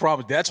 Damaris. I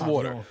promise. That's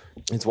water.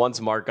 It's once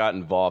Mark got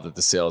involved that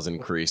the sales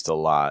increased a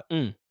lot.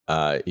 Mm.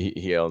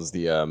 He owns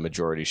the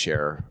majority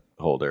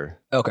shareholder.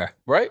 Okay.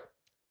 Right?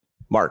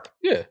 Mark.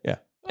 Yeah.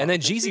 And then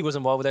Jeezy was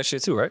involved with that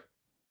shit too, right?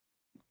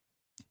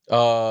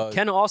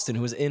 Ken Austin,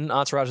 who was in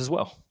Entourage as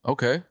well.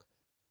 Okay.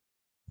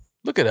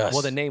 Look at us.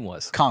 Well, the name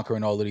was.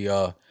 Conquering all of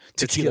the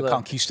tequila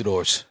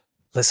conquistadors.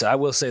 Listen, I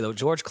will say though,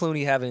 George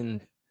Clooney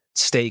having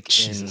stake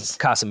in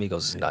Casamigos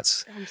is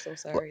nuts. I'm so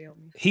sorry,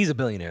 Yomi. He's a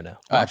billionaire now.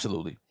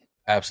 Absolutely.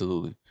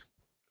 Absolutely.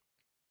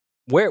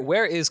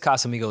 Where is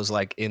Casamigos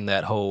like in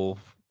that whole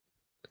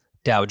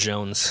Dow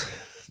Jones?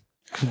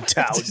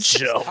 Dow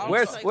Jones.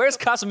 Where's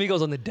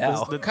Casamigos on the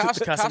Dow? The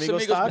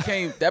Casamigos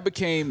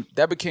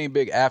stock? became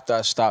big after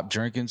I stopped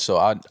drinking, so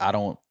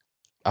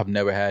I've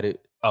never had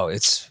it. Oh,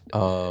 it's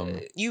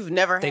You've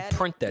never they had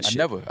print that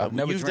shit. I've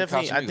never You've drank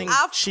definitely. I Casamigos. think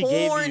I've she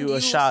gave poured you a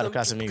shot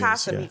of some Casamigos.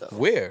 Casamigos.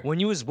 Where? When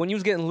you was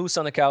getting loose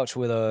on the couch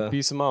with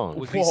B. Simone.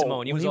 with B. Whoa,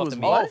 Simone, you when was he off was the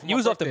what? meat. for You my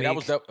was off the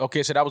birthday. meat.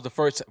 Okay, so that was the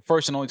first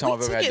and only time We I've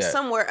ever took had it that.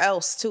 somewhere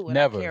else too. And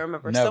Never. I can't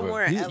remember. Never.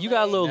 Somewhere in You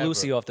got a little LA.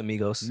 Lucy off the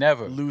Migos.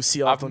 Never.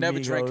 Lucy off I've never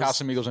drank Amigos.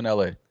 Casamigos in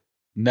LA.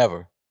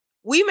 Never.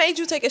 We made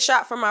you take a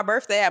shot for my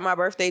birthday at my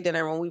birthday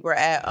dinner when we were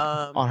at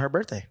on her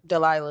birthday.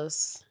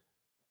 Delilah's.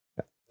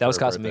 That was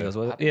For her Casamigos, birthday.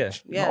 was it? Yeah.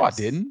 Yes. No, I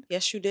didn't.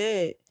 Yes, you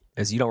did.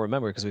 As you don't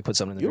remember because we put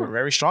something in the You were group.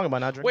 very strong about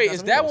not drinking. Wait,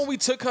 is that Casamigos. when we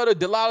took her to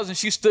Delilah's and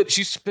she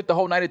spent the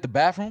whole night at the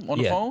bathroom on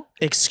the Yeah. phone?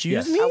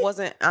 Excuse Yes. me. I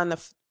wasn't on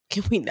the.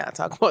 Can we not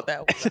talk about that?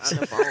 I wasn't on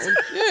the phone.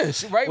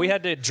 Yes, right. We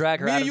had to drag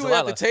her me out and of you were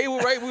at the Delilah. table,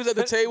 right? We was at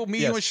the table, me,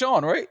 you, Yes. and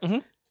Sean, right?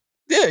 Mhm.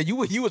 Yeah, you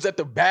was at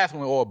the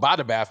bathroom or by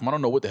the bathroom. I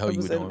don't know what the hell I you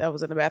were was, doing. I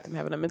was in the bathroom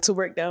having a mental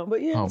breakdown,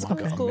 but yeah, Oh it's my cool.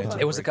 It's God, cool. mental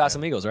It was the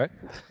Casamigos, right?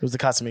 It was the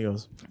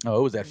Casamigos. No,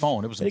 it was that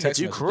phone. It was some It gets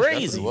text you messages. That's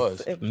crazy.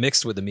 what it was.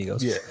 Mixed with the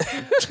Migos.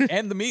 Yeah,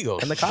 and the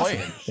Migos And the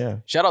playing. Casamigos. Yeah.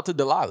 Shout out to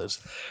Delilah's.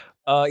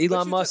 But you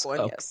Elon took Musk. one,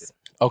 oh, yes.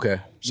 Okay,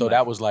 so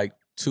that was like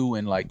two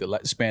in like the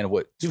span of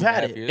what? You've 2.5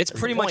 had it. years? It's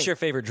pretty much your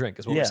favorite drink,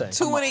 is what Yeah. we're saying.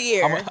 2 in a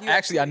year.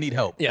 Actually, I need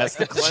help. Yeah,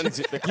 The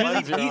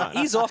cleanser.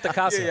 he's off the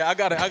Casa. Yeah, I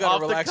gotta Off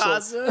the relax.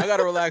 Casa? I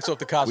gotta relax off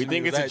the Casamigos. We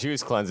think it's a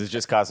juice cleanse. It's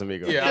just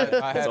Casamigos. Yeah, I had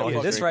That's all a Yeah,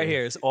 he's this fucking- right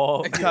here is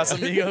all.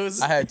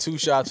 Casamigos. I had 2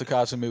 shots of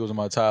Casamigos in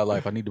my entire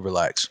life. I need to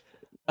relax.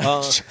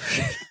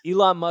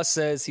 Elon Musk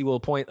says he will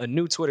appoint a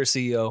new Twitter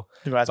CEO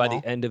Congrats, by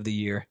Mom. the end of the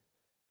year.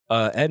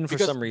 And for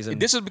Because some reason,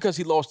 this is because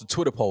he lost the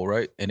Twitter poll,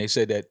 right? And they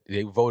said that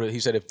they voted. He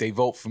said if they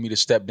vote for me to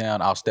step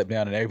down, I'll step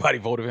down, and everybody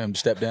voted for him to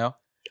step down.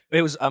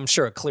 it was, I'm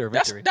sure, a clear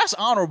That's victory. that's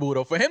honorable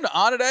though for him to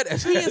honor that.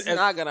 As, He is as-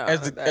 not gonna as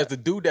honor the, that. as the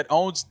dude that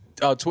owns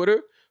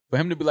Twitter. For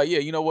him to be like, yeah,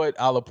 you know what?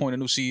 I'll appoint a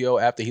new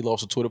CEO after he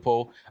lost the Twitter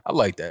poll. I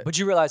like that. But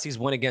you realize he's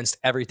went against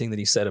everything that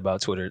he said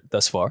about Twitter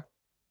thus far.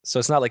 So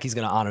it's not like he's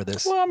going to honor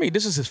this. Well, I mean,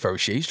 this is his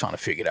first year. He's trying to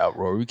figure it out,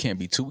 Rory. We can't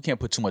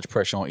put too much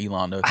pressure on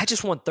Elon. I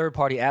just want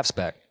third-party apps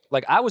back.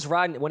 Like I was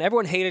riding when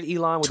everyone hated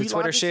Elon with the Tweet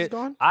Twitter Logic is shit.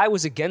 gone? I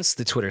was against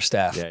the Twitter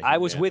staff. Yeah, I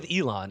was yeah. with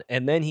Elon,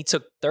 and then he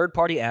took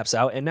third-party apps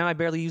out, and now I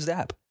barely use the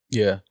app.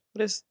 Yeah.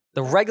 What is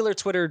The regular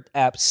Twitter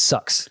app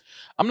sucks.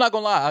 I'm not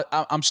gonna lie.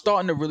 I'm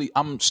starting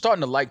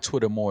to like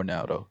Twitter more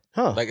now, though.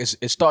 Huh. Like it's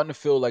starting to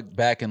feel like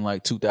back in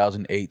like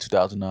 2008,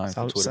 2009. for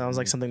Twitter. Sounds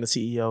like something the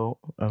CEO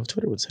of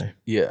Twitter would say.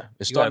 Yeah,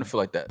 it's You starting gotta to feel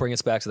like that. Bring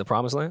us back to the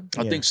promised land.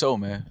 I Yeah. think so,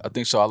 man. I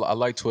think so. I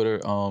like Twitter.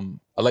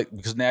 I like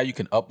because now you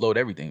can upload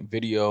everything: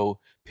 video,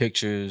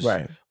 pictures,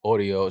 Right.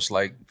 audio. It's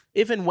like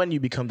If and when you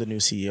become the new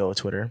CEO of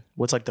Twitter,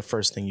 what's like the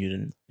first thing you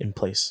did in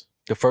place?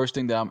 the first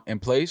thing that I'm in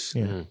place.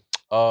 Yeah.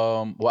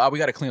 Well, we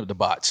got to clean up the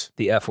bots.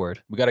 The F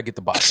word. We got to get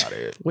the bots out of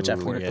here. Which Ooh, F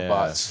Clean up word? the yeah.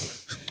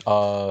 bots.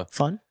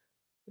 Fun?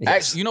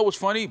 Actually, you know what's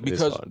funny?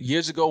 Because fun.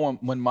 years ago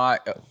when my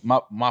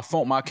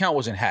phone, my account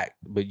wasn't hacked,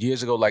 but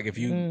years ago, like if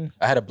you,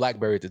 I had a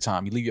BlackBerry at the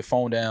time. You leave your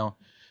phone down,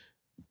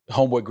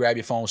 homeboy grab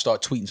your phone,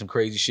 start tweeting some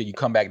crazy shit. You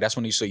come back, that's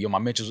when you say, yo, my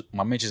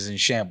mentions in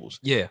shambles.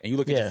 Yeah. And you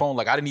look at Yeah. your phone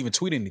like I didn't even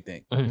tweet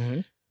anything. Mm-hmm.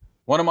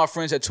 One of my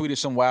friends had tweeted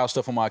some wild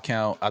stuff on my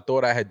account. I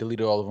thought I had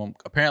deleted all of them.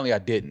 Apparently, I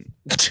didn't.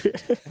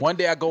 One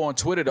day I go on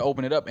Twitter to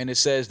open it up, and it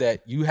says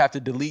that you have to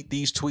delete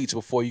these tweets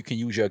before you can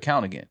use your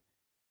account again.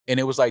 And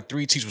it was like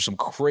 3 tweets with some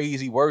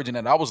crazy words in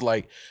it. I was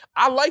like,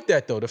 I like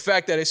that though. The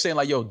fact that it's saying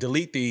like, yo,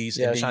 delete these,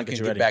 Yeah, and it's then trying you to can get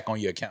you get ready. back on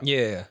your account.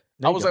 Yeah.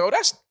 I was like, oh,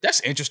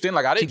 that's interesting.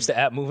 Like I didn't, Keeps the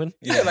app moving.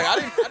 yeah, like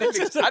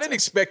I didn't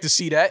expect to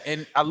see that,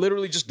 and I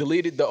literally just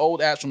deleted the old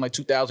apps from like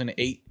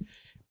 2008,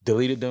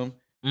 deleted them,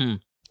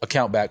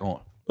 account back on.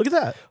 Look at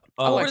that.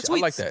 I What like were the I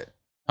like tweets? that,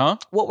 huh?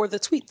 What were the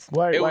tweets?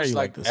 Why, It why are was you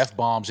like this? F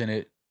bombs in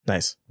it.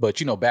 Nice. But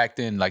you know, back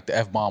then, like the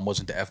F bomb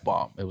wasn't the F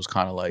bomb. It was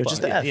kind of like It was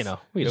just the F. You know,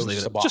 we It just was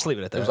leave a it. bomb. Just leave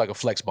it at that. It was like a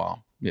flex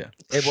bomb. Yeah,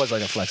 it was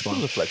like a flex it was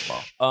bomb. a flex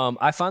bomb.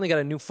 I finally got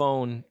a new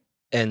phone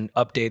and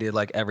updated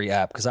like every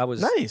app because I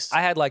was Nice.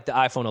 I had like the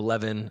iPhone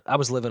 11. I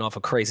was living off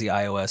a crazy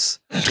iOS.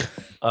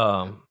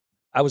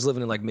 I was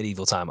living in like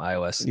medieval time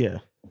iOS. Yeah.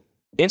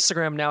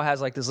 Instagram now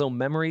has like this little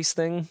memories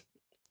thing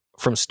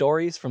from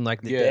stories from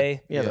like the Yeah.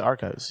 day. Yeah, the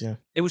archives. Yeah.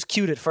 It was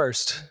cute at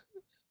first.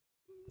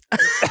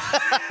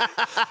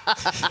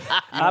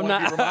 I'm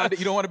not.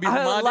 You don't want to be I had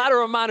reminded. a lot of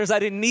reminders I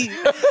didn't need.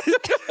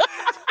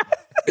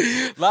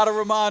 A lot of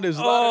reminders,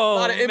 a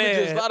lot of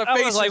images, man. a lot of I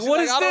was faces. like, You're what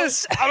is I don't-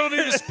 this? I don't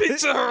even speak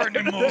to her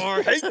anymore.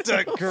 I hate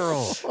that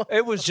girl.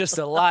 It was just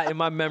a lot in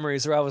my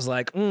memories where I was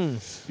like,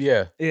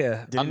 Yeah.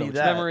 yeah. Didn't need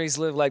that. Memories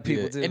live like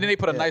people Yeah. do. And then they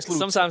put a nice little.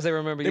 Sometimes they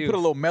remember They you. put a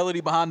little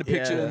melody behind the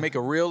picture Yeah. and make a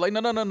reel. Like,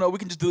 no. We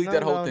can just delete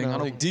that whole no, thing. no. I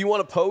don't. Like, do you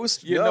want to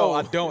post? No,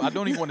 I don't. I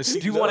don't even want to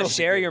see. do you want to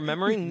share your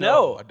memory?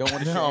 No, No. I don't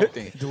want to share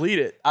anything. Delete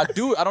it. I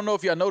do. I don't know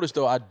if y'all noticed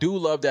though. I do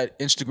love that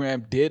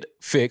Instagram did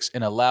fix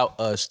and allow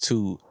us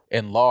to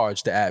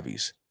enlarge the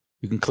Abbeys.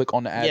 You can click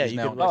on the Abbeys Yeah, you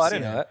now. can Oh, I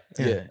didn't know that.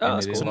 Yeah. Oh, and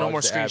that's it cool. So no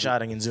enlarges more the Abbey.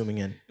 screenshotting and zooming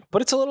in.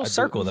 But it's a little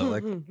circle though.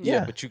 Like,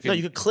 Yeah, but you can. No,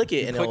 you could click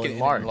it and click it'll it and it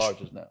enlarge.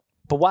 enlarges now.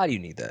 but why do you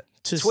need that?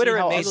 To see Twitter, it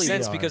how made ugly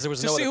sense they are. because there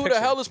was To no see other who picture.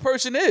 the hell this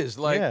person is.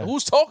 Like, Yeah.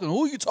 who's talking?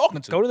 Who are you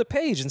talking to? Go to the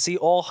page and see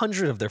all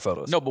 100 of their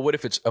photos. No, but what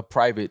if it's a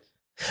private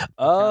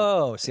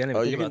Oh, see, I didn't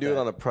Oh, even you think can do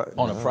about it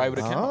on a on a private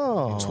account?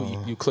 Oh. You,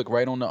 tweet, you click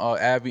right on the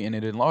Abby and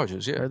it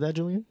enlarges. Yeah. Heard that,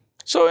 Julian?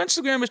 So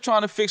Instagram is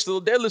trying to fix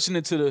they're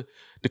listening to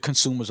the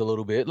consumers a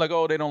little bit. Like,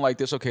 oh, they don't like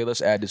this. Okay,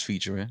 let's add this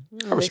feature in.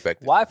 I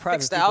respect it. Why private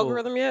Fix the people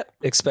algorithm yet?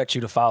 expect you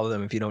to follow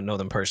them if you don't know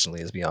them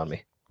personally is beyond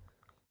me.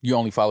 You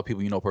only follow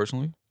people you know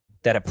personally?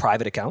 That have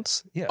private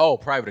accounts? Yeah. Oh,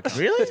 private account.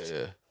 Really?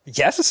 Yeah.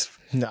 Yes?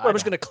 No, What, I'm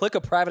just going to click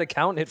a private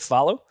account and hit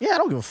follow? Yeah, I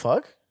don't give a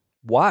fuck.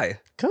 Why?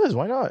 Cause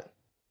why not?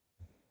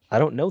 I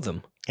don't know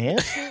them. And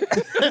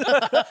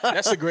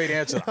That's a great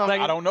answer.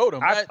 I don't know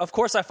them. Of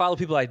course, I follow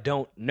people I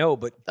don't know,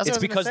 but That's what it's I was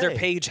gonna because their say.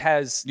 page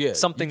has Yeah,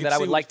 something you can that I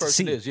see would who like this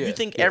to person see. is, yeah. you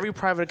think every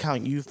private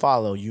account you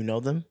follow, you know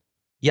them?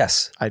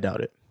 Yes. I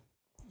doubt it.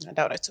 I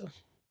doubt it too.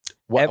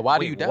 Why do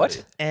Wait, you doubt what?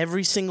 it?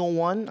 Every single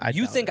one.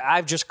 You doubt think it.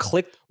 I've just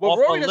clicked Well, off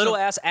Rory a doesn't- little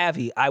ass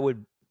Avi, I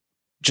would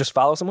just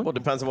follow someone? Well, it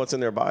depends on what's in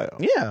their bio.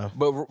 Yeah.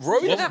 But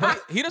Rory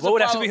doesn't. He doesn't. What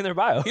would have to follow- be in their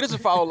bio? He doesn't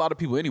follow a lot of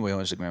people anyway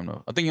on Instagram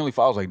though. I think he only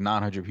follows like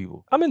 900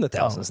 people. I'm in the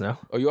thousands now.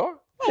 Oh, you are?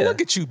 Oh, Yeah.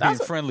 look at you being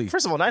That's friendly.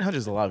 First of all, 900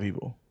 is a lot of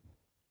people.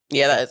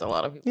 Yeah, that is a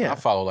lot of people. Yeah. I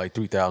follow like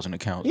 3,000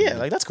 accounts. Yeah,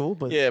 like that's cool.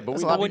 But Yeah, but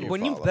that's we a lot know of when people.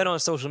 When you've been on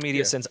social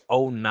media since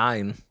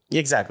 09, Yeah,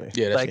 exactly.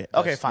 Yeah, that's Like, it.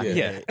 Okay, fine. Yeah.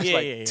 Yeah, It's yeah,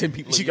 like yeah, yeah. 10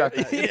 people a You year. got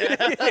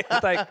that.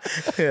 it's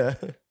like, Yeah.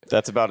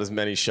 That's about as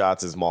many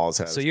shots as Malls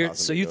has.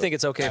 so you think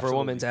it's okay for a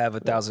woman to have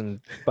 1,000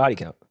 body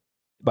count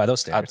by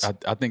those standards?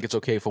 I think it's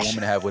okay for a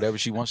woman to have whatever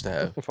she wants to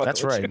have.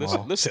 That's right.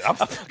 Mal. Listen,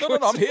 no,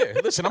 I'm here.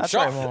 Listen, I'm That's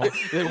sharp.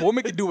 right, A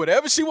woman can do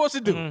whatever she wants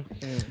to do.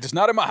 Just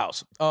not in my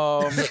house.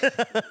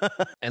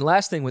 And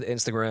last thing with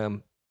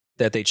Instagram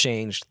that they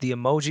changed, the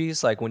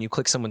emojis, like when you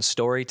click someone's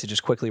story to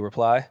just quickly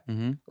reply,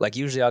 Mhm. like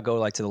usually I'll go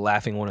like to the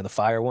laughing one or the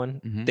fire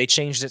one. Mhm. They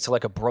changed it to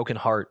like a broken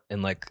heart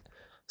and like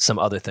some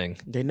other thing.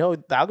 They know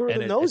the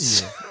algorithm And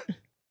knows you.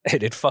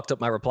 it fucked up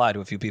my reply to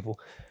a few people.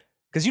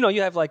 Because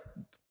you have like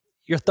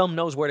your thumb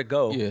knows where to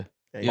go Yeah,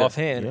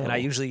 offhand, Yeah. and I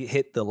usually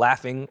hit the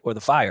laughing or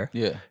the fire,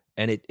 yeah.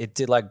 and it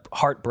did like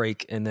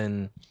heartbreak and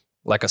then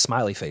like a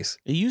smiley face.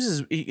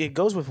 It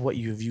goes with what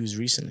you've used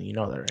recently. You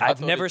know that, right? I've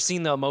thought never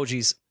seen the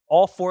emojis.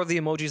 All 4 of the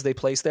emojis they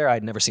placed there,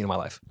 I'd never seen in my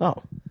life. Oh,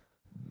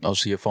 Oh,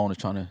 so your phone is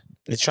trying to.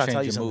 it's trying to Change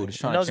tell you your something. mood. It's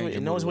It trying to knows change what, your it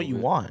mood knows a what little you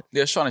bit. want.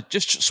 Yeah, it's trying to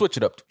just switch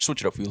it up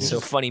for you. So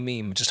funny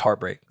meme, just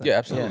heartbreak. Yeah,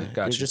 absolutely. Yeah,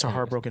 Gotcha. you're just a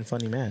heartbroken,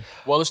 funny man.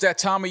 Well, it's that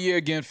time of year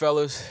again,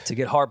 fellas. To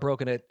get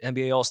heartbroken at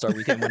NBA All Star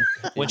Weekend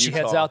when she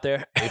heads Utah. out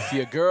there. If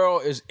your girl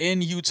is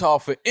in Utah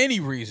for any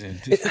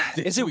reason,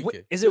 Is it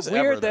weekend. is it Just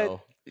ever, weird that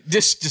though.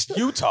 just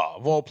Utah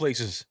of all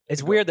places?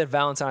 it's weird that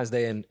Valentine's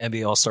Day and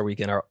NBA All Star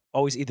Weekend are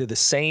always either the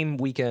same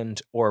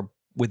weekend or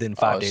within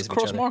 5 days It's of each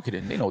cross other?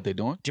 marketing. They know what they're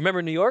doing. Do you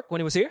remember New York when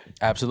he was here?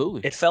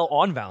 Absolutely. It fell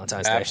on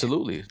Valentine's Day.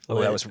 Absolutely.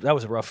 Oh, that was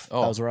a rough.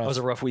 Oh, That was rough. That was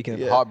a rough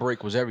weekend.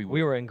 Heartbreak was everywhere.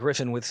 We were in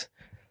Griffin with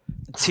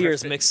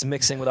tears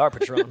mixing with our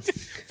Patron.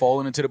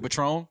 Falling into the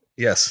Patron.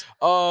 Yes.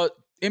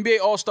 NBA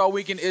All-Star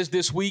Weekend is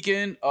this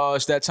weekend.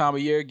 It's that time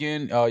of year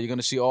again. You're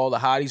gonna see all the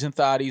hotties and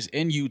thotties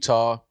in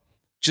Utah.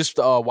 Just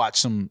watch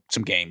some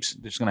games.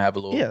 They're just gonna have a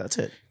little Yeah, that's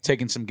it.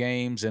 taking some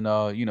games and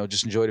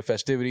just enjoy the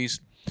festivities.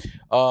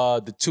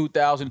 The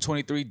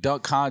 2023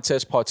 dunk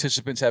contest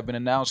participants have been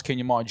announced: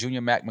 Kenya Martin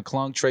Jr., Mac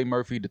McClung, Trey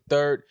Murphy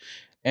III,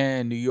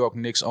 and New York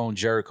Knicks' own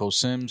Jericho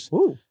Sims.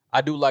 Ooh.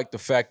 I do like the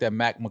fact that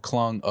Mac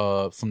McClung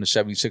from the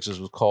 76ers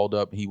was called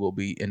up. He will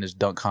be in this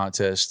dunk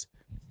contest.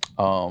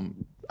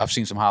 I've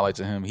seen some highlights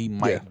of him. He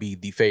might be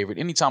the favorite.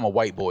 Anytime a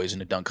white boy is in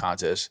the dunk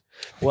contest,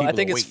 Well, I people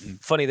think are it's waiting.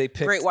 funny they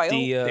picked Great White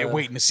They're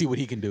waiting to see what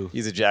he can do.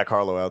 He's a Jack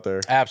Harlow out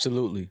there.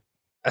 Absolutely.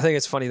 I think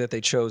it's funny that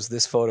they chose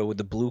this photo with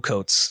the blue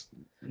coats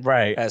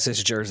Right. as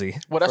his jersey.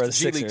 Well, that's for the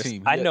G League Sixers.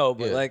 team. I Yeah, know,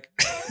 but yeah. like,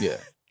 Yeah.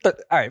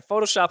 but, all right,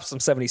 Photoshop some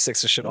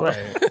 76er shit on.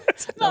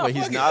 No, but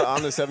he's not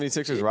on the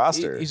 76ers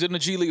roster. He's in the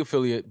G League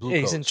affiliate. Blue Yeah,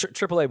 he's Coats. in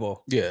AAA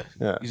ball. Yeah.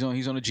 Yeah. He's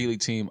on the G League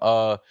team.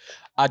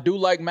 I do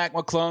like Mac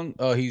McClung.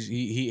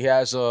 He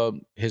has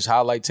his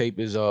highlight tape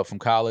is from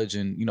college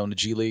and in the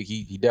G League.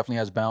 He definitely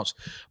has bounce.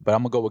 But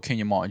I'm gonna go with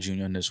Kenya Martin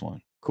Jr. in this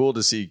one. Cool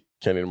to see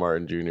Kenyon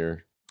Martin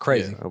Jr.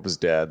 Crazy. I hope his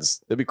dad's.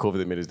 That'd be cool if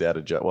they made his dad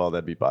a judge. Well,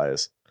 that'd be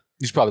biased.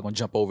 He's probably gonna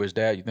jump over his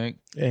dad. You think?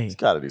 Hey, He's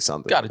got to do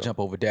something. Got to jump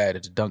over dad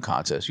at the dunk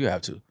contest. You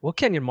have to. Well,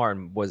 Kenyon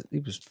Martin was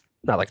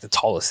not like the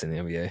tallest in the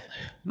NBA.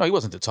 No, he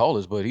wasn't the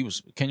tallest, but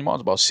Kenyon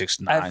Martin's about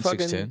 6'9",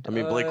 6'10". I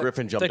mean, Blake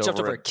Griffin jumped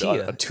over a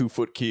Kia. a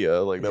 2-foot Kia.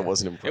 Like that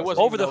wasn't impressive. It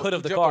wasn't Over the hood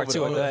of the car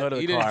too.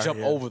 He didn't jump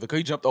over the car.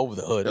 He jumped over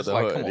the hood. It's the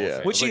like, hood, come on, yeah.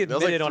 fam. Which he That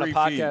was like admitted on a 3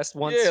 podcast feet.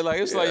 once. Yeah, like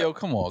it's like, yo,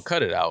 come on,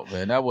 cut it out,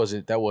 man. That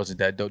wasn't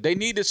that dope. They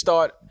need to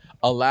start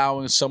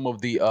allowing some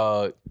of the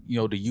the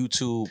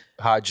YouTube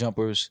high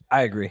jumpers.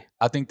 I agree.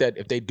 I think that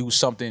if they do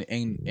something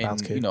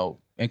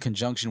in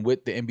conjunction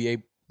with the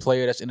NBA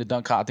player that's in the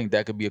dunk contest, I think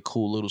that could be a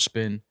cool little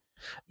spin.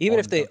 Even on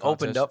if they the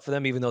contest. opened up for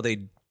them, even though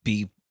they'd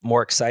be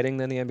more exciting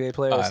than the NBA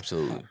players.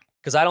 Absolutely.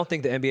 Because I don't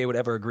think the NBA would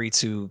ever agree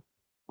to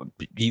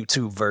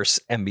YouTube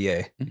versus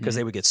NBA because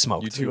they would get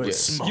smoked. YouTube would get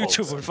smoked.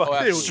 YouTube would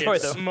fucking destroy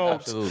them.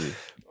 Absolutely.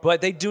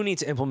 But they do need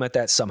to implement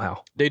that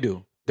somehow. They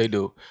do.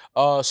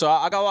 So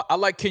I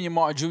like Kenyon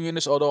Martin Jr. in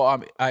this, although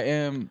I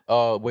am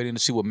waiting to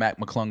see what Mac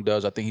McClung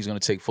does. I think he's going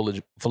to take full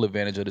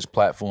advantage of this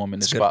platform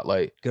and the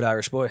spotlight. Good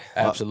Irish boy.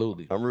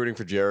 Absolutely. I'm rooting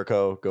for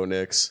Jericho. Go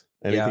Knicks.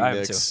 Anything I am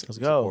Knicks. too. Let's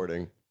go.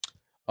 Supporting.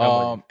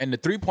 And the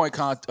 3-point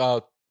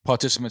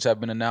participants have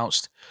been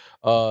announced.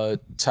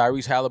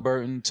 Tyrese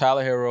Halliburton,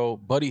 Tyler Hero,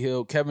 Buddy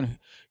Hield, Kevin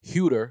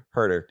Herter.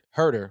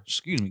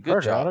 Excuse me. Good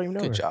Herter, job. I don't even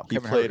know Good her. job. He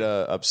Kevin played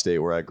Herter.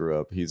 upstate where I grew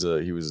up. He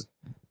was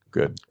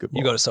good. Good.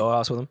 You go to Soho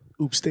House with him?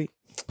 Oops State.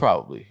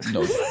 Probably.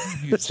 No,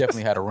 you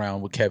definitely had a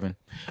round with Kevin.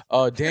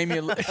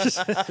 Damian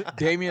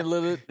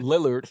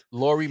Lillard,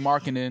 Lowry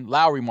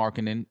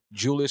Markkinen,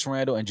 Julius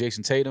Randle, and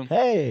Jason Tatum.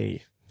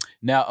 Hey.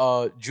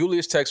 Now,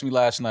 Julius texted me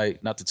last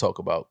night, not to talk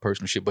about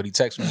personal shit, but he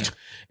texted me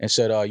and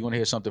said, you want to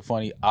hear something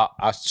funny?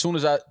 As soon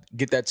as I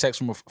get that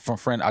text from a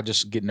friend, I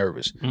just get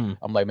nervous. I'm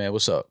like, man,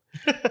 what's up?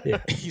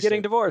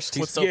 Getting divorced.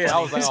 I was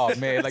like, oh,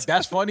 man, like,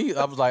 that's funny?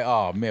 I was like,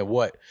 oh, man,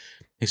 what?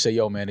 He said,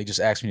 yo, man, they just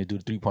asked me to do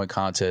the 3-point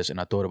contest,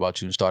 and I thought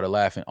about you and started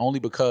laughing, only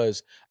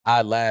because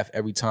I laugh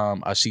every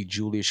time I see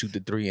Julius shoot the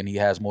 3 and he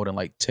has more than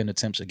like 10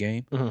 attempts a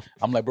game. Mm-hmm.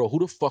 I'm like, bro, who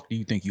the fuck do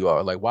you think you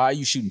are? Like, why are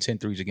you shooting 10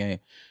 threes a game?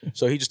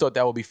 So he just thought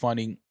that would be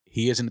funny.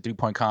 He is in the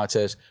 3-point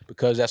contest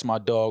because that's my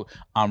dog.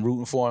 I'm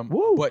rooting for him,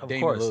 but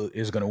Damian course. Lillard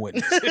is going to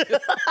win.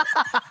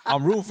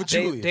 I'm rooting for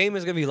Julius. Dame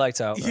is going to be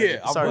lights out. Yeah,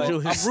 I'm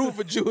rooting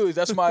for Julius.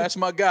 That's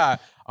my guy.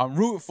 I'm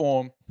rooting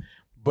for him,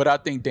 but I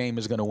think Dame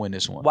is going to win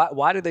this one.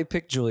 Why did they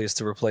pick Julius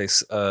to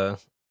replace, who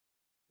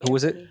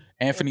was it?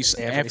 Anthony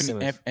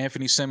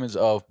Simmons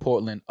of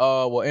Portland.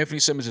 Well, Anthony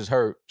Simmons is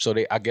hurt, so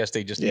I guess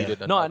they just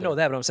needed another. No, I know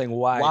that, but I'm saying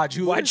why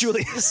Julius? Why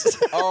Julius?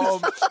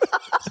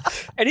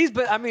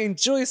 And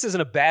Julius isn't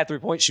a bad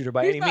 3-point shooter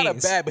by any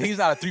means. But he's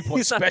not a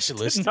 3-point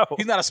specialist. No.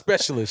 He's not a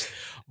specialist.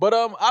 But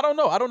I don't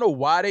know. I don't know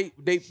why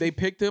they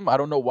picked him. I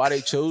don't know why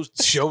they chose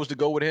to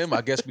go with him.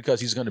 I guess because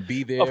he's going to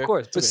be there. Of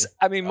course.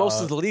 But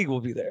most of the league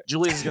will be there.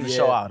 Julius is going to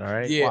show out, all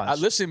right? Yeah.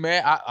 Listen,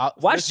 man. Watch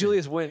listen.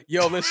 Julius win.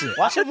 Yo, listen.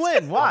 Watch him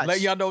win. Watch. I'm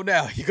letting y'all know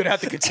now. You're going to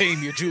have to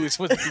contain your Julius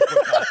Winston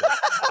 3-point contest.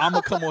 I'm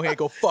going to come on here and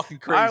go fucking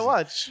crazy. All right,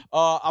 watch.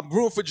 I'm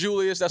rooting for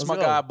Julius. That's my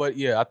Let's go. guy. But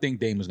yeah, I think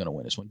Dame is going to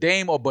win this one.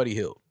 Dame or Buddy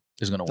Hield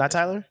is going to win. Not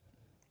Tyler?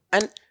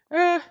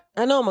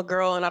 I know I'm a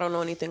girl and I don't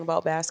know anything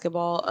about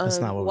basketball. That's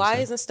not what we why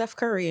said. isn't Steph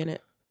Curry in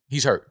it?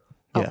 He's hurt.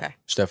 Yeah. Okay.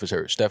 Steph is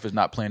hurt. Steph is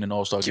not playing an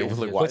All-Star game.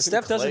 like, why But isn't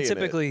Steph Clay doesn't in it?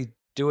 typically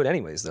do it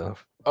anyways, though.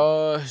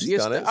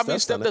 Yes, done it. I mean,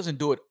 Steph's Steph done it. doesn't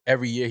do it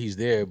every year he's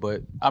there,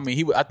 but I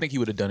mean, I think he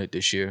would have done it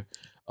this year.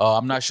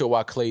 I'm not sure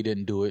why Clay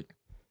didn't do it.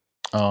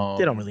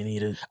 They don't really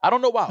need it. I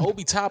don't know why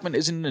Obi Toppin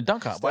isn't in the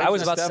dunk contest. I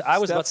was about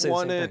to say the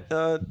won same it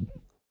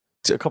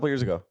thing. a couple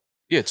years ago.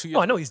 Yeah, 2 years.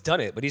 No, I know he's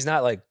done it, but he's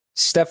not like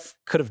Steph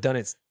could have done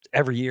it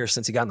every year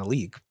since he got in the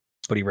league,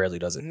 but he rarely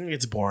does it.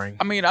 It's boring.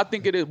 I mean, I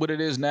think it is what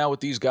it is now with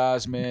these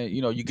guys, man.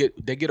 You know,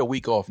 they get a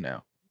week off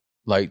now.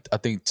 Like, I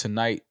think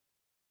tonight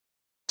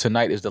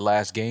is the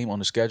last game on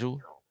the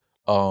schedule.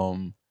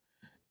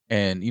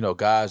 And you know,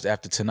 guys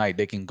after tonight,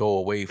 they can go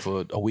away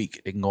for a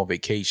week. They can go on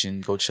vacation,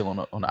 go chill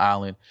on the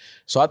island.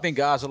 So I think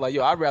guys are like,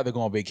 yo, I'd rather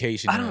go on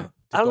vacation. I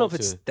don't know if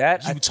it's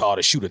that. Utah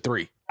to shoot a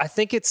 3. I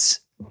think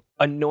it's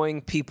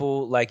annoying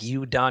people like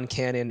you, Don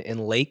Cannon,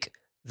 and Lake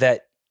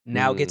that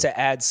now get to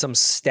add some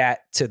stat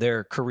to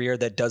their career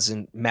that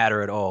doesn't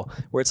matter at all.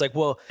 Where it's like,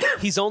 well,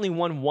 he's only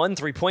won 1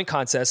 3-point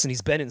contest and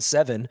he's been in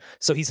 7,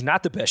 so he's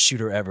not the best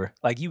shooter ever.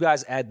 Like, you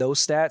guys add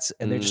those stats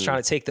and they're just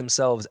trying to take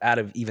themselves out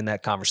of even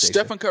that conversation.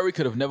 Stephen Curry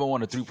could have never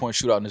won a 3-point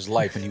shootout in his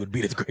life, and he would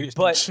be the greatest.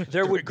 But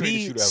there would greatest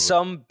be shooter ever.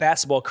 some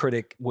basketball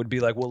critic would be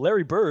like, well,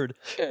 Larry Bird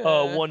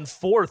won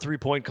 4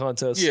 3-point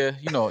contests. Yeah,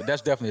 you know,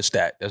 that's definitely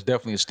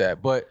a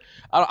stat. But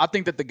I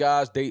think that the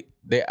guys they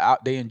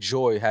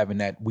enjoy having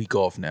that week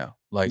off now.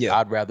 Like, Yeah.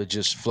 I'd rather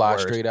just fly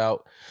Word. straight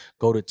out,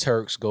 go to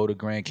Turks, go to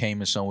Grand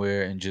Cayman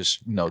somewhere, and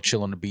just, you know,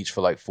 chill on the beach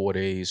for like 4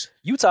 days.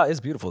 Utah is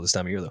beautiful this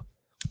time of year, though.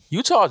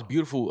 Utah is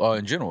beautiful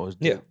in general. It's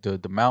Yeah.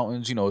 The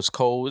mountains, you know, it's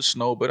cold, it's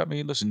snow, but I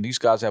mean, listen, these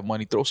guys have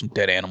money. Throw some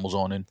dead animals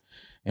on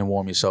and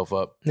warm yourself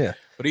up. Yeah.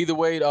 But either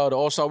way, the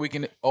All-Star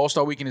Weekend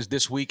is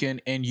this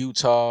weekend in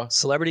Utah.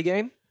 Celebrity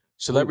game?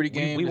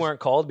 Game. We weren't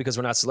called because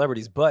we're not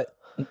celebrities, but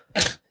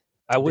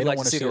I would like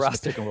to see the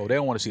roster. Pick and roll. They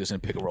don't want to see us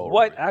in pick and roll.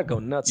 What? Right? I'd go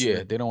nuts. Yeah,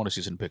 man. they don't want to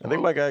see us in pick I and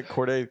think roll. my guy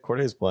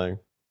Corday's playing.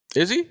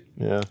 Is he?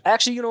 Yeah.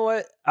 Actually, you know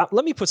what?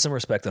 Let me put some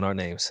respect on our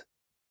names.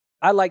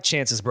 I like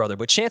Chance's brother,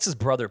 but Chance's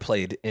brother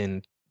played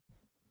in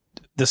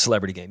the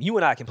Celebrity Game. You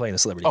and I can play in the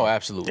Celebrity Game. Oh,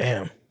 absolutely.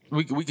 Damn.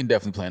 We can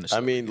definitely play in this.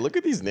 I mean, look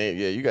at these names.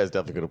 Yeah, you guys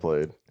definitely could have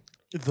played.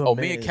 The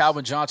me and Maze.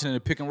 Calvin Johnson in the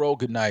pick and roll.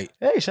 Good night.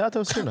 Hey, shout out to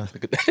Osuna.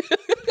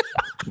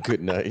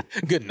 Good night.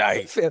 Good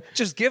night.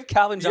 Just give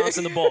Calvin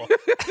Johnson the ball.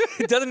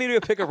 It doesn't need to be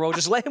a pick and roll.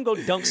 Just let him go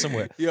dunk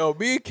somewhere. Yo,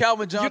 me and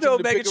Calvin You Johnson. know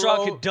in the pick and Megatron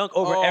roll. can dunk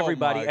over Oh,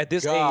 everybody my at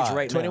this God. age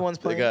right now. 21's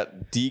They playing.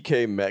 got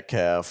DK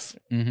Metcalf,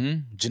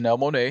 Janelle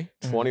Monáe.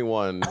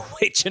 21.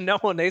 Wait,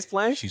 Janelle Monáe's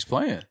playing? She's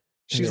playing.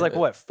 She's like,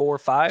 what, 4 or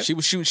 5? She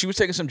was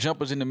taking some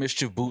jumpers in the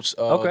mischief boots.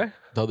 Okay.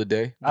 The other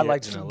day. I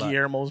like Janelle a lot.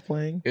 Guillermo's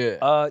playing.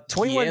 Yeah.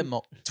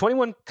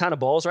 21 kind of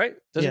balls, right?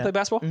 Does he Yeah. play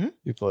basketball?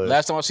 He played.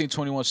 Last time I seen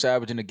 21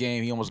 Savage in the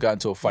game, he almost got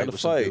into a fight In a with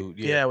fight. some dude.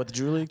 Yeah, with the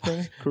Drew League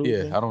thing. Crew League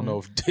Yeah, thing. I don't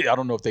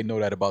know if they know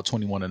that about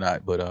 21 or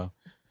not, but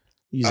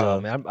He's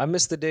Man, I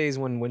miss the days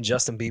when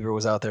Justin Bieber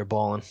was out there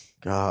balling.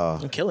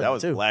 Ah, killing that it,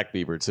 was too. Black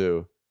Bieber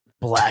too.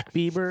 Black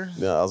Bieber,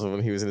 No, that was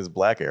when he was in his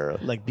black era.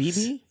 like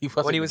BB.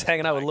 When he was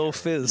hanging out with Lil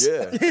Fizz.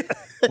 Yeah,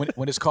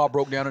 when his car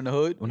broke down in the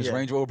hood, when his Yeah.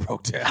 Range Rover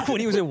broke down. When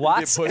he was in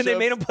Watts and they push-ups.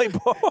 made him play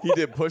ball. he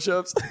did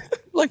push-ups.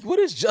 Like, what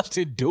is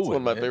Justin doing? One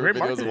of my man? favorite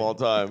videos of all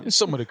time. It's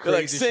some of the They're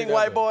like, crazy sing, shit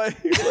white ever. boy.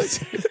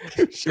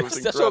 Like, shit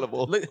was That's what-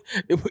 incredible.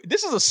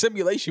 this is a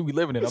simulation we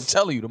living in. I'm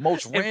telling you, the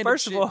most random And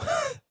first shit. of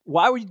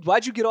all,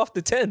 why'd you get off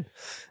the 10?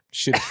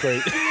 Shit is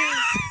crazy.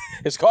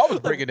 His car was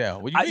breaking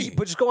down. What do you mean?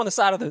 But just go on the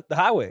side of the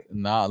highway.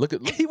 Nah, look.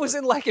 He was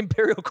in like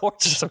Imperial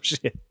Courts or some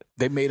shit.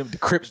 They made him the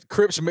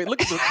Crips made.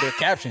 Look at the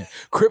caption.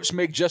 Crips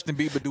make Justin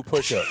Bieber do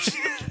push-ups.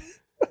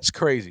 It's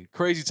crazy.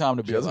 Crazy time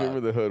to be Justin alive.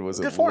 Bieber the Hood was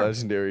a Good for him.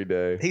 legendary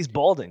day. He's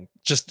balding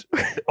just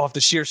off the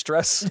sheer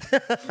stress.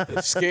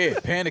 Scared,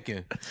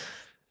 panicking.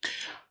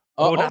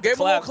 Oh, not the gave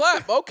him a little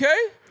clap. Okay.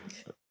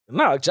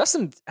 No,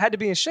 Justin had to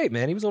be in shape,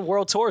 man. He was on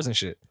world tours and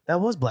shit.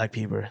 That was Black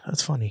Bieber.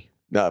 That's funny.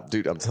 Nah,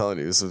 dude, I'm telling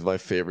you, this was my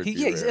favorite. Yeah,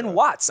 Bieber he's in era.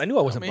 Watts. I knew I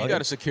I wasn't mean, he bugging.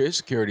 got a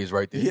security is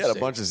right there. He had a safe.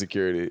 bunch of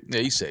security.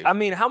 Yeah, he's safe. I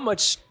mean, how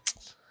much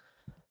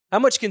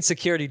can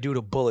security do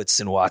to bullets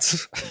in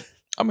Watts?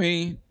 I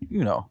mean,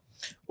 you know.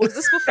 Was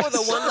this before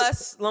the One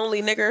Less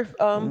Lonely Nigger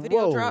video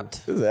Whoa.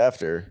 dropped? This is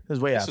after. It was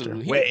way This after.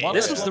 is- Wait, One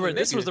this Less was Lonely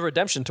this was Nigga. the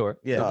redemption tour.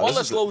 yeah, No, One this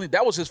Less is a- Lonely.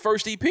 That was his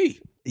first EP.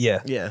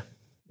 Yeah. yeah.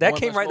 That One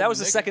came Less right. That was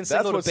the Lonely second That's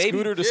single what to Baby.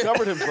 Scooter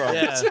discovered him from.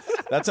 Yeah.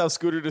 That's how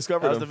Scooter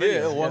discovered That was him. the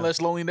video. Yeah, One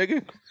Less Lonely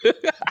Nigga.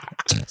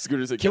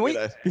 Scooter said, Can "Give me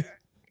we- that."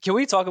 Can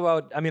we talk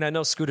about? I mean, I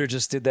know Scooter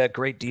just did that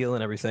great deal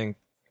and everything.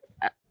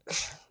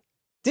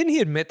 Didn't he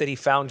admit that he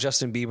found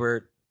Justin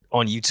Bieber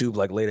on YouTube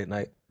like late at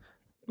night?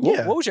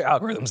 Yeah. What was your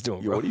algorithms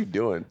doing, Yo, bro? what are you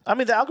doing? I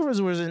mean, the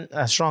algorithm wasn't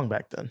as strong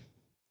back then.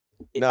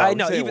 No, I I'm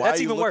know. saying, Even, why that's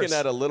are you even looking worse.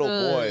 at a little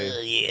boy,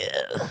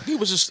 He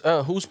was just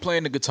who's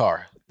playing the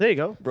guitar. There you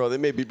go. bro? They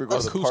made Bieber go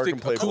to the park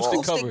and play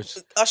acoustic ball.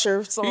 covers.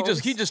 Usher songs.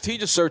 He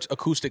just searched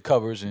acoustic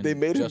covers and They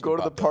made him Justin go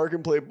to the popped up. park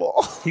and play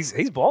ball.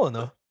 He's balling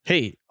though.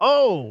 Hey.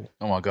 Oh.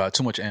 Oh my God,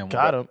 too much and one.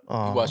 Got him. You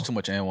Oh. watch too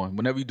much and one.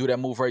 Whenever you do that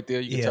move right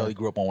there, you can Yeah. tell he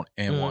grew up on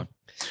and one.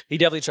 He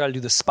definitely tried to do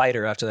the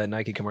spider after that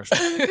Nike commercial.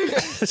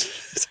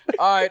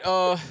 All right,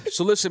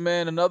 so listen,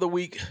 man, another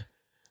week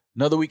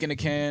in the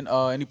can.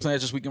 Any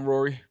plans this weekend,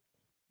 Rory?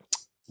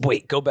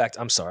 Wait, go back.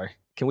 I'm sorry.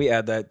 Can we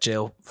add that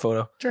jail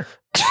photo? Sure.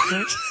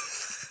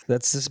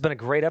 This has been a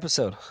great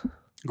episode.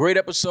 Great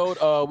episode.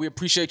 We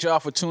appreciate y'all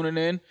for tuning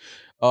in.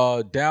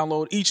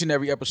 Download each and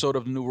every episode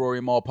of the New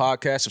Rory Mall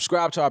podcast.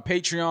 Subscribe to our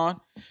Patreon.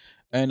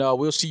 And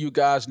we'll see you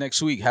guys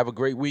next week. Have a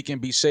great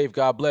weekend. Be safe.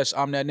 God bless.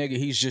 I'm that nigga.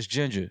 He's just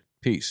Ginger.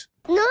 Peace.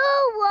 No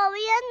worry,